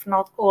them, if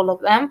not all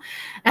of them,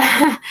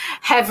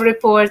 have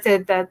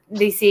reported that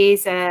this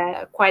is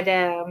quite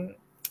a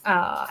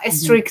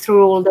strict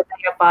rule that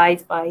they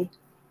abide by.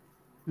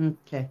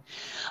 Okay.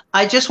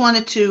 I just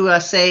wanted to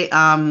say,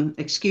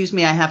 excuse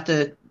me, I have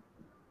to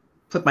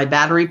put my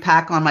battery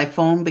pack on my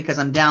phone because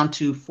I'm down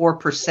to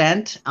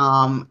 4%,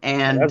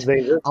 and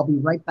I'll be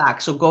right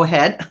back. So go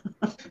ahead.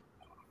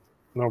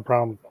 No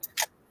problem.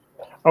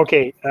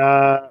 Okay,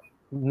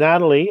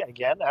 Natalie,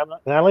 again.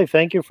 Natalie,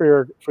 thank you for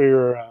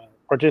your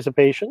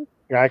participation,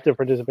 your active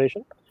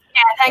participation.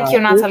 Yeah, thank you,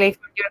 Natalie,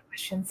 for your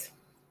questions.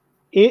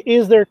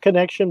 Is there a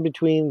connection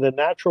between the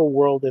natural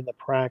world and the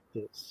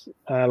practice,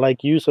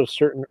 like use of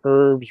certain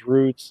herbs,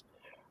 roots,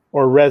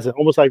 or resin,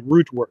 almost like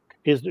root work?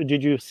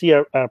 Did you see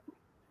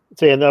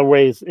say in other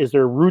ways, is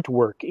there root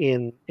work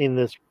in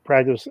this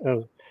practice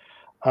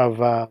of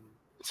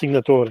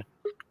segnature?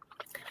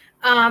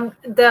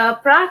 The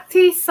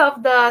practice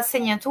of the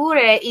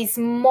segnature is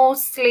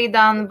mostly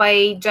done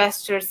by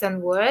gestures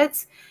and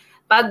words,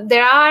 but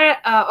there are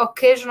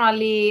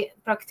occasionally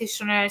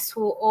practitioners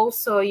who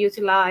also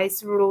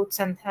utilize roots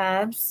and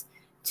herbs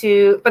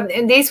but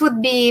these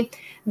would be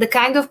the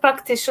kind of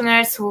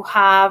practitioners who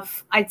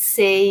have, I'd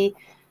say,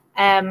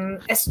 a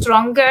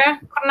stronger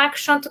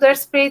connection to their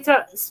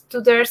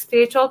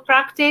spiritual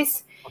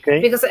practice.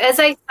 Okay. Because as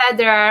I said,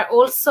 there are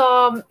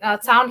also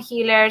town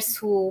healers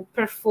who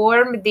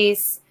perform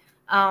these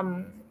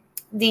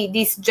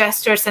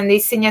gestures and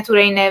these signature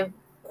in a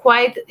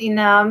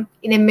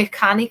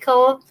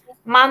mechanical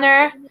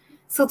manner,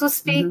 so to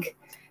speak.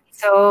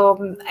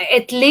 So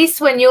at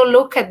least when you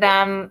look at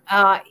them,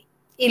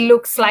 it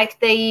looks like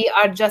they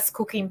are just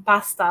cooking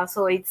pasta.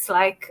 So it's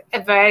like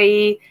a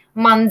very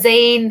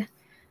mundane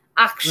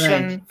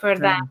action for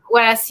them.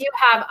 Whereas you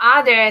have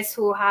others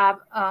who have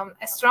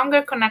a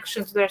stronger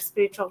connection to their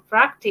spiritual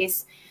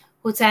practice,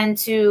 who tend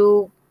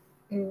to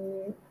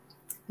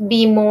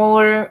be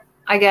more,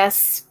 I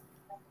guess,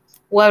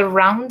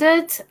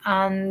 well-rounded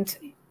and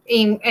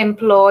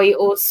employ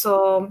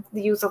also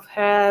the use of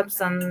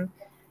herbs and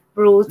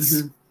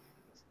roots.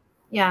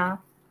 Yeah,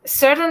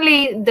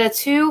 certainly the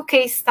two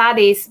case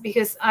studies,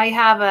 because I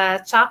have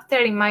a chapter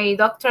in my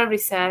doctoral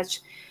research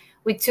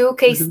with two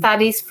case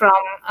studies from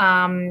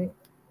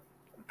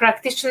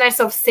practitioners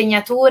of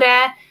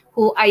Segnature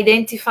who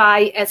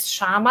identify as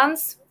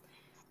shamans.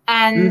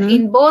 And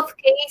in both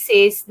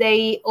cases,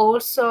 they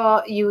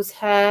also use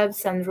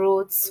herbs and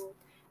roots.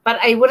 But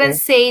I wouldn't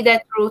say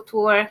that root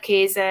work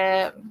is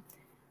a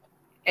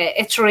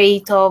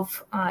trait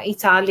of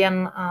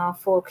Italian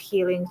folk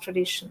healing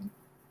tradition.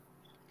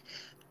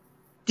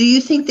 Do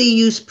you think they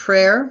use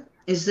prayer?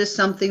 Is this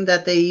something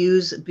that they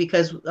use?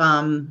 Because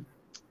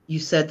you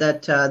said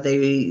that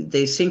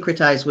they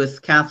syncretize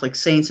with Catholic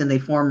saints and they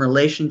form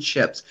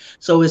relationships.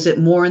 So is it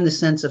more in the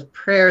sense of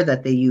prayer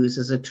that they use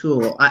as a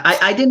tool?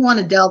 I didn't want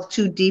to delve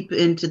too deep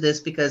into this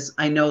because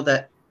I know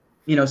that,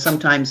 you know,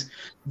 sometimes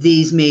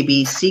these may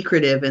be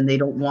secretive and they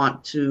don't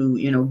want to,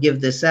 you know, give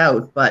this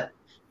out. But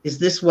is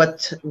this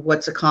what's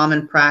a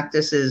common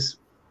practice, is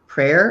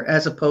prayer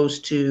as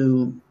opposed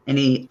to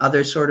any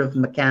other sort of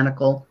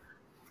mechanical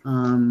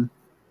tools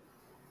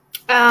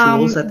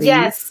that they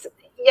use?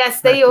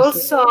 Yes, they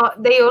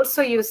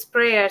also use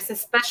prayers,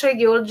 especially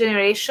the old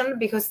generation,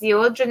 because the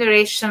old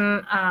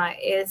generation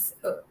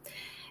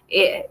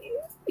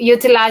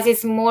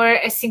utilizes more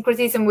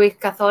syncretism with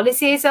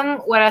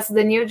Catholicism, whereas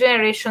the new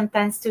generation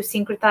tends to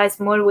syncretize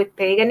more with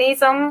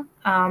paganism.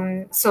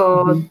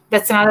 So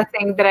that's another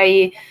thing that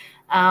I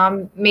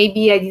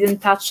maybe I didn't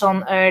touch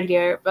on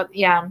earlier, but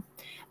yeah.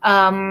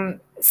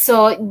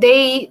 So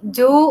they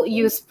do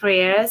use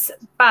prayers,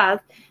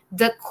 but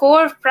the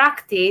core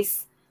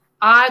practice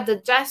are the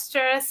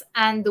gestures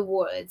and the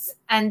words.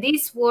 And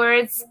these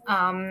words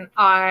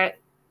are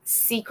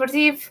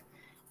secretive,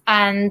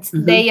 and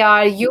they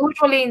are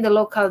usually in the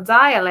local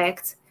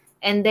dialect,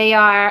 and they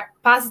are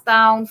passed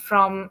down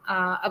from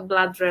a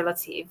blood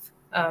relative,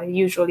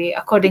 usually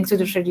according to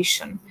the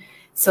tradition.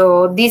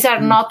 So these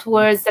are not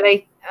words that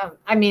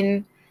I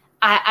mean,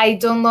 I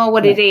don't know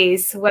what it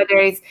is, whether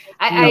it's,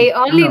 I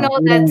only know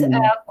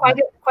that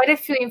quite a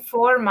few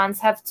informants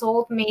have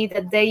told me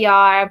that they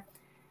are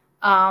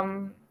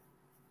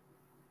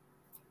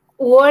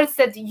words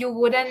that you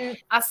wouldn't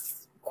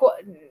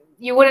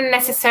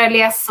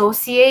necessarily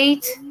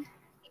associate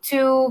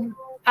to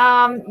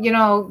you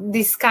know,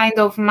 this kind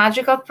of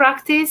magical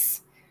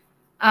practice.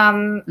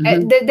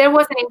 There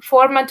was an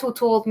informant who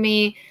told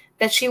me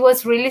that she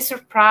was really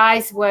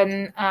surprised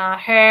when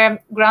her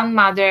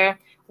grandmother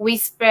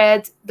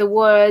whispered the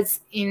words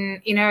in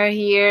her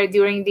ear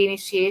during the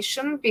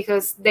initiation,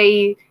 because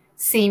they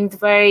seemed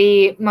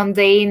very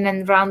mundane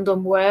and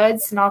random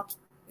words, not,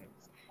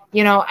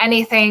 you know,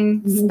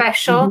 anything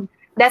special.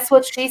 That's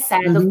what she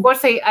said. Of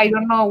course, I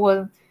don't know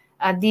what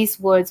these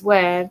words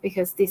were,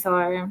 because these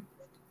are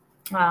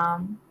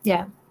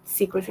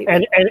secretive.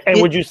 And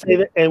would you say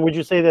that? And would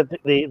you say that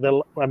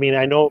the I mean,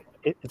 I know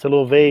it's a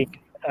little vague,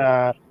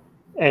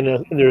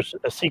 and there's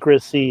a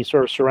secrecy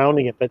sort of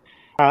surrounding it, but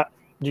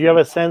do you have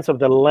a sense of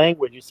the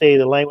language? You say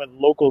the language,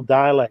 local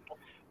dialect,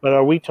 but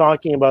are we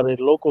talking about a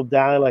local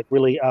dialect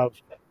really of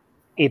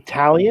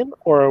Italian,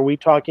 or are we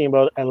talking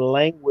about a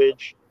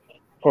language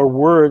or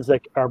words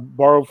that are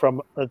borrowed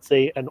from, let's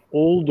say, an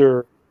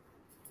older,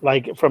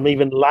 like from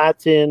even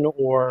Latin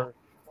or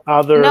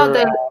other?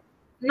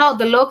 No,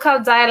 the local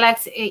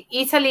dialects.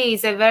 Italy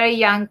is a very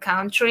young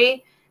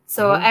country,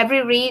 so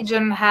every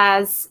region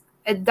has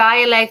a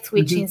dialect,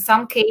 which in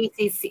some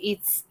cases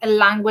it's a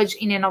language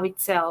in and of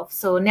itself.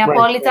 So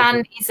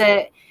Neapolitan is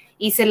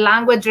a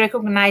language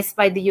recognized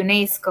by the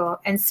UNESCO,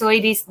 and so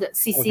it is the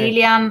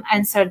Sicilian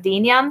and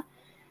Sardinian.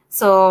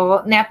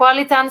 So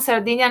Neapolitan,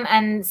 Sardinian,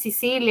 and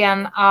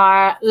Sicilian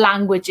are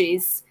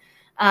languages,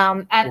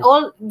 and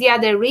all the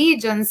other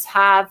regions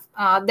have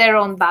their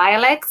own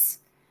dialects,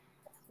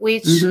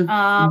 which,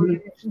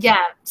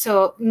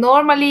 so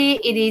normally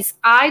it is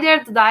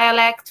either the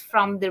dialect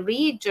from the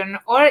region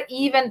or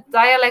even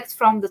dialect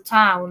from the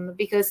town,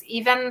 because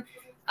even,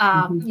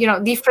 you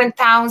know, different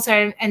towns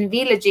and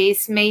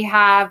villages may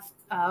have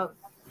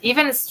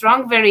even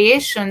strong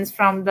variations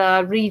from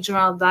the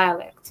regional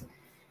dialect.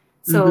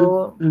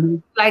 So,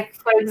 like,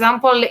 for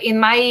example, in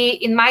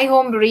my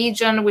home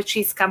region, which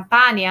is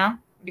Campania,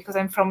 because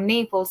I'm from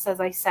Naples, as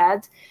I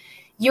said,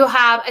 you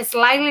have a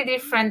slightly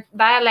different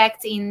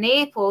dialect in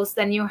Naples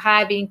than you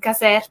have in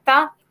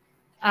Caserta,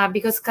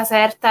 because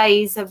Caserta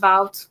is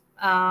about,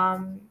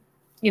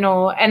 you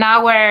know, an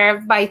hour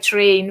by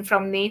train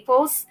from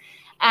Naples,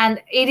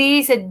 and it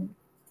is a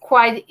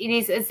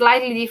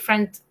slightly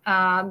different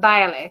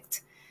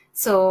dialect.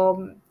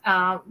 So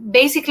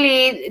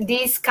basically,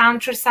 these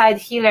countryside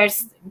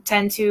healers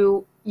tend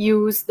to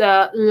use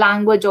the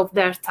language of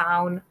their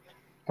town.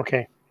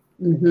 Okay.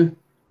 Okay.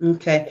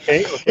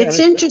 Okay. It's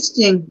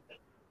interesting.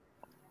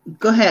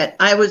 Go ahead.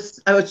 I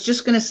was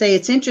just going to say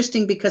it's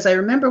interesting because I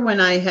remember when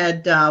I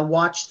had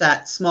watched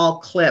that small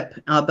clip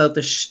about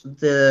the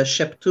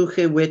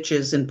Szeptuchy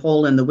witches in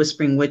Poland, the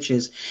Whispering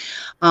Witches.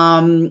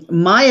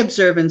 My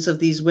observance of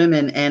these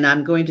women, and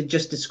I'm going to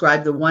just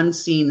describe the one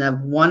scene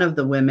of one of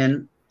the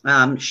women.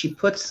 She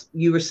puts,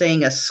 you were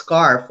saying, a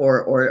scarf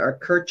or a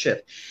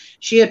kerchief.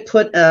 She had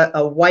put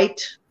a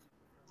white,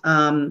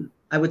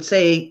 I would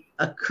say,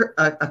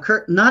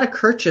 not a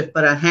kerchief,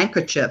 but a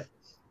handkerchief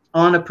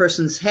on a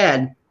person's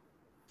head.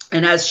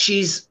 And as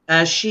she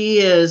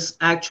is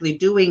actually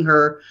doing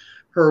her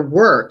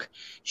work,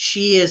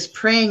 she is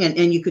praying,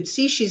 and you could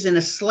see she's in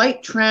a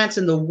slight trance,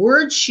 and the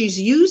words she's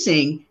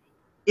using,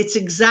 it's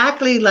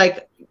exactly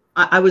like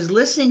I was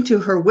listening to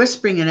her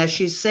whispering, and as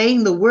she's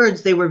saying the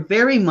words, they were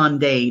very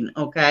mundane,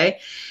 okay?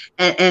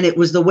 And it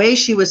was the way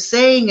she was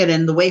saying it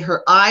and the way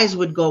her eyes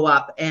would go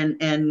up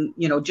and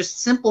you know,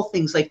 just simple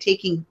things like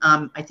taking,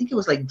 I think it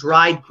was like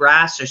dried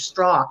grass or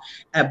straw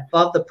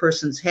above the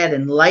person's head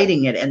and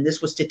lighting it. And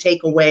this was to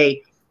take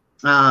away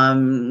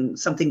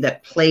something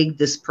that plagued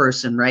this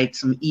person, right?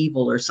 Some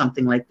evil or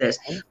something like this.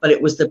 But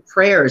it was the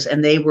prayers,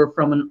 and they were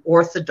from an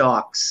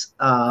Orthodox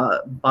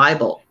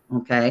Bible.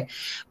 Okay,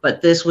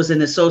 but this was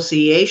an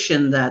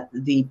association that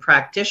the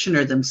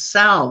practitioner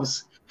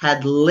themselves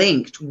had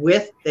linked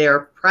with their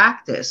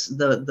practice,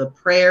 the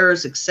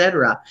prayers,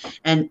 etc.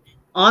 And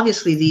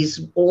obviously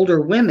these older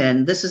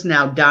women, this is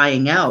now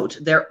dying out.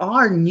 There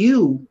are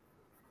new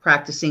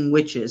practicing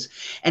witches.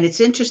 And it's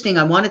interesting,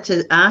 I wanted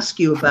to ask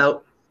you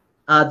about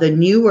the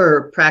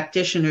newer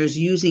practitioners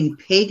using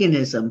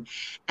paganism.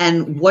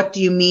 And what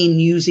do you mean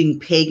using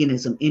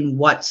paganism? In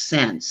what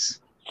sense?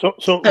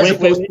 So as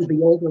opposed to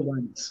the older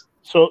ones.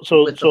 So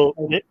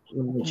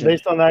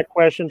based on that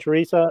question,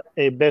 Teresa,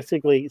 it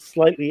basically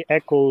slightly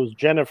echoes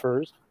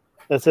Jennifer's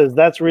that says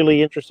that's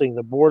really interesting.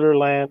 The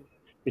borderland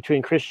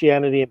between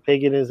Christianity and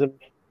paganism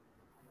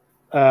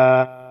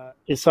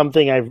is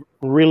something I'm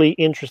really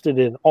interested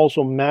in.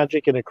 Also,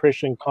 magic in a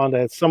Christian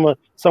context,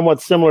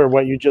 somewhat similar to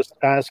what you just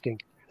asking.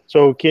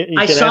 So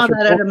I saw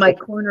that out of my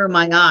corner of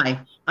my eye.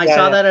 I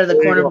saw that out of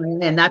the corner of my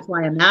eye, and that's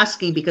why I'm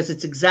asking, because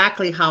it's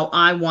exactly how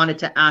I wanted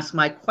to ask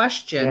my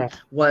question,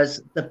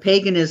 was the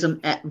paganism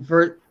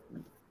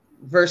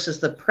versus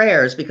the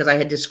prayers, because I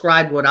had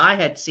described what I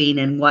had seen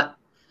and what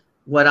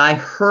I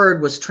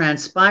heard was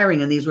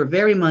transpiring, and these were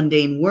very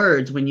mundane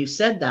words when you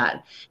said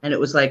that, and it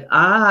was like,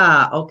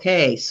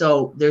 okay,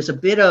 so there's a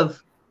bit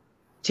of,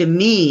 to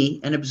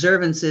me, an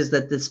observance is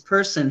that this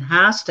person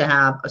has to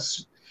have a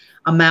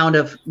amount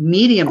of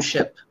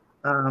mediumship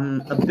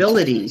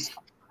abilities,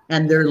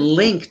 and they're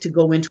linked to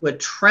go into a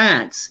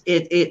trance.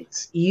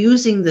 It's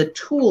using the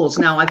tools.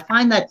 Now, I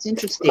find that's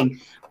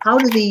interesting. How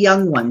do the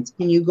young ones,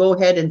 can you go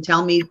ahead and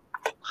tell me,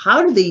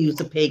 how do they use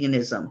the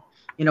paganism?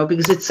 You know,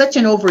 because it's such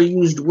an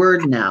overused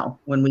word now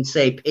when we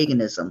say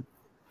paganism.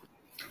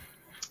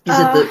 Is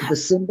it the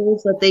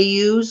symbols that they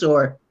use,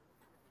 or?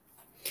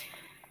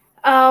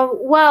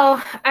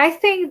 Well, I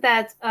think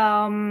that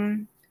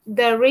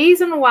the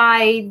reason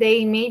why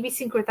they may be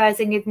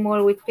syncretizing it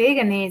more with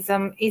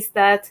paganism is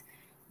that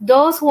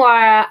those who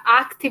are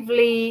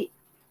actively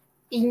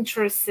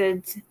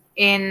interested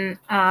in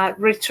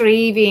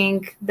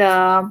retrieving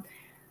the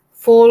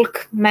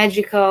folk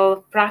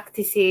magical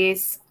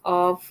practices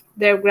of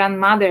their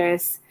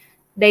grandmothers,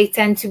 they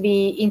tend to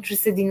be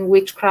interested in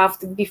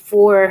witchcraft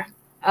before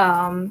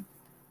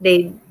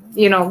they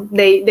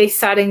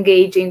start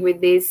engaging with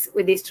this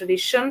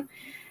tradition.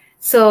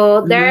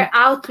 So their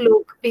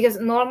outlook, because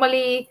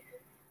normally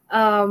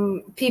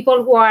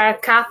people who are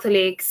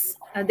Catholics,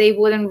 they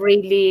wouldn't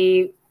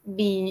really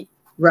be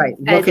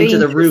look into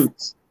the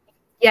roots.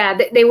 Yeah,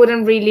 they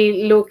wouldn't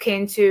really look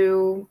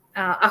into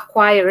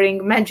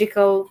acquiring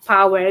magical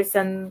powers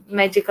and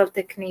magical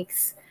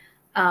techniques.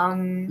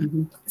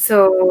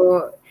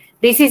 So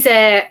this is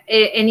an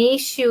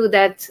issue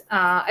that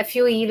a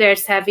few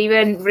healers have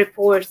even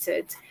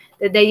reported,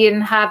 that they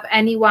didn't have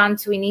anyone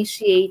to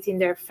initiate in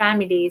their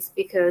families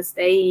because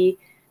they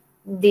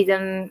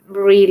didn't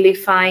really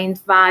find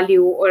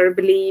value or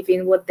believe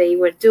in what they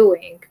were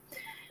doing.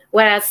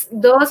 Whereas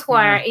those who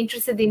are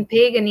interested in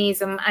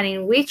paganism and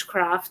in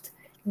witchcraft,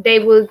 they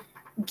will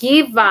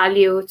give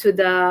value to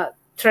the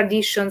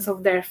traditions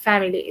of their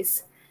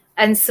families.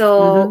 And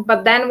so,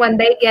 but then when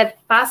they get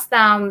passed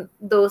down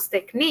those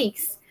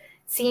techniques,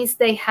 since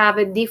they have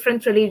a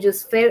different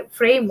religious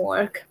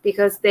framework,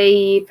 because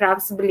they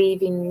perhaps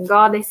believe in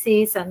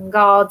goddesses and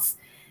gods,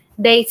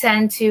 they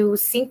tend to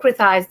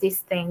syncretize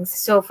these things.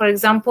 So, for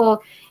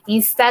example,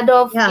 instead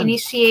of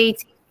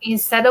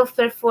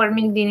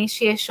performing the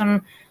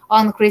initiation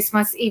on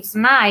Christmas Eve's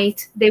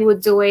night, they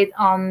would do it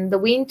on the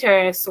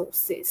winter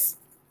solstice.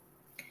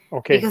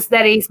 Okay. Because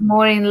that is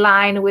more in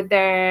line with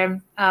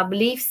their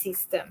belief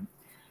system.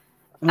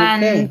 Okay.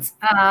 And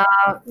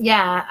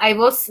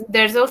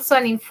there's also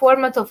an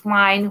informant of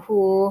mine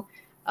who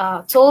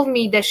told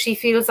me that she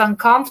feels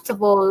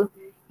uncomfortable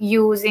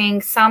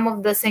using some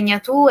of the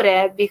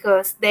segnature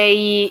because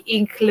they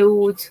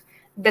include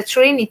the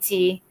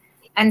Trinity,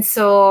 and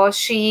so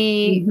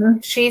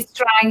she's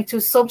trying to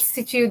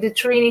substitute the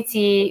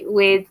Trinity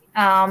with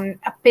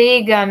a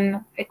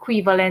pagan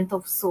equivalent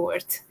of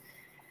sort.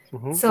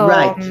 So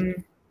Right.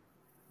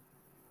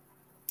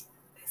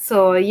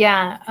 so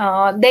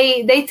yeah,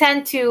 they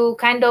tend to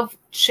kind of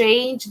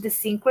change the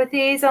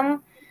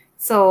syncretism.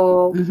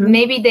 So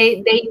maybe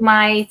they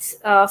might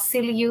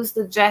still use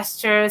the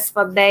gestures,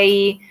 but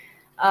they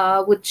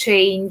would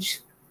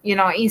change. You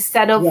know,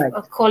 instead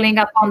of calling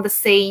upon the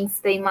saints,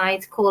 they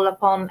might call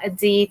upon a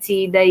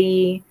deity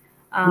they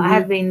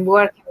have been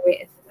working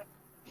with.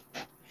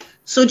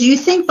 So do you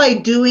think by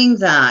doing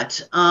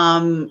that,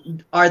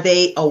 are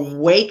they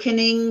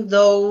awakening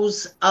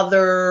those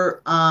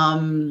other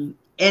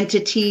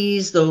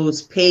entities,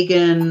 those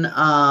pagan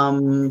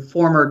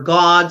former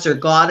gods or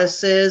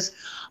goddesses?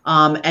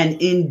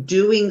 And in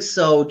doing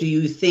so, do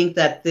you think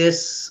that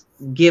this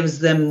gives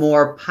them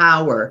more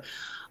power?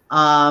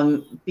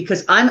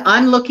 Because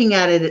I'm looking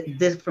at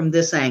it from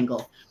this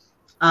angle.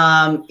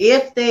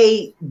 If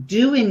they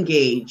do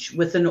engage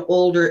with an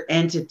older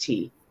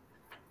entity,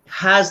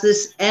 has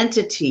this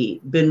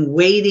entity been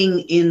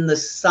waiting in the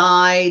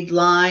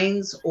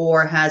sidelines,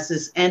 or has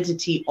this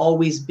entity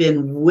always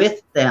been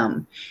with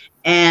them?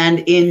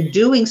 And in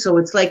doing so,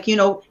 it's like, you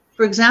know,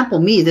 for example,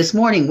 me this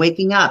morning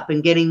waking up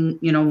and getting,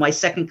 you know, my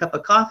second cup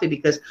of coffee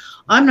because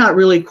I'm not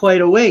really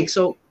quite awake.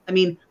 So, I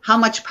mean, how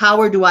much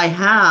power do I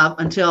have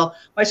until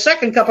my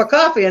second cup of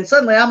coffee and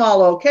suddenly I'm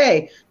all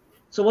okay?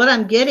 So what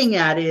I'm getting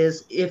at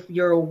is, if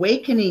you're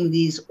awakening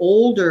these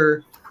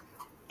older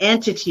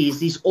entities,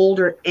 these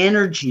older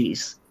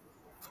energies,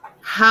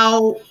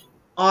 how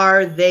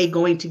are they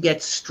going to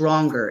get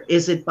stronger?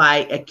 Is it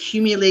by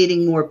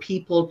accumulating more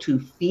people to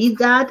feed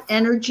that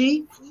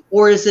energy?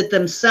 Or is it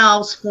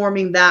themselves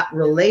forming that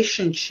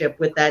relationship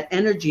with that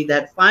energy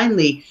that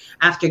finally,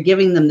 after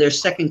giving them their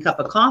second cup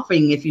of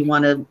coffee, if you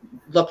want to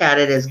look at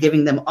it as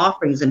giving them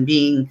offerings and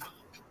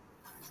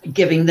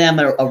giving them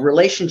a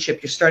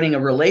relationship, you're starting a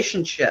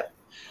relationship.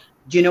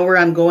 Do you know where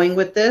I'm going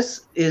with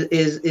this?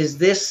 Is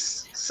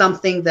this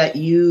something that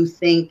you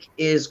think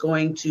is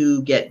going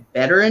to get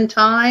better in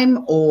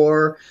time,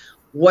 or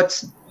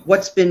what's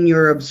been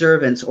your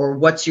observance, or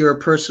what's your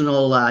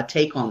personal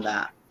take on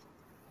that?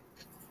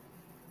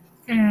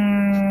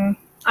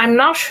 I'm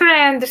not sure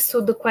I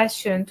understood the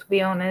question, to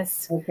be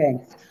honest. Okay.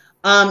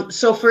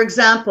 So for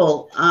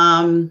example,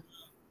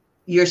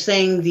 you're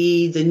saying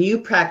the new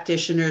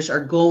practitioners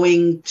are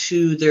going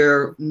to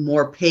their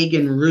more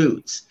pagan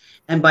roots,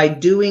 and by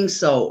doing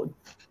so,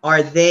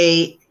 are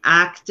they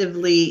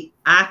actively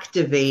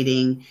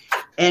activating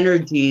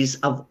energies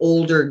of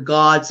older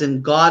gods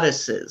and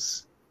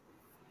goddesses?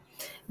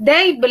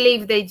 They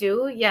believe they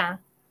do, yeah.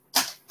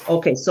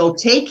 Okay, so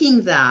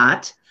taking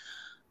that,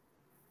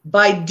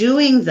 by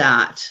doing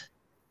that,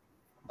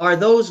 are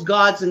those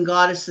gods and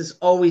goddesses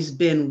always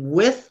been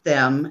with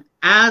them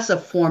as a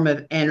form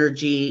of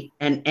energy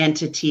and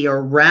entity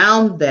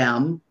around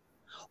them?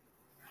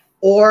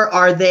 Or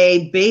are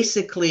they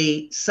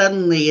basically,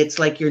 suddenly it's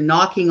like you're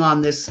knocking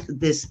on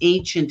this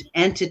ancient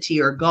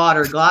entity or god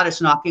or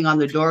goddess knocking on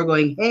the door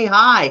going, hey,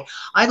 hi,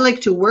 I'd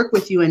like to work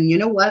with you. And you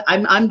know what,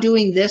 I'm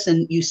doing this.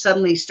 And you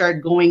suddenly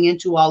start going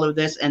into all of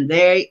this. And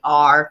they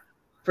are,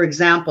 for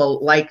example,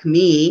 like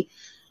me,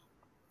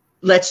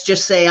 let's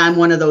just say I'm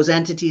one of those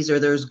entities, or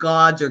there's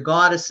gods or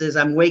goddesses.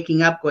 I'm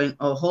waking up going,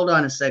 oh, hold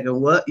on a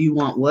second. What? You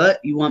want what?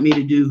 You want me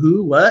to do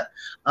who? What?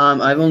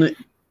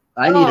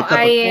 I need a cup of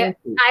coffee.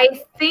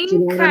 I think you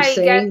know what I'm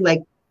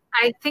saying?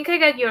 I think I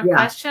get your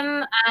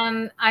question,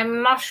 and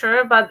I'm not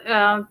sure, but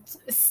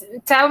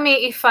tell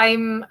me if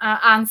I'm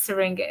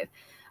answering it.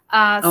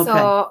 Okay.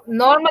 So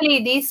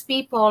normally these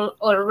people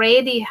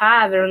already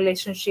have a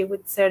relationship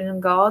with certain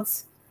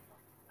gods.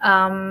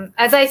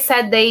 As I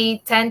said,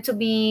 they tend to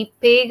be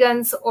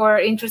pagans or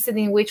interested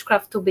in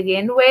witchcraft to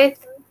begin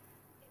with.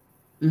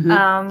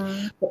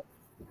 But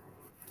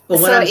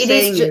what I'm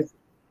saying is,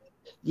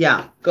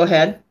 yeah, go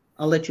ahead.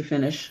 I'll let you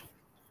finish.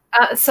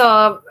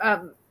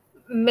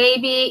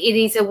 Maybe it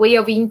is a way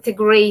of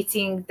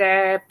integrating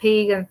their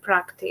pagan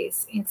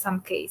practice in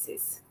some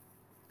cases.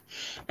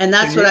 And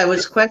that's what I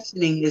was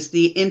questioning, is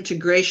the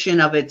integration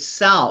of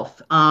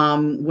itself.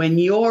 When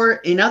you're,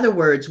 in other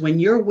words, when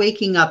you're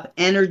waking up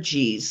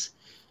energies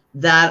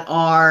that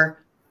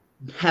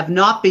have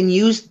not been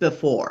used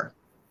before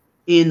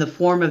in the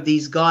form of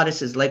these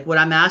goddesses, like what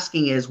I'm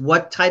asking is,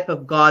 what type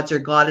of gods or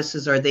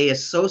goddesses are they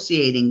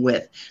associating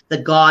with? The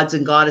gods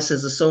and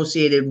goddesses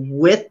associated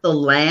with the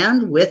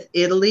land, with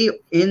Italy,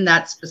 in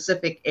that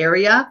specific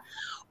area?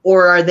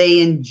 Or are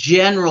they in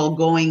general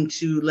going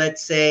to,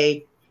 let's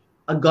say,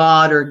 a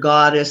god or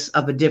goddess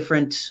of a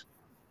different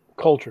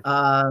culture,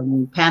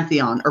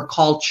 pantheon or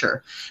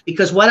culture?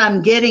 Because what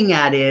I'm getting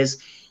at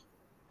is,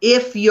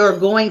 if you're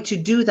going to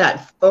do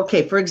that,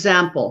 okay, for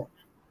example,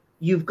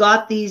 you've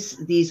got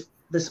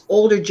this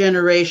older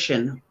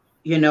generation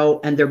you know,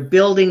 and they're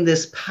building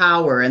this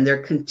power and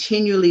they're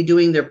continually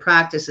doing their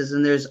practices,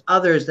 and there's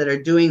others that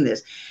are doing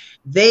this.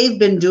 They've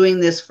been doing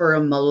this for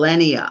a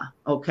millennia,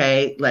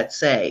 okay? Let's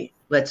say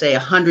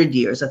 100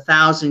 years,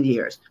 1,000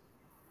 years.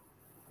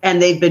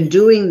 And they've been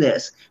doing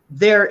this.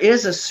 There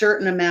is a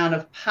certain amount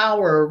of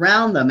power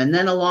around them. And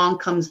then along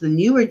comes the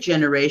newer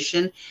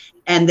generation,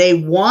 and they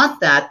want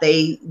that,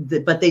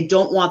 but they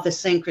don't want the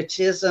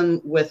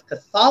syncretism with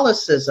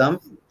Catholicism.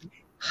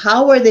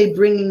 How are they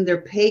bringing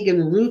their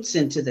pagan roots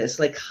into this?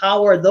 Like,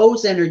 how are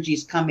those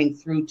energies coming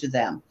through to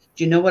them?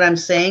 Do you know what I'm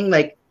saying?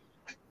 Like,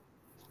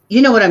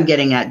 you know what I'm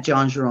getting at,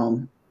 John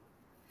Jerome?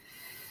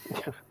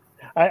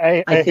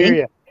 I hear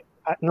you.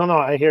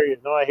 I hear you.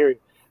 I hear you.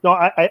 No,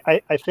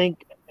 I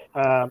think,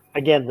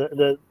 again,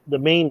 the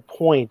main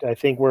point I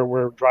think where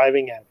we're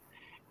driving at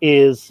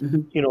is,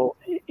 you know,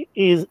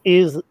 is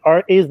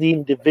the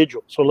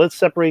individual. So let's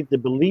separate the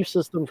belief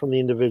system from the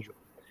individual.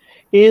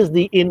 Is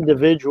the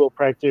individual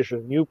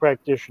practitioner, new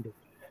practitioner,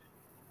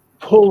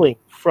 pulling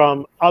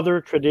from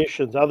other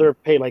traditions,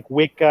 like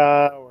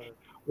Wicca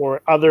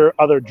or other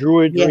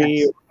Druidry,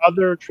 yes, or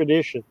other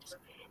traditions,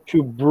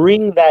 to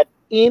bring that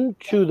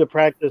into the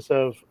practice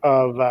of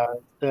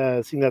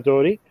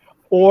Signatori,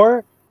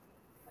 or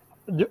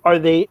are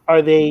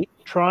they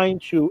trying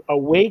to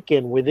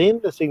awaken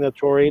within the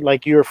Signatori,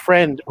 like your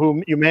friend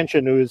whom you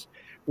mentioned, whose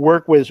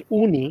work was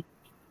Uni?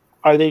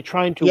 Are they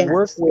trying to, yes,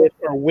 work with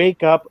or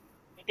wake up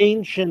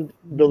ancient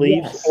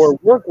beliefs, yes, or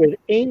work with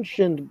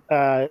ancient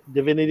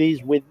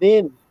divinities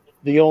within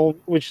the own,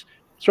 which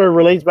sort of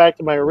relates back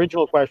to my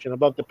original question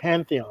about the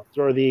pantheons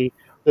or the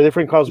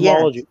different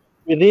cosmology, yes,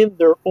 within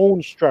their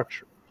own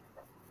structure?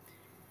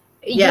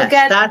 Yes,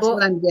 that's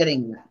what I'm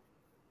getting at.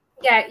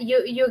 Yeah,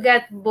 you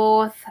get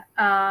both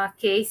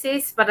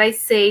cases, but I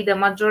say the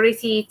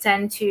majority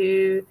tend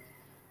to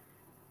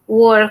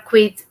work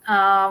with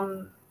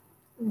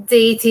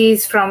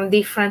deities from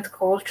different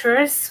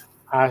cultures.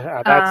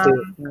 That's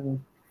it.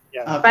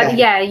 Yeah. Okay. But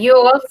yeah, you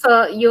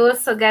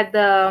also get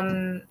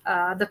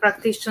the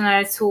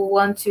practitioners who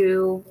want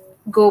to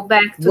go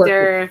back to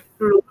their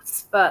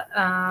roots, but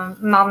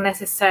not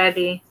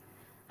necessarily.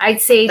 I'd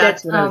say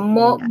that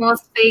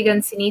most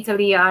pagans in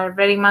Italy are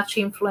very much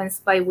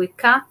influenced by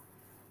Wicca,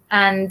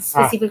 and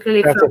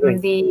specifically from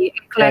the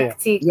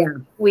eclectic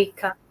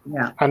Wicca.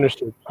 Yeah,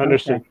 understood.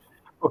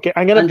 Okay,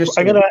 I don't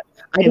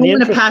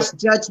want to pass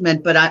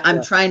judgment, but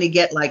I'm trying to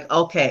get like,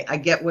 okay, I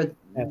get where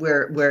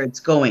it's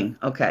going.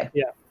 Okay.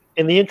 Yeah.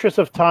 In the interest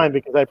of time,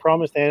 because I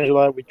promised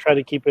Angela we'd try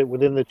to keep it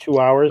within the 2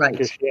 hours, right,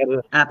 because she had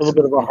a little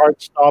bit of a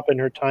hard stop in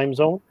her time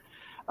zone.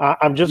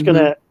 I'm just going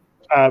to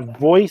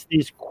voice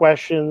these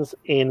questions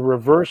in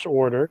reverse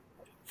order.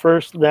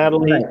 First,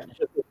 Natalie,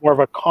 just more of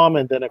a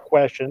comment than a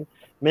question.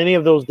 Many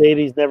of those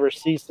deities never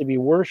cease to be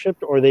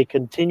worshipped, or they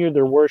continue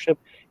their worship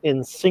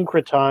in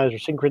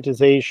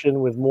syncretization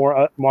with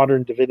more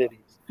modern divinities.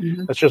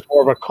 That's just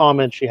more of a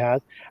comment she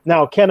has.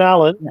 Now, Ken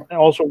Allen,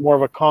 also more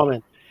of a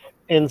comment.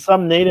 In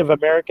some Native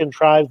American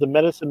tribes, the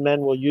medicine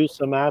men will use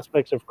some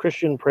aspects of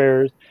Christian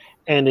prayers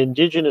and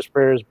indigenous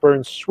prayers,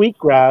 burn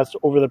sweetgrass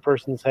over the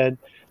person's head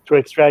to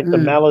extract the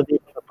malady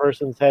from the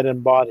person's head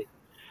and body.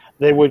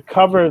 They would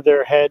cover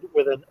their head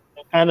with an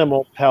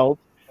animal pelt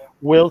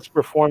whilst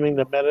performing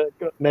the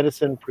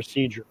medicine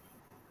procedure.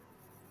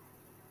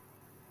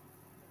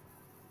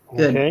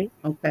 Good.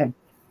 Okay.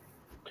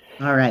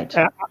 All right.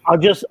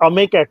 I'll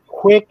make a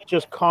quick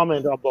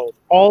comment on both.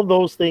 All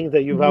those things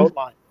that you've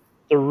outlined,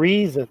 the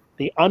reason,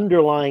 the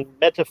underlying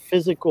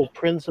metaphysical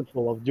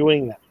principle of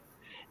doing that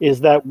is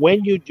that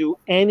when you do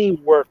any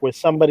work with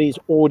somebody's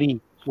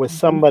Ori, with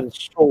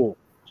somebody's soul,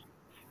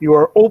 you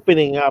are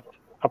opening up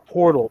a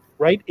portal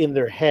right in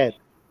their head.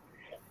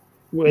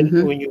 When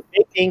you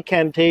make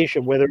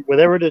incantation,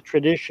 whatever the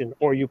tradition,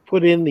 or you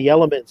put in the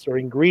elements or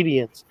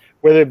ingredients,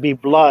 whether it be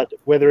blood,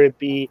 whether it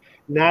be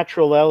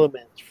natural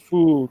elements,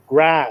 food,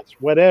 grass,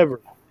 whatever,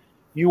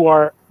 you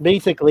are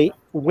basically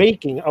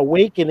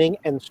awakening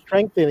and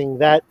strengthening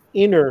that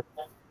inner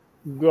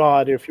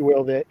God, if you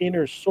will, the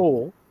inner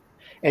soul.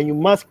 And you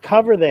must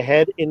cover the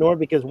head in order,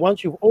 because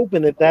once you've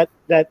opened it, that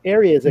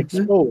area is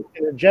exposed,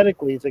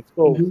 energetically it's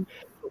exposed.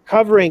 So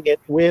covering it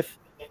with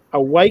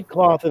a white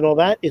cloth and all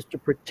that is to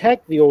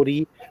protect the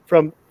Ori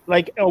from,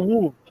 like a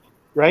wound,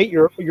 right?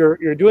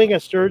 You're doing a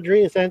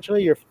surgery,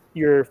 essentially.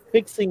 You're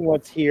fixing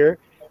what's here,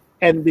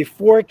 and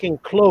before it can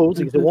close,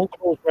 because it won't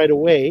close right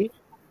away,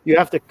 you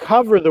have to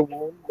cover the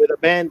wound with a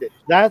bandage.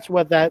 That's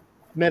what that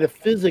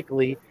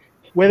metaphysically,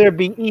 whether it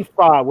be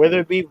Ifa, whether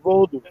it be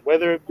Vodou,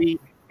 whether it be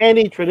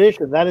any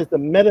tradition, that is the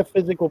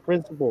metaphysical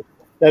principle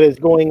that is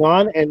going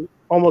on and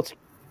almost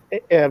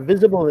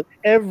visible in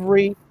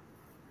every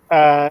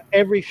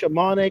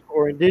shamanic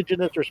or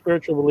indigenous or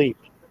spiritual belief.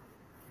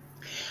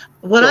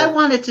 What I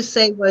wanted to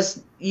say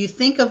was, you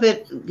think of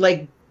it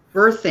like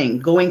birthing,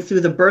 going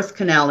through the birth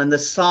canal and the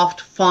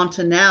soft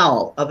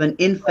fontanelle of an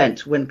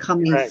infant when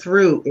coming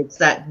through. It's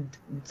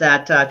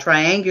that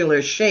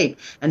triangular shape,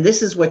 and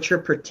this is what you're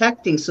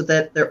protecting, so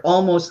that they're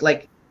almost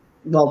like,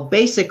 well,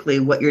 basically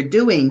what you're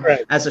doing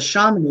as a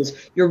shaman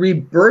is you're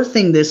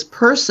rebirthing this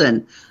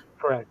person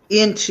Correct.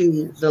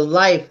 into the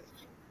life,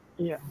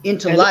 Yeah.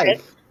 into And-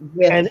 life.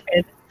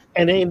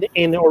 And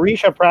in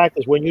Orisha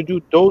practice, when you do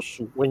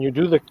dosu, when you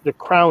do the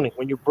crowning,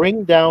 when you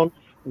bring down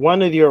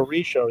one of the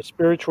Orisha or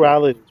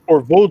spiritualities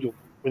or Vodou,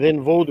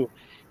 within Vodou,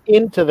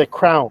 into the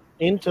crown,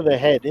 into the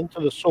head, into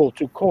the soul,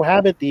 to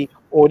cohabit the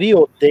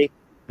Oriote,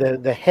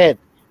 the head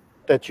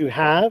that you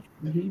have,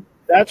 Mhm.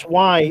 that's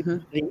why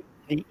Mhm.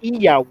 the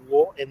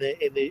Iyawo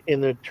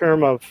in the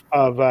term of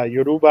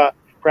Yoruba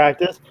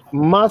practice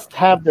must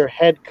have their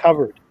head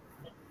covered,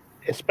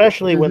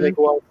 especially when they Mhm.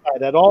 go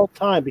outside at all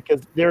time,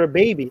 because they're a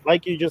baby,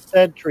 like you just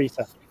said,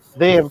 Teresa.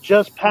 They have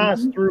just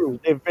passed Mhm. through.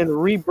 They've been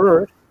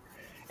rebirthed,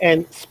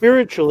 and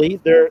spiritually,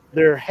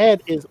 their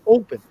head is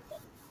open,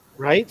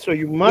 right? So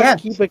you must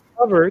Yes. keep it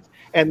covered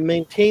and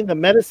maintain the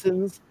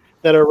medicines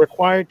that are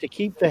required to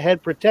keep the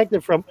head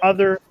protected from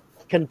other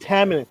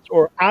contaminants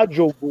or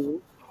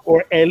ajobu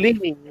or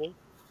elini,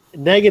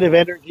 negative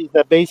energies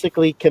that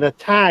basically can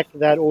attack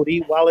that ori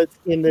while it's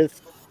in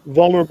this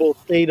vulnerable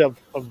state of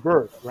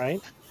birth,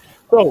 right?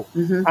 So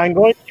Mhm. I'm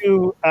going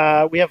to,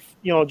 we have,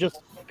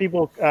 just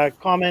people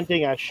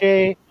commenting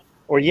Ashe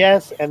or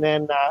yes, and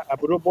then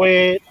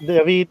Aburuboye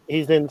David,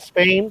 he's in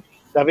Spain.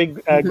 David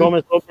Mhm.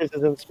 Gomez Lopez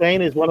is in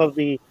Spain, is one of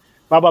the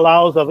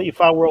Babalaos of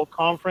IFA World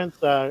Conference,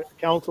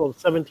 Council of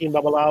 17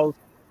 Babalaos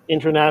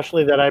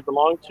internationally that I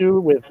belong to,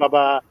 with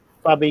Baba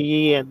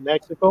Fabiyi in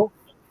Mexico.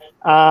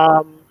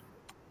 Um,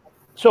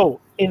 so,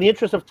 in the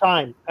interest of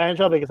time,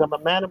 Angela, because I'm a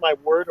man of my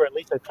word, or at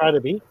least I try to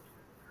be,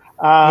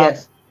 uh,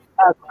 Yes.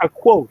 a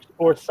quote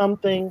or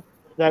something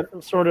that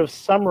sort of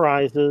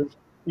summarizes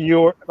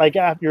your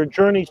your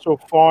journey so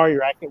far,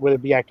 whether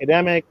it be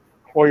academic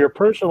or your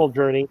personal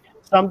journey,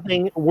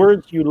 something,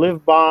 words you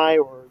live by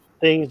or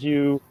things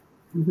you.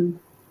 Mhm.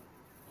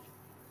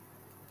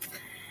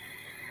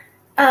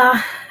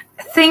 Uh,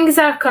 Things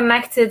are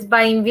connected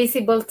by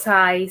invisible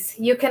ties.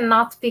 You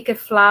cannot pick a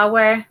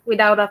flower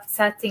without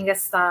upsetting a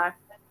star.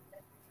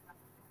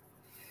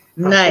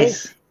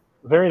 Nice.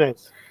 Very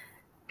nice.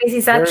 This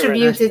is Very, very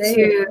nice.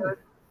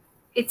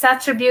 it's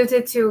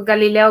attributed to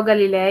Galileo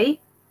Galilei.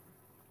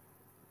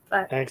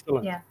 But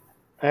Excellent. yeah.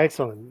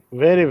 Excellent.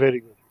 Very,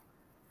 very good.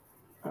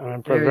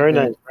 Very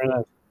nice. good. Very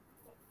nice.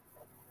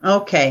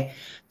 Okay.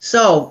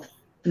 So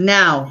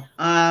now,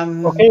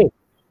 Okay.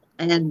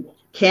 and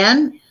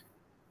Ken,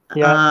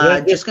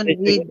 Yeah. just going to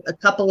read a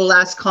couple of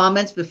last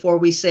comments before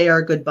we say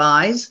our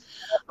goodbyes.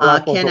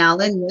 Ken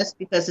Allen, yes,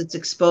 because it's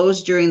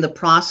exposed during the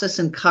process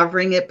and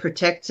covering it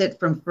protects it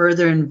from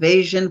further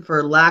invasion,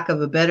 for lack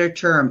of a better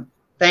term.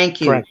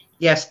 Thank you. Correct.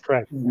 Yes.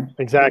 Correct.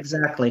 Exactly.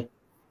 Exactly.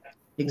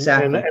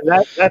 Exactly.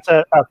 And that's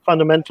a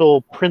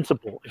fundamental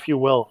principle, if you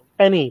will.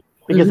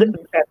 Because Mhm.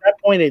 at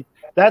that point,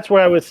 that's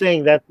where I was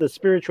saying that the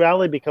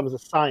spirituality becomes a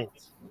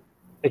science,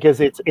 because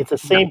it's the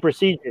same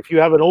procedure. If you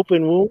have an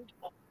open wound,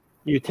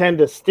 you tend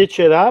to stitch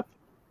it up,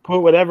 put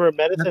whatever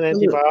medicine,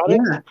 Absolutely. antibiotic,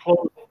 Yeah. and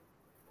close it.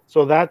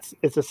 So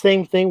it's the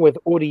same thing with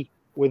ori,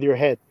 with your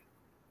head.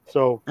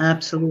 So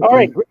Absolutely. all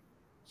right.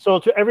 So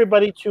to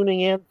everybody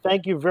tuning in,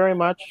 thank you very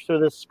much for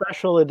this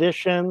special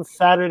edition,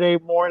 Saturday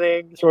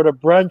morning sort of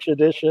brunch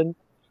edition,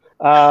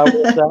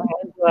 with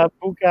Angela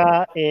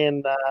Puka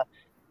in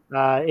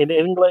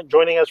England,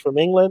 joining us from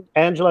England.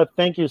 Angela,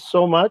 thank you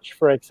so much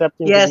for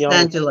accepting to Yes, be on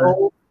Angela. the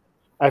show.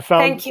 I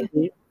found Thank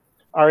you.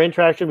 our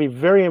interaction to be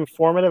very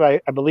informative. I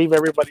believe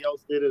everybody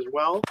else did as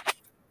well.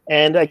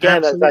 And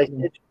again, Absolutely. as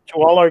I said to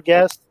all our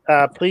guests,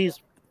 please,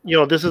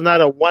 this is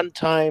not a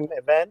one-time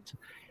event.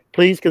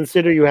 Please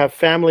consider you have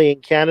family in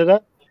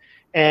Canada,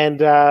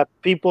 and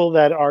people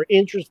that are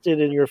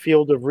interested in your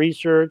field of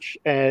research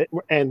and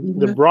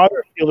the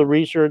broader field of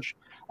research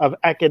of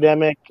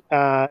academic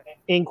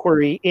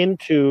inquiry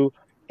into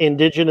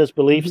Indigenous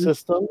belief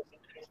systems.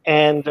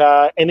 And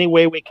any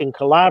way we can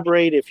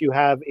collaborate, if you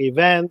have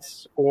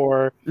events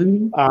or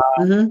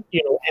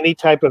any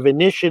type of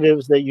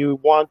initiatives that you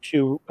want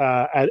to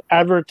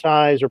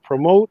advertise or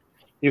promote,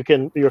 you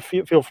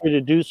feel free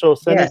to do so.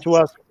 Send it to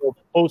us. We'll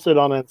post it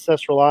on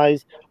Ancestral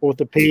Eyes, both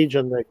the page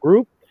and the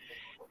group.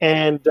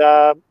 And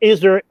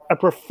is there a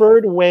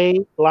preferred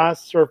way,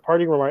 last sort of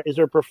parting remark, is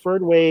there a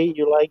preferred way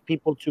you like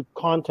people to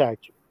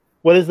contact you?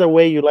 What is the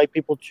way you like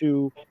people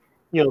to,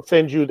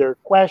 send you their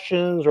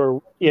questions,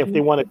 or if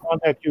they want to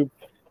contact you,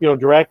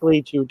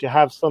 directly to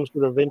have some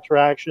sort of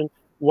interaction?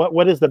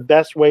 What is the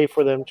best way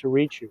for them to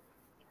reach you?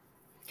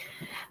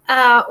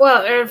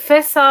 Well,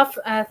 first off,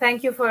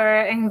 thank you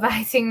for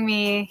inviting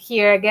me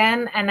here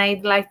again, and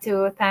I'd like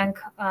to thank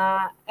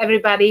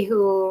everybody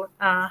who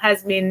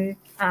has been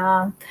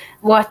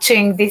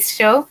watching this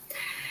show.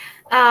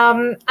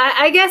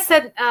 I guess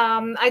that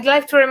I'd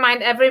like to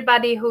remind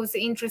everybody who's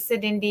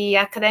interested in the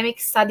academic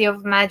study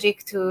of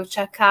magic to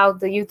check out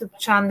the YouTube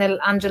channel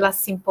Angela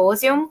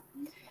Symposium.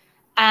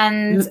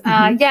 And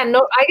I guess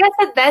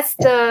that's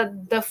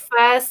the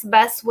first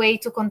best way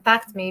to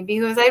contact me,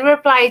 because I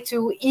reply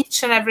to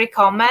each and every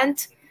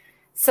comment.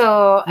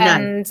 So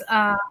and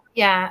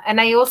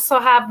I also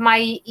have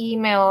my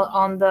email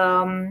on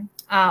the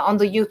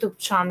YouTube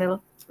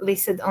channel,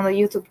 listed on the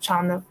YouTube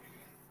channel.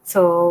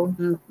 So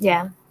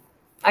yeah.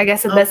 I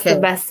guess that's the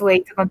best way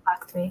to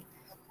contact me.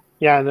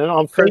 Yeah, and then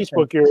on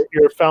Facebook,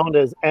 you're found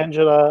as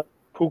Angela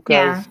Puka.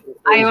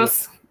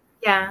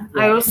 Yeah,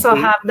 I also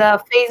have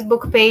the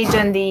Facebook page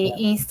and the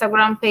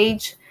Instagram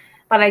page,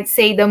 but I'd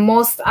say the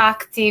most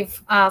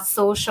active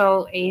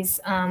social is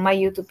my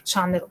YouTube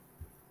channel.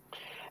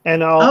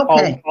 And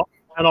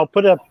I'll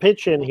put a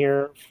pitch in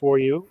here for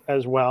you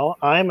as well.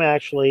 I'm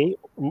actually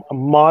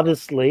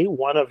modestly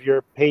one of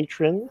your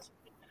patrons.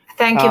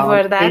 Thank you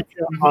for that.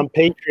 On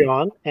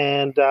Patreon,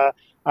 and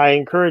I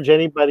encourage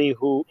anybody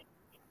who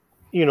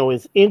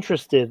is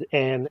interested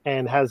and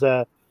has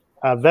a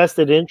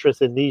vested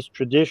interest in these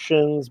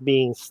traditions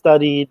being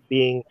studied,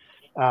 being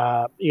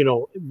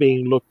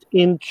being looked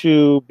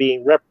into,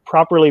 being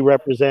properly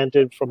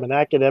represented from an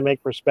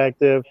academic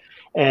perspective,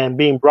 and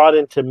being brought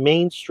into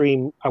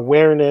mainstream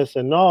awareness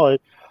and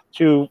knowledge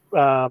to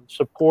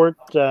support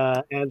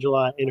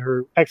Angela in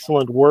her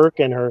excellent work.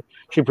 And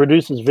she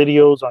produces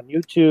videos on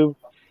YouTube,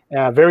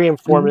 very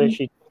informative. Mm-hmm.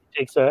 She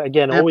takes,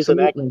 always an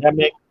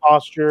academic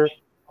posture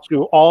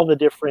to all the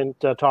different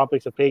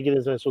topics of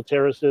paganism,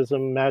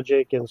 esotericism,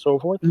 magic, and so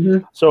forth.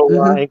 Mm-hmm.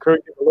 So I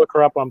encourage you to look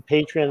her up on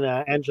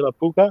Patreon, Angela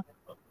Puka.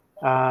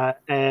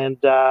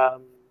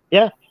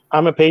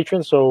 I'm a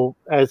patron. So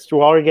as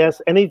to all our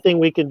guests, anything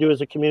we can do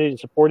as a community to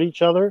support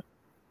each other,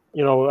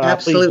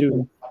 please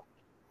do.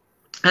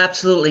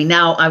 Absolutely.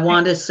 Now, I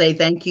want to say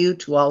thank you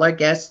to all our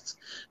guests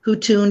who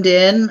tuned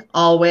in.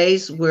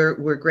 Always,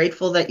 we're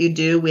grateful that you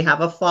do. We have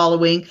a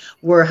following.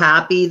 We're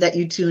happy that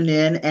you tune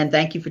in, and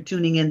thank you for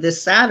tuning in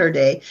this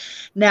Saturday.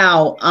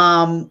 Now,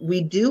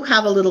 we do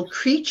have a little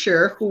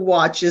creature who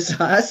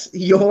watches us,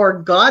 your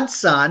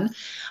godson,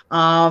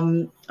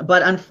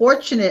 but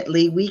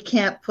unfortunately, we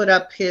can't put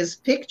up his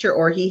picture,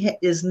 or he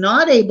is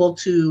not able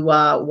to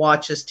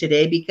watch us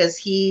today because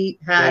he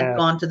had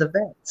gone to the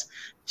vets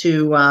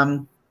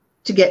to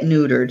get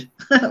neutered.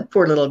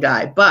 Poor little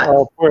guy.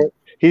 But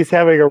he's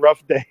having a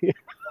rough day.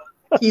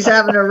 He's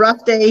having a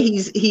rough day.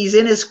 He's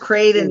in his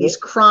crate and he's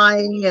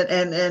crying,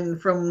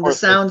 and from the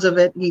sounds of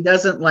it, he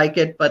doesn't like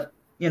it. But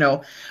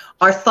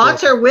our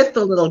thoughts are with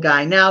the little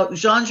guy. Now,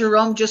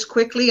 Jean-Jerome, just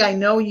quickly, I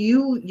know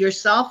you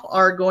yourself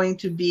are going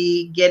to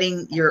be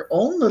getting your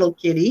own little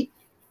kitty.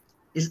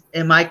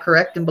 Am I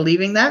correct in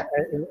believing that?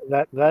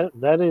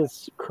 That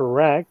is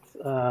correct.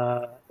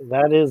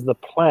 That is the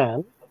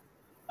plan.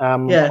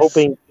 I'm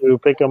hoping to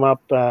pick him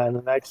up in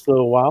the next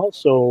little while.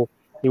 So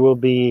he will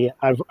be.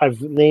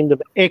 I've named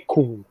him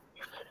Ekun.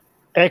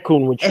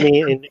 Ekun, which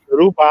means in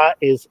Yoruba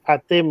is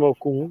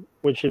Atemokun,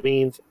 which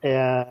means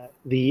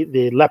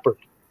the leopard,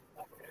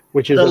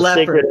 which is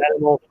sacred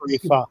animal for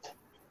Ifa,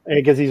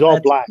 because he's all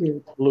black,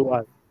 blue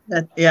eyes.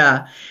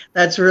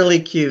 That's really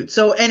cute.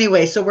 So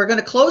anyway, we're going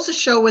to close the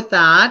show with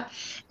that.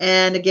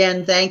 And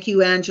again, thank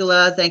you,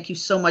 Angela. Thank you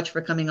so much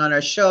for coming on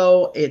our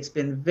show. It's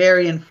been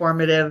very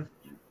informative.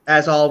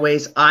 As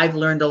always, I've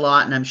learned a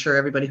lot, and I'm sure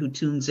everybody who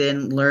tunes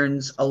in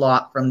learns a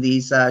lot from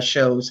these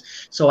shows.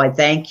 So I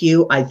thank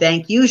you. I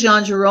thank you,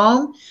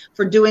 Jean-Jerome,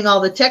 for doing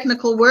all the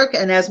technical work.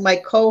 And as my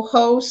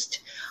co-host,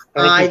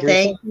 I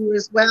thank you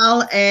as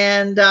well.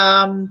 And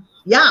I'm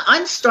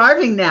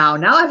starving now.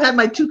 Now I've had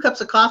my 2 cups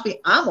of coffee.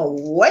 I'm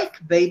awake,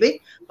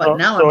 baby. But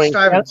now I'm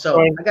starving,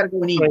 so I got to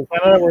go and eat. In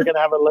Canada, we're going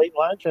to have a late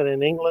lunch, and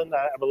in England,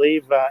 I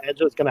believe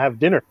Angela's going to have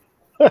dinner.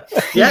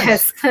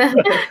 Yes.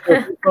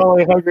 We're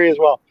probably hungry as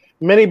well.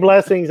 Many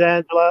blessings,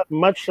 Angela.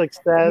 Much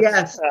success.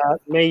 Yes.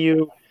 May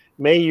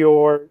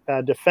your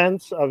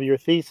defense of your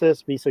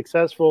thesis be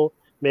successful.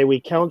 May we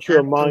count you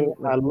among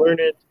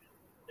learned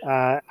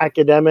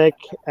academic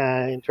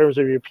in terms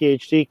of your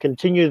PhD.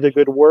 Continue the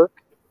good work,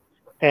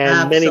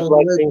 and many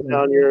blessings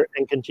on your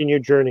and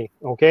continued journey.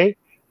 Okay.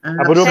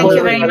 Thank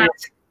you very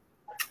much.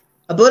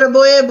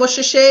 Aburaboye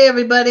Boshashe,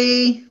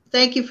 everybody.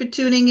 Thank you for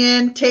tuning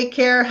in. Take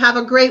care. Have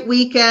a great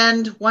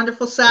weekend.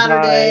 Wonderful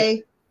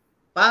Saturday.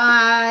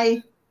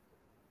 Bye.